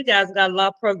looking, because you guys got a lot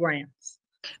of programs.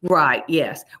 Right.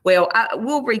 Yes. Well,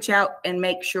 we'll reach out and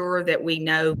make sure that we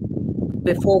know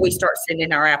before we start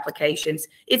sending our applications.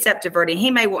 It's up to Verdi.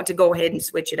 He may want to go ahead and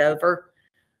switch it over.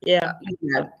 Yeah.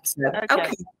 So, Okay.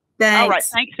 okay. All right.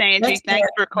 Thanks. Thanks, Angie. Thanks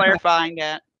for clarifying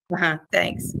that.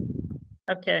 Thanks.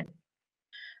 Okay.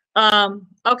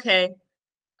 Okay.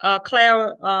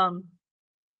 Clara,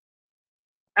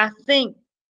 I think,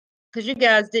 because you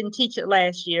guys didn't teach it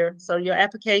last year, so your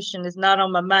application is not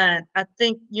on my mind. I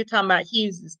think you're talking about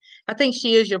Hughes. I think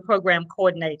she is your program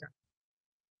coordinator.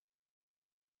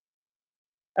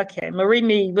 Okay, Marie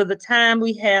Mead, with the time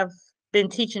we have been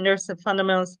teaching nursing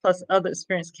fundamentals plus other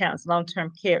experience counts,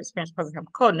 long-term care experience program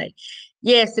coordinator.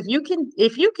 Yes, if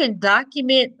you can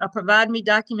document or provide me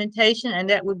documentation, and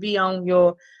that would be on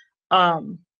your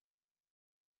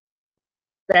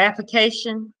the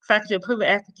application, faculty approval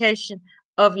application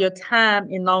of your time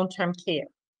in long-term care,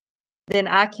 then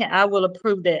I will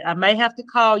approve that. I may have to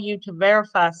call you to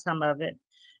verify some of it,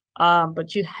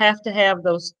 but you have to have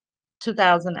those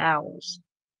 2,000 hours.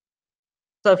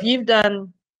 So if you've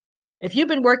been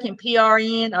working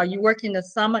PRN, or you work in the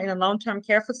summer in a long-term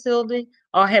care facility,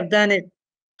 or have done it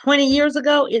 20 years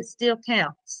ago, it still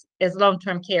counts as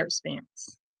long-term care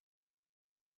experience.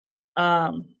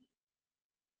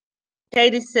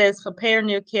 Katie says, for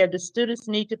perinatal care, the students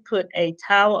need to put a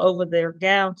towel over their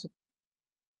gown to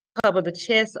cover the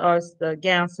chest, or is the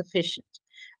gown sufficient?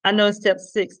 I know in step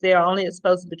 6, they are only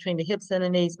exposed between the hips and the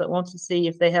knees, but want to see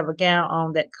if they have a gown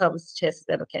on that covers the chest. Is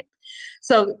that okay?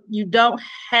 So you don't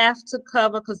have to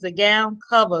cover, because the gown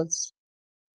covers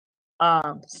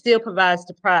still provides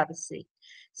the privacy.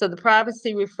 So the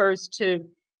privacy refers to,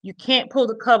 you can't pull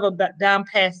the cover back down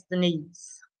past the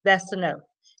knees. That's a no.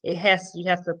 You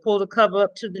have to pull the cover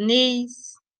up to the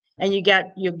knees, and you got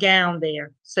your gown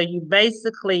there. So you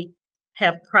basically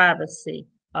have privacy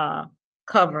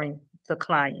covering the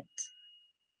client.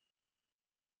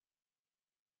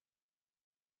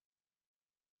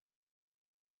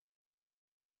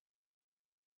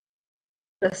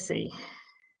 Let's see.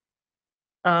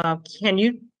 Can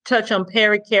you touch on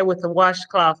pericare with the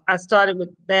washcloth? I started with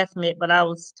bath mitt, but I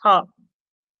was taught,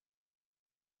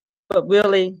 but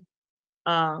really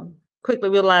quickly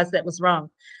realized that was wrong.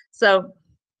 So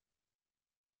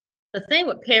the thing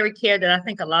with pericare that I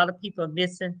think a lot of people are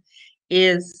missing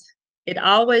is it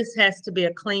always has to be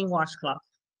a clean washcloth.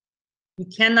 You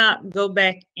cannot go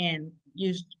back and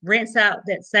rinse out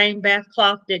that same bath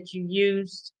cloth that you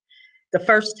used the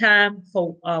first time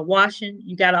for washing.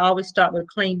 You got to always start with a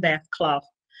clean bath cloth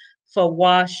for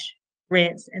wash,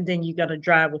 rinse, and then you got to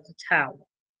dry with a towel.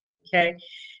 Okay,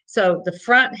 so the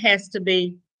front has to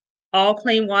be all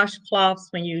clean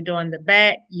washcloths. When you're doing the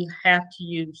back, you have to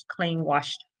use clean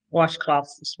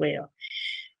washcloths as well.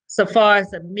 So far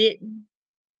as a mitten,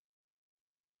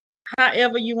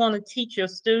 however you want to teach your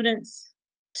students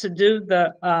to do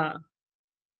the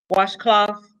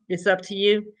washcloth, it's up to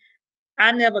you.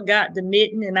 I never got the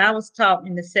mitten, and I was taught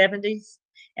in the 70s,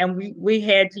 and we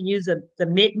had to use the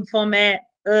mitten format.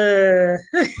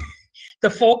 The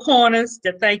 4 corners.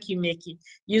 Thank you, Mickey.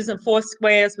 Using 4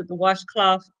 squares with the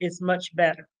washcloth is much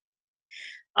better.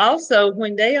 Also,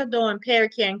 when they are doing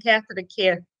pericare and catheter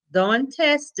care, doing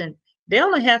testing, they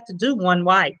only have to do 1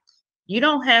 wipe. You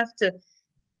don't have to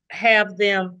have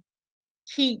them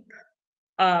keep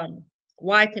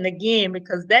wiping again,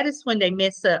 because that is when they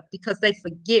mess up, because they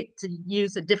forget to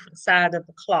use a different side of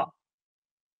the cloth.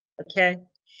 Okay,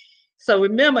 so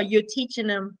remember, you're teaching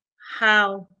them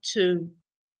how to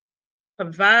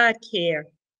provide care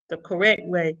the correct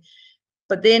way,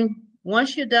 but then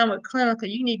once you're done with clinical,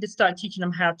 you need to start teaching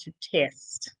them how to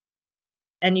test,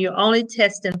 and you're only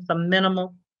testing for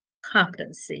minimal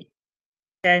competency.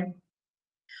 Okay,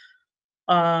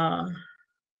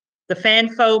 the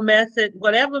FANFO method,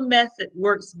 whatever method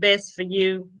works best for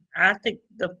you. I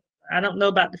don't know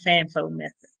about the FANFO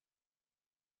method.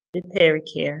 The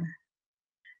pericare.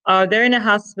 Are there any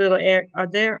hospital any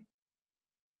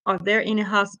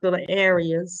hospital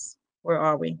areas? Where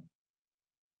are we?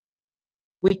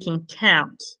 We can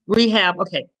count. We have,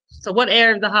 okay. So what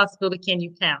area of the hospital can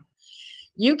you count?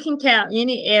 You can count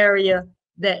any area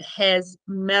that has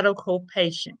medical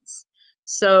patients.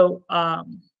 So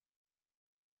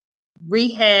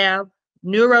rehab,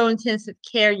 neurointensive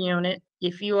care unit,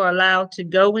 if you are allowed to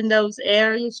go in those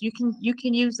areas, you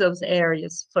can use those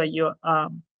areas for your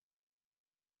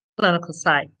clinical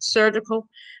site. Surgical,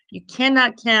 you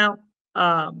cannot count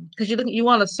because you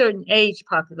want a certain age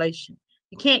population.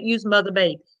 You can't use mother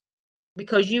baby,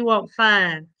 because you won't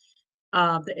find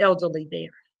the elderly there.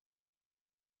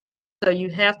 So you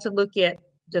have to look at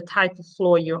the type of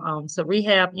floor you're on. So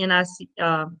rehab, NIC,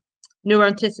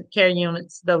 neurointensive care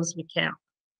units, those we count.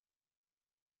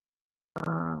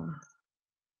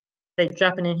 They're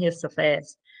dropping in here so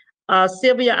fast.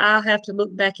 Sylvia, I'll have to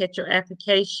look back at your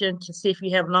application to see if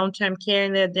you have long-term care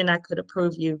in there, then I could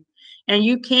approve you. And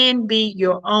you can be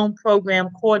your own program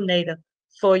coordinator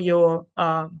for your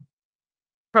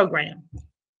program.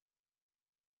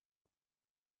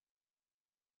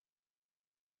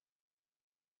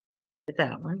 Did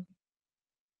that one.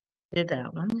 Did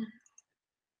that one.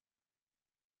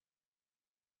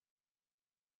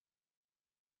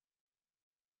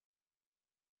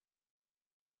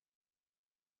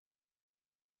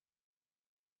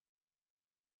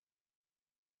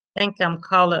 I think I'm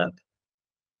caught up.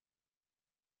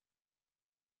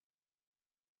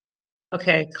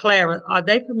 Okay, Clara, are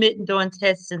they permitting doing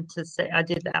testing to say, I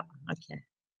did that one, okay.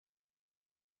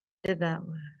 Did that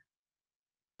one.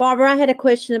 Barbara, I had a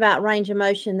question about range of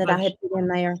motion that I had put in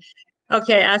there.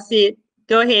 Okay, I see it.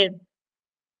 Go ahead.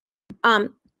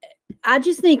 I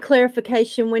just need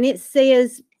clarification when it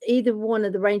says either one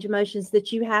of the range of motions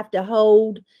that you have to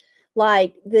hold,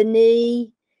 like the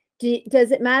knee. Does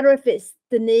it matter if it's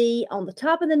the knee on the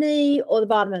top of the knee or the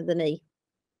bottom of the knee,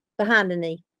 behind the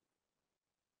knee?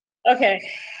 Okay.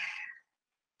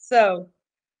 So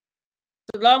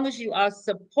long as you are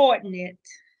supporting it,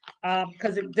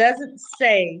 because it doesn't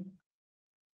say,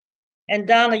 and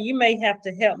Donna, you may have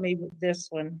to help me with this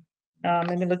one.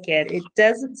 Let me look at it. It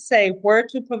doesn't say where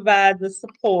to provide the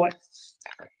support.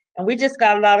 And we just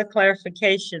got a lot of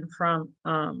clarification from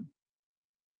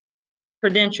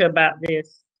Prudential about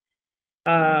this.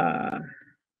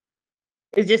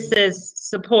 It just says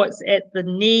supports at the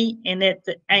knee and at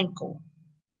the ankle.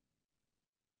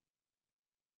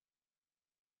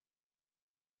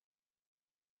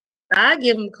 I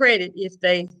give them credit if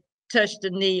they touch the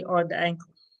knee or the ankle.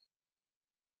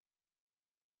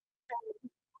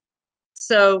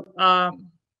 So I'm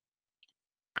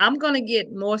going to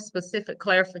get more specific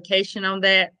clarification on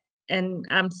that. And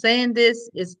I'm saying this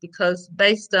is because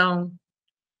based on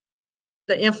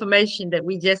the information that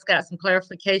we just got some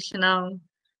clarification on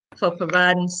for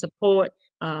providing support,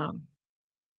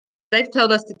 they've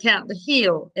told us to count the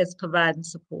heel as providing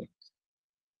support.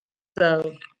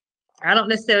 So I don't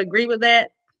necessarily agree with that.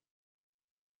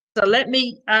 So let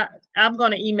me, I'm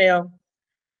going to email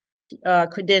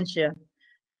Credential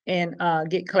and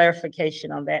get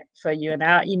clarification on that for you. And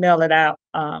I'll email it out,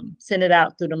 send it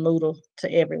out through the Moodle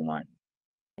to everyone.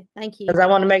 Thank you. Because I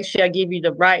want to make sure I give you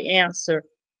the right answer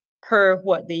per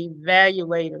what the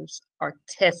evaluators are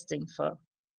testing for.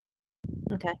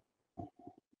 Okay.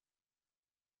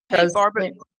 Hey,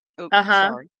 Barbara.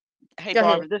 Sorry. Hey,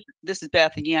 Barbara, this is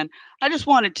Beth again. I just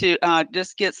wanted to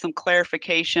just get some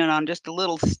clarification on just a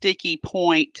little sticky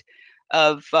point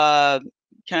of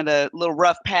kind of a little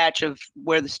rough patch of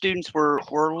where the students were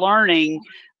learning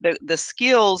the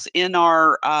skills in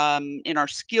our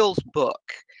skills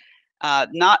book,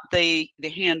 not the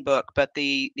handbook, but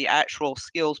the actual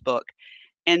skills book,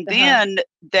 and then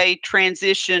they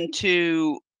transitioned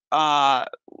to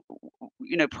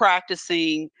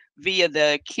practicing via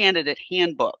the candidate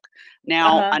handbook.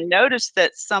 Now, I noticed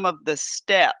that some of the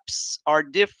steps are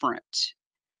different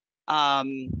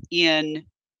in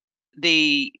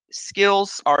the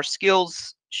skills, our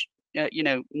skills,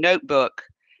 notebook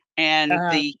and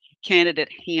the candidate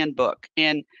handbook.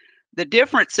 And the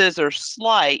differences are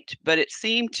slight, but it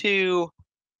seemed to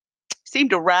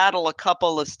rattle a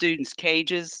couple of students'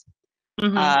 cages.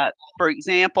 For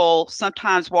example,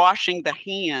 sometimes washing the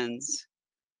hands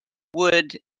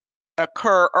would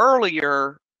occur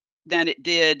earlier than it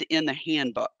did in the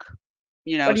handbook.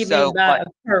 What do you mean by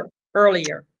occur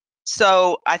earlier?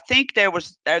 So I think there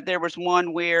was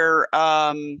one where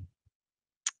oh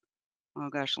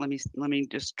gosh, let me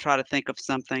just try to think of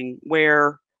something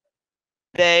where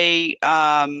they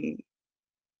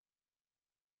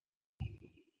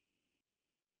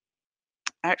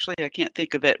actually I can't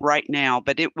think of it right now,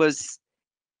 but it was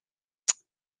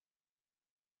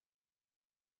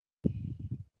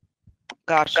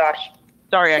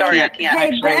sorry, I can't.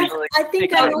 Hey, Beth, I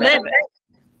think I know.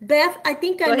 Beth, I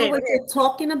think I know what you're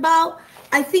talking about.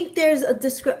 I think there's a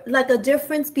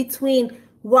difference between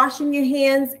washing your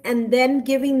hands and then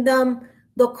giving them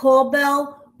the call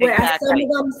bell, whereas some of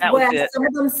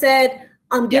them said,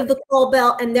 give the call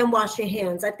bell and then wash your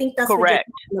hands. I think that's correct.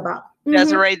 What you're talking about.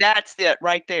 Desiree, that's it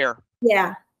right there.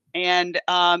 Yeah. And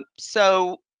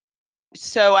so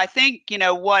I think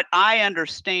what I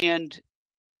understand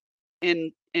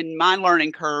in my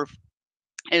learning curve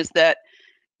is that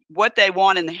what they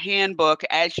want in the handbook,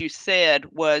 as you said,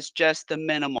 was just the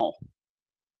minimal.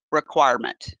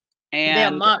 requirement.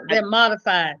 And they're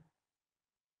modified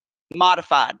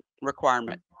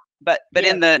requirement. But Yeah.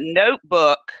 in the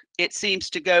notebook, it seems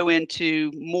to go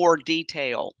into more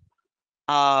detail.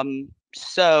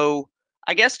 So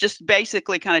I guess just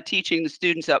basically kind of teaching the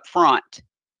students up front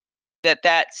that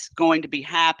that's going to be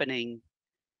happening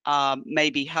may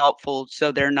be helpful,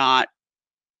 so they're not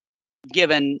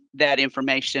given that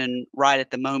information right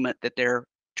at the moment that they're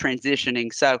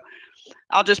transitioning. So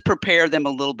I'll just prepare them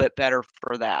a little bit better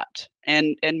for that.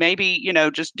 And maybe, you know,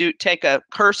 just take a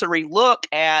cursory look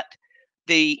at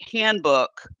the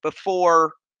handbook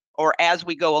before or as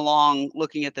we go along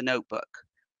looking at the notebook.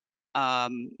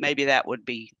 Maybe that would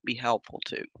be helpful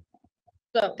too.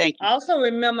 So Thank you. Also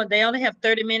remember, they only have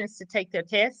 30 minutes to take their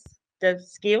tests, the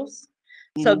skills.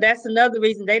 So that's another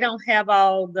reason they don't have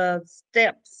all the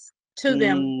steps to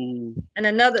them. And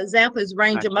another example is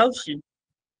range of motion.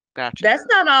 Gotcha. That's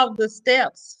not all the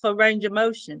steps for range of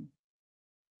motion.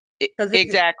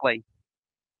 Exactly.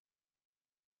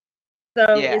 So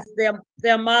it's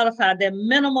they're modified. They're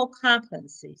minimal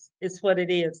competencies is what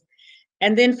it is.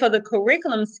 And then for the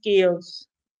curriculum skills,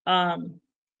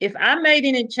 if I made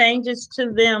any changes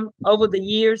to them over the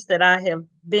years that I have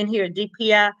been here at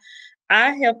DPI,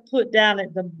 I have put down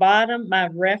at the bottom my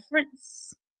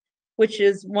reference, which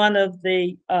is one of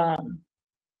the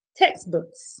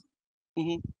textbooks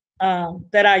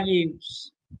that I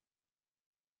use.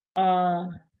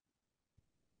 Because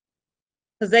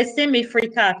they send me free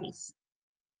copies,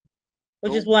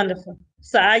 which is wonderful.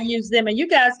 So I use them, and you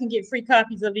guys can get free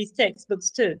copies of these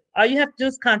textbooks too. All you have to do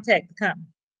is contact the company.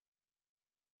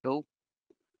 Cool.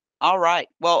 All right.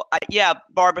 Well, yeah,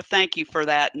 Barbara, thank you for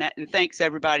that, and thanks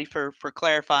everybody for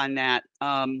clarifying that.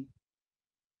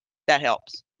 That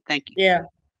helps. Thank you. Yeah.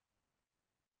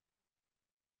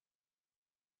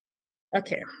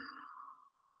 Okay.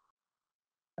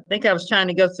 I think I was trying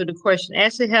to go through the question.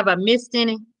 Ashley, have I missed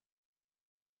any?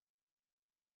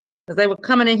 Because they were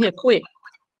coming in here quick.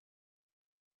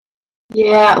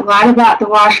 Yeah, a lot about the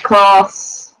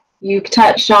washcloths. You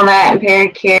touched on that in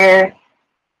Pericare.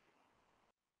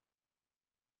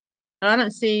 I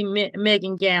didn't see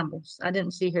Megan Gamble's. I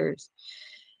didn't see hers.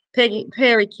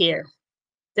 Pericare.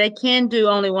 They can do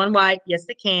only one wipe. Yes,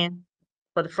 they can.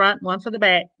 For the front, one for the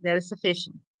back. That is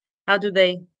sufficient. How do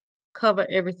they cover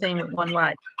everything with one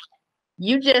wipe?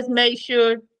 You just make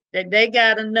sure that they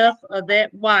got enough of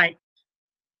that wipe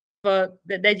for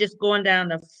that they're just going down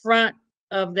the front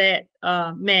of that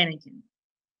mannequin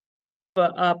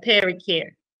for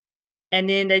Pericare. And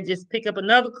then they just pick up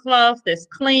another cloth that's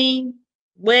clean,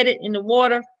 wet it in the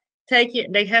water, take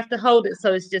it. They have to hold it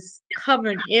so it's just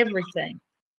covering everything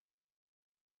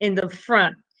in the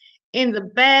front. In the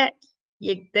back,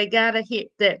 they gotta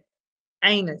hit that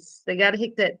anus. They gotta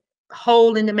hit that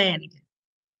hole in the mannequin,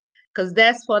 because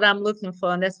that's what I'm looking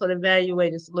for, and that's what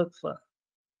evaluators look for.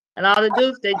 And all they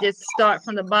do is they just start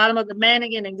from the bottom of the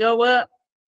mannequin and go up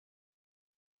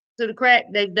to the crack.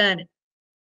 They've done it.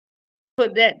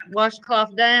 Put that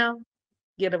washcloth down,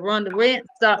 get a run to rinse,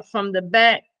 start from the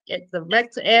back at the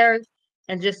rectal area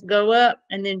and just go up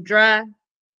and then dry.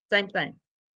 Same thing.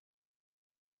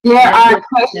 There are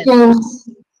questions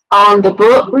on the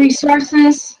book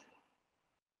resources.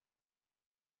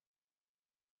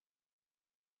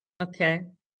 Okay.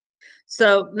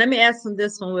 So let me ask them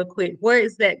this one real quick. Where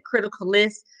is that critical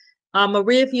list?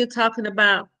 Maria, if you're talking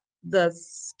about the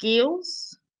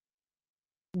skills,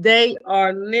 they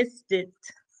are listed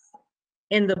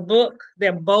in the book.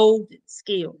 They're bold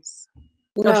skills.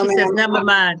 No, she says, never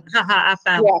mind. Haha, I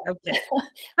found it. Okay.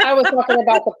 I was talking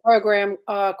about the program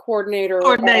coordinator.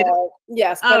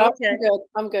 Yes, but okay.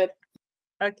 I'm good.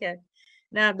 Okay.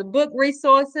 Now the book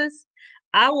resources,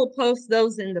 I will post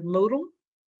those in the Moodle.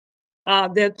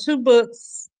 There are two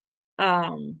books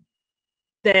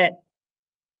that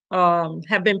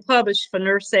have been published for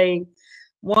Nurse Aid.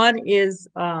 One is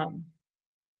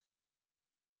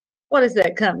what is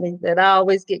that company that I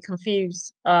always get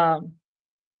confused?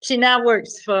 She now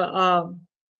works for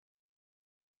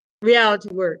Reality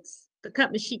Works, the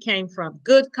company she came from.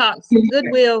 Goodheart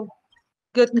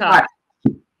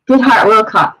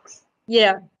Wilcox.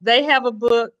 Yeah, they have a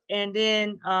book, and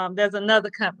then there's another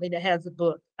company that has a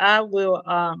book. I will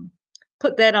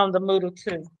put that on the Moodle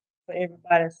too for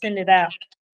everybody. Send it out.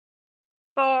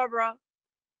 Barbara.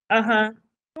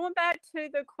 Going back to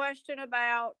the question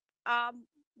about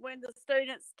when the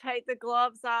students take the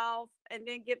gloves off and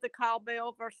then give the call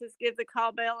bell versus give the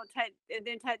call bell and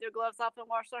then take their gloves off and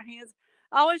wash their hands.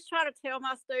 I always try to tell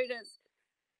my students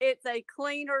it's a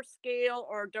cleaner skill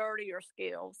or dirtier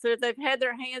skill. So if they've had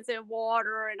their hands in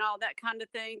water and all that kind of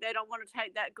thing, they don't want to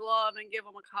take that glove and give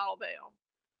them a call bell.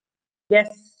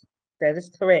 Yes. That is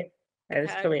correct. That is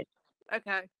Okay. correct.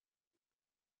 Okay.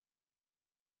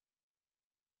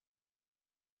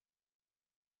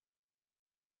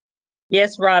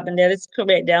 Yes, Robin, that is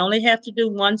correct. They only have to do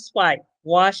one swipe,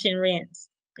 wash and rinse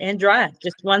and dry.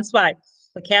 Just one swipe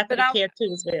for catheter care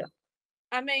too as well.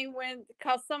 I mean,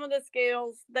 because some of the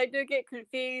skills, they do get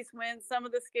confused when some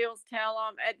of the skills tell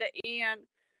them at the end,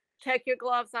 take your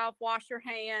gloves off, wash your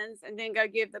hands, and then go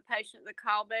give the patient the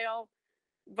call bell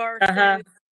versus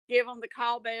give them the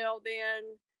call bell, then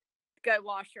go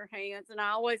wash your hands. And I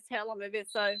always tell them if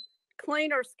it's a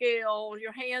cleaner skill,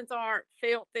 your hands aren't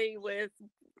filthy with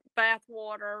bath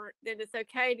water, then it's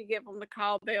okay to give them the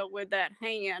call bell with that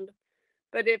hand.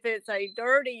 But if it's a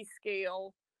dirty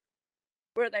skill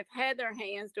where they've had their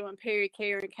hands doing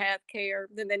peri-care and cath care,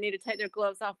 then they need to take their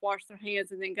gloves off, wash their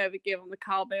hands, and then go to give them the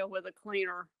call bell with a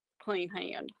clean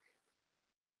hand.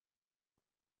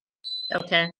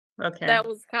 Okay. Okay. That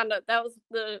was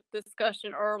the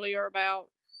discussion earlier about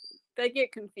they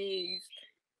get confused.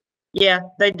 Yeah,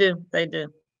 they do. They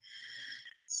do.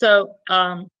 So,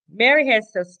 Mary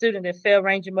has a student that failed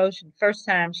range of motion first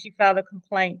time. She filed a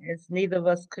complaint as neither of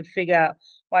us could figure out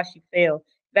why she failed.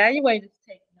 Evaluators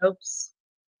take notes.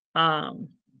 And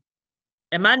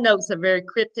my notes are very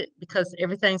cryptic because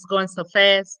everything's going so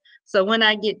fast. So when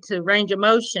I get to range of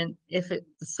motion, if the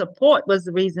support was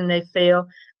the reason they failed,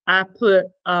 I put,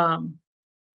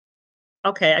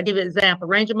 okay, I'll give you an example.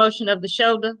 Range of motion of the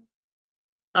shoulder.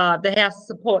 They have to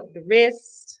support the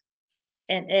wrist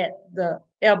and at the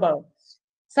elbow.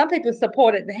 Some people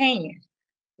support at the hand.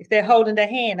 If they're holding the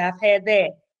hand, I've had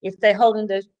that. If they're holding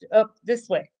the up this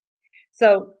way.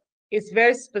 So it's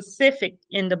very specific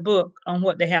in the book on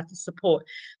what they have to support.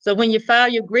 So when you file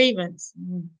your grievance,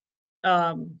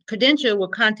 Credential will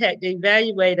contact the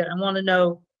evaluator and want to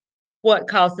know what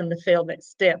caused them to fail that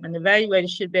step. And the evaluator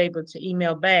should be able to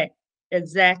email back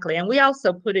exactly. And we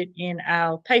also put it in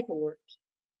our paperwork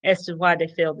as to why they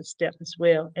failed the step as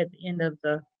well at the end of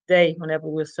the day whenever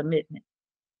we're submitting it.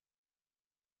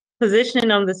 Positioning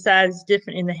on the side is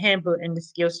different in the handbook and the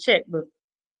skills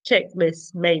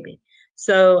checklist, maybe.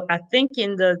 So I think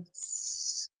in the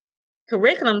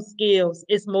curriculum skills,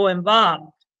 it's more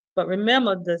involved. But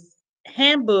remember, the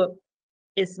handbook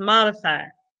is modified.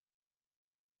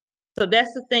 So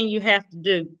that's the thing you have to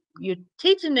do. You're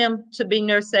teaching them to be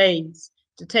nurse aides,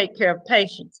 to take care of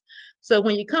patients. So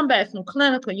when you come back from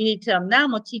clinical, you need to tell them, now I'm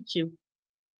going to teach you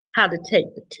how to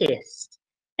take the test.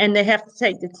 And they have to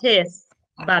take the test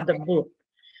by the book.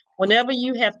 Whenever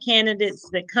you have candidates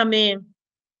that come in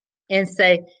and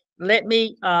say, let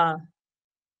me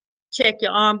check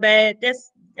your armband,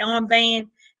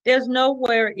 there's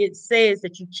nowhere it says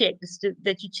that you check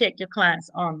your client's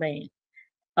armband.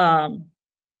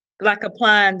 Like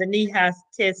applying the knee-high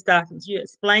test documents, you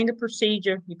explain the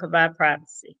procedure, you provide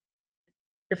privacy.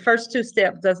 The first two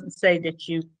steps doesn't say that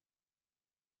you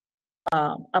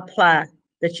apply,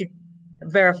 that you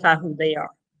verify who they are.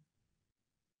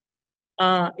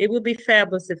 It would be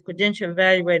fabulous if Credential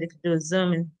Evaluator could do a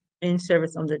Zoom in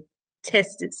service on the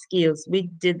tested skills. We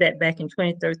did that back in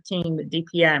 2013 with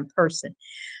DPI in person.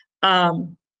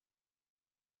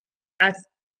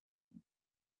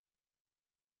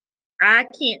 I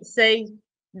can't say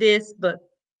this, but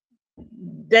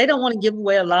they don't want to give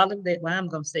away a lot of their, well, I'm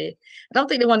going to say it. I don't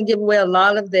think they want to give away a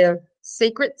lot of their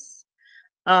secrets.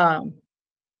 But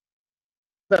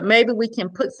maybe we can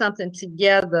put something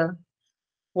together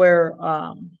where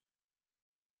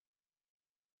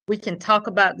we can talk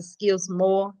about the skills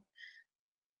more,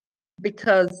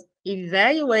 because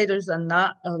evaluators are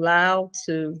not allowed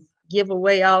to give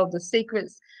away all the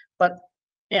secrets. But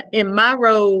in my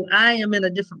role, I am in a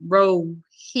different role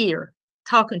here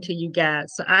talking to you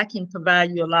guys, so I can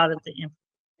provide you a lot of the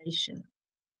information.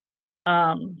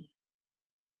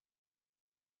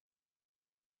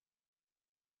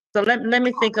 So let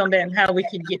me think on that and how we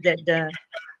can get that done.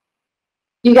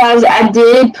 You guys, I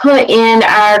did put in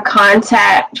our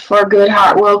contact for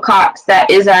Goodhart Wilcox. That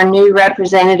is our new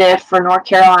representative for North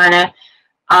Carolina.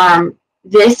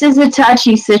 This is a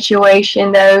touchy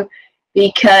situation, though,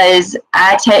 because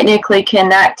I technically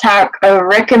cannot talk or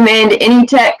recommend any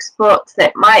textbooks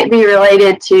that might be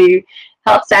related to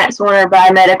health science one or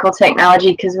biomedical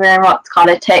technology, because we're in what's called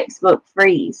a textbook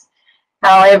freeze.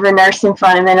 However, nursing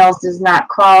fundamentals does not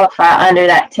qualify under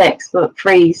that textbook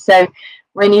freeze. So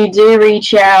when you do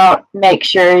reach out, make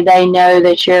sure they know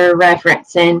that you're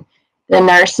referencing the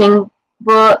nursing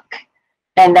book,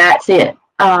 and that's it.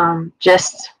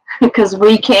 Just because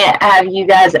we can't have you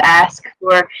guys ask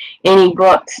for any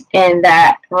books in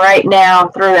that right now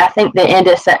through, I think, the end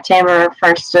of September or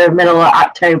first or middle of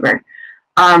October.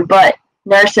 But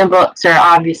Nursing books are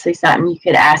obviously something you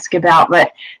could ask about,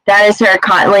 but that is her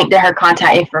link to her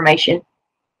contact information.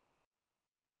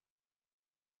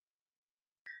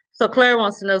 So Claire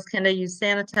wants to know, can they use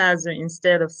sanitizer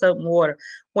instead of soap and water?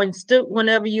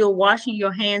 Whenever you're washing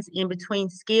your hands in between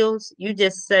skills, you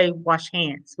just say wash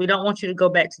hands. We don't want you to go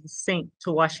back to the sink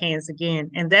to wash hands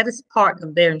again. And that is part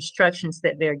of their instructions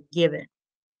that they're given.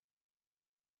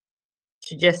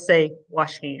 To just say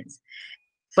wash hands.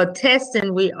 For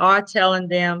testing, we are telling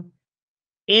them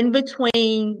in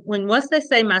between, once they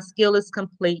say my skill is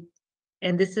complete,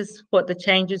 and this is what the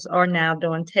changes are now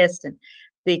during testing,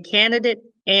 the candidate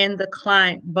and the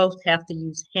client both have to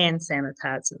use hand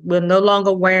sanitizer. We're no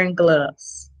longer wearing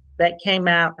gloves. That came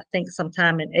out, I think,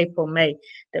 sometime in April, May,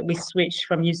 that we switched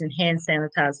from using hand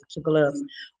sanitizer to gloves.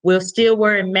 We're still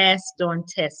wearing masks during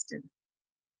testing.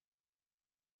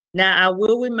 Now, I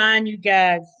will remind you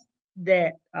guys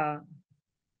that the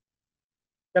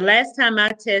last time I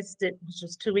tested, which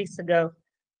was 2 weeks ago,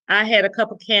 I had a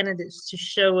couple candidates to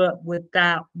show up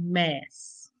without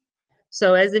masks.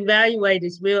 So as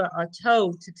evaluators, we are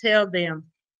told to tell them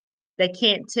they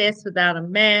can't test without a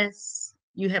mask.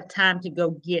 You have time to go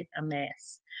get a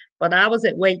mask. But I was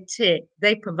at Wake Tech.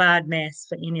 They provide masks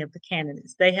for any of the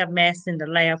candidates. They have masks in the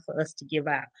lab for us to give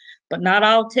out. But not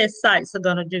all test sites are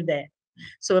going to do that.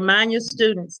 So remind your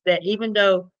students that even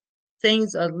though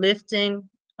things are lifting,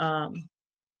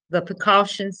 the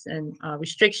precautions and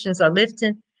restrictions are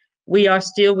lifting, we are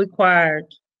still required,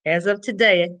 as of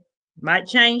today, might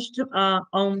change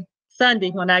on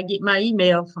Sunday when I get my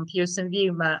email from Pearson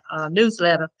View, my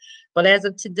newsletter, but as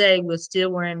of today, we're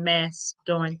still wearing masks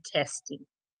during testing.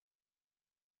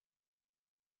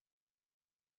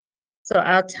 So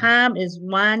our time is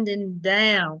winding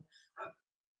down.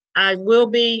 I will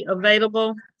be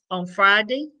available on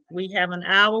Friday. We have an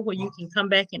hour where you can come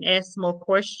back and ask more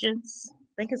questions. I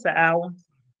think it's an hour.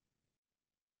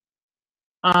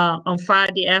 On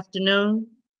Friday afternoon,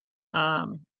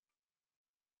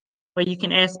 where you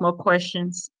can ask more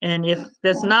questions. And if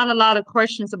there's not a lot of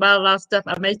questions about a lot of stuff,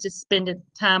 I may just spend the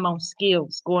time on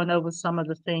skills, going over some of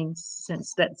the things,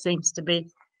 since that seems to be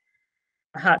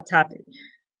a hot topic.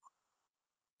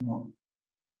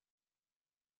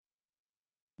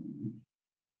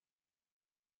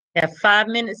 Have 5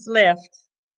 minutes left.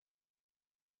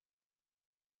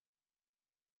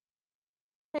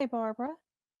 Hey, Barbara.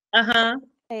 Uh-huh.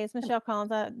 Hey, it's Michelle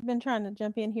Collins. I've been trying to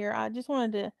jump in here. I just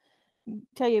wanted to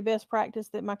tell you a best practice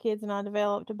that my kids and I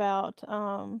developed about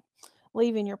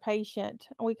leaving your patient.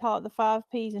 We call it the 5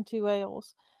 P's and 2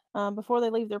 L's. Before they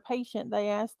leave their patient, they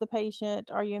ask the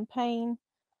patient, are you in pain?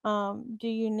 Do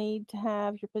you need to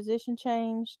have your position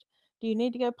changed? Do you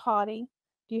need to go potty?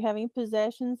 Do you have any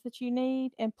possessions that you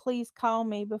need? And please call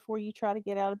me before you try to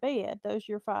get out of bed. Those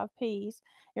are your 5 P's.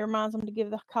 It reminds them to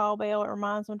give the call bell. It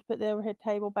reminds them to put the overhead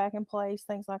table back in place,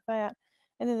 things like that.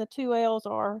 And then the 2 L's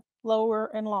are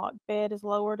lower and locked. Bed is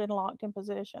lowered and locked in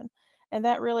position. And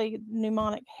that really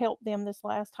mnemonic helped them this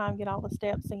last time get all the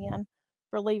steps in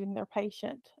for leaving their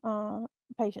patient's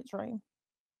room.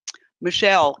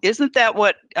 Michelle, isn't that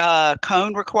what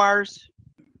Cone requires?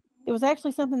 It was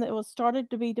actually something that was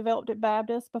started to be developed at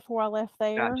Baptist before I left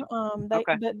there. Gotcha.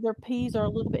 Okay. But their P's are a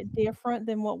little bit different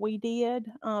than what we did,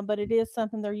 but it is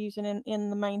something they're using in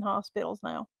the main hospitals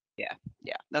now. Yeah,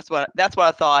 that's what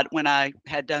I thought when I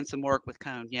had done some work with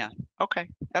Cone. Yeah, okay,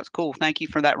 that's cool. Thank you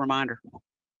for that reminder.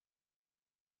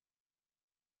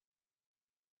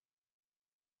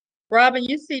 Robin,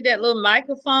 you see that little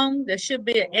microphone? There should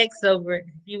be an X over it.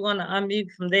 If you want to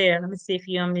unmute from there, let me see if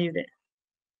you unmute it.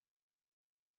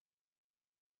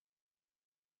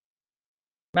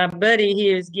 My buddy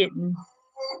here is getting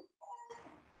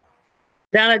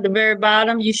down at the very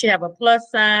bottom. You should have a plus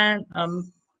sign,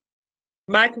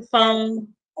 microphone,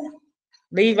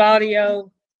 leave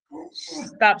audio,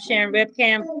 stop sharing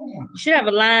webcam. You should have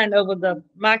a line over the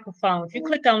microphone. If you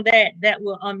click on that, that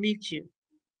will unmute you.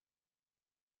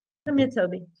 Come here,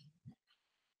 Toby.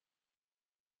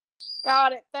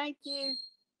 Got it. Thank you.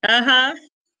 Uh-huh.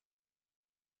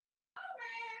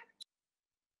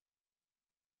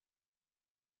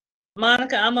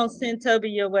 Monica, I'm gonna send Toby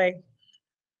your way.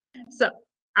 So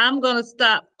I'm gonna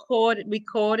stop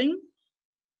recording.